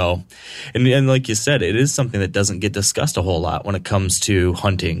 So, and like you said, it is something that doesn't get discussed a whole lot when it comes to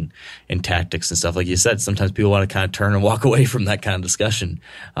hunting and tactics and stuff. Like you said, sometimes people want to kind of turn and walk away from that kind of discussion.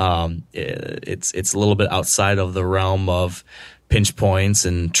 It's a little bit outside of the realm of pinch points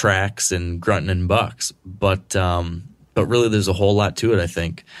and tracks and grunting and bucks, but really there's a whole lot to it, I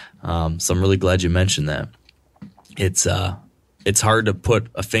think. So I'm really glad you mentioned that. it's hard to put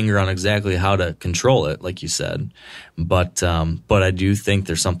a finger on exactly how to control it, like you said. But I do think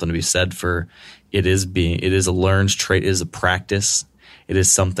there's something to be said for it is a learned trait, it is a practice. It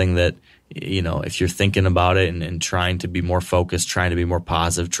is something that, if you're thinking about it and trying to be more focused, trying to be more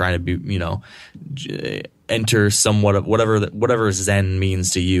positive, trying to be, enter somewhat of whatever Zen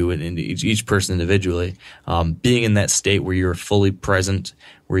means to you and each person individually, being in that state where you're fully present,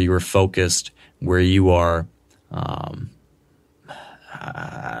 where you are focused, where you are, I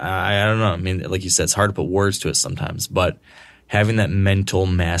don't know. I mean, like you said, it's hard to put words to it sometimes, but having that mental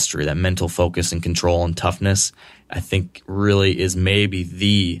mastery, that mental focus and control and toughness, I think really is maybe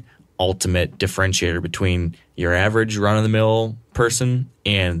the ultimate differentiator between your average run-of-the-mill person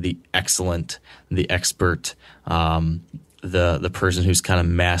and the excellent, the expert, the person who's kind of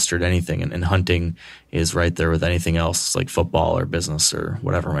mastered anything. And hunting is right there with anything else, like football or business or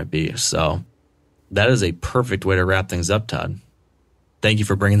whatever it might be. So that is a perfect way to wrap things up, Todd. Thank you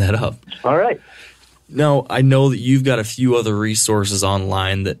for bringing that up. All right. Now, I know that you've got a few other resources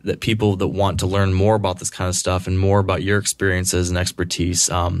online that people that want to learn more about this kind of stuff and more about your experiences and expertise.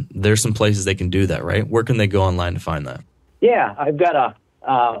 There's some places they can do that, right? Where can they go online to find that? Yeah, I've got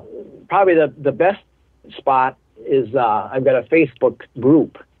probably the best spot is I've got a Facebook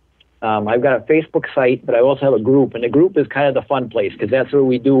group. I've got a Facebook site, but I also have a group, and the group is kind of the fun place because that's where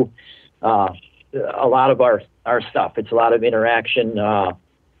we do a lot of our stuff. It's a lot of interaction.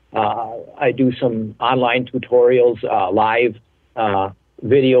 I do some online tutorials, live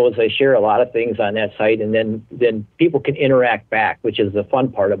videos. I share a lot of things on that site, and then people can interact back, which is the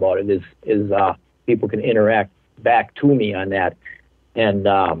fun part about it. Is people can interact back to me on that, and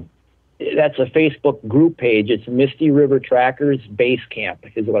that's a Facebook group page. It's Misty River Trackers Base Camp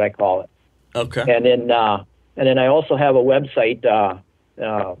is what I call it. Okay. And then I also have a website,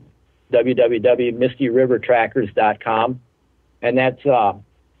 www.mistyrivertrackers.com, and that's a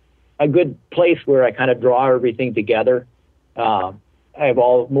good place where I kind of draw everything together. I have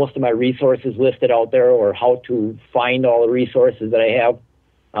most of my resources listed out there, or how to find all the resources that I have.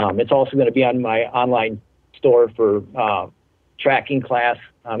 It's also going to be on my online store for tracking class.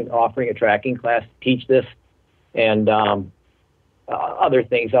 I'm offering a tracking class to teach this, and other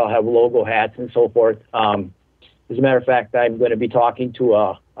things. I'll have logo hats and so forth. As a matter of fact, I'm going to be talking to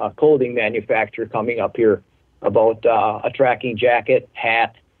a clothing manufacturer coming up here about a tracking jacket,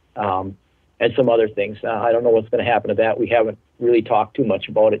 hat, and some other things. I don't know what's going to happen to that. We haven't really talked too much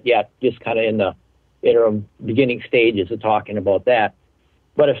about it yet, just kind of in the interim beginning stages of talking about that.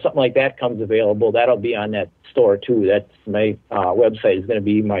 But if something like that comes available, that'll be on that store too. That's my website is going to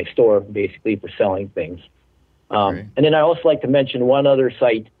be my store basically for selling things. And then I also like to mention one other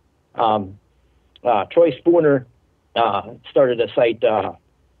site. Troy Spooner started a site,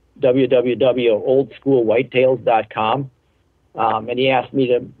 www.oldschoolwhitetails.com. And he asked me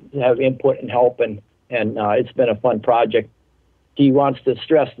to have input and help, and it's been a fun project. He wants to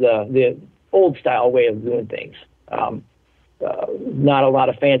stress the old style way of doing things. Not a lot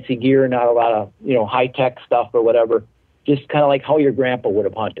of fancy gear, not a lot of high tech stuff or whatever. Just kind of like how your grandpa would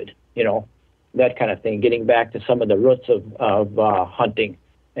have hunted, that kind of thing. Getting back to some of the roots of hunting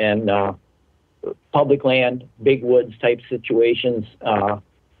and public land, big woods type situations.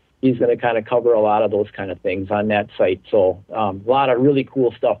 He's going to kind of cover a lot of those kind of things on that site. So a lot of really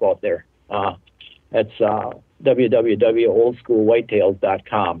cool stuff out there. That's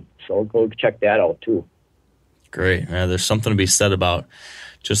www.oldschoolwhitetails.com. So go check that out too. Great. There's something to be said about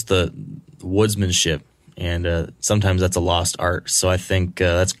just the woodsmanship, and sometimes that's a lost art. So I think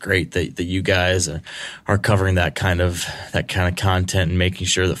that's great that you guys are covering that kind of content and making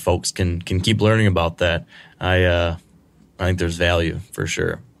sure that folks can keep learning about that. I think there's value for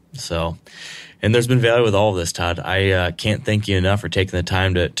sure. So, and there's been value with all of this, Todd. I can't thank you enough for taking the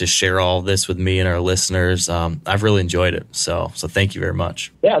time to share all of this with me and our listeners. I've really enjoyed it. So thank you very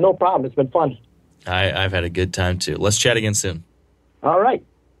much. Yeah, no problem. It's been fun. I've had a good time too. Let's chat again soon. All right.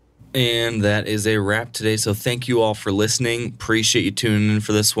 And that is a wrap today. So thank you all for listening. Appreciate you tuning in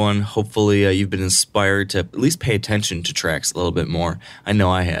for this one. Hopefully you've been inspired to at least pay attention to tracks a little bit more. I know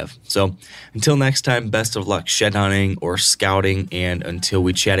I have. So until next time, best of luck shed hunting or scouting. And until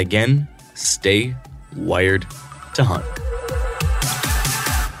we chat again, stay wired to hunt.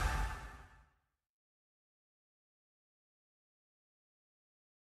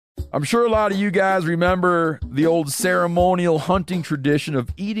 I'm sure a lot of you guys remember the old ceremonial hunting tradition of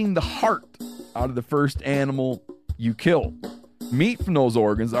eating the heart out of the first animal you kill. Meat from those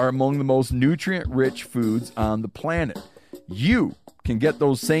organs are among the most nutrient-rich foods on the planet. You can get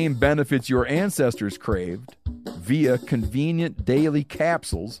those same benefits your ancestors craved via convenient daily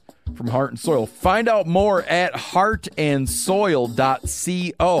capsules from Heart and Soil. Find out more at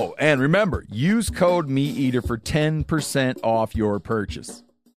heartandsoil.co. And remember, use code MeatEater for 10% off your purchase.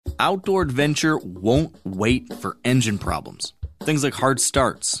 Outdoor adventure won't wait for engine problems. Things like hard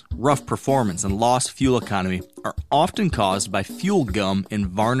starts, rough performance, and lost fuel economy are often caused by fuel gum and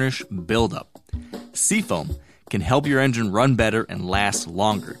varnish buildup. Seafoam can help your engine run better and last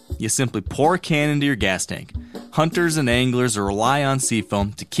longer. You simply pour a can into your gas tank. Hunters and anglers rely on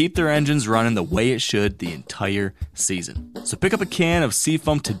Seafoam to keep their engines running the way it should the entire season. So pick up a can of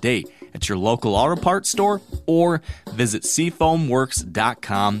Seafoam today at your local auto parts store or visit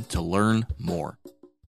seafoamworks.com to learn more.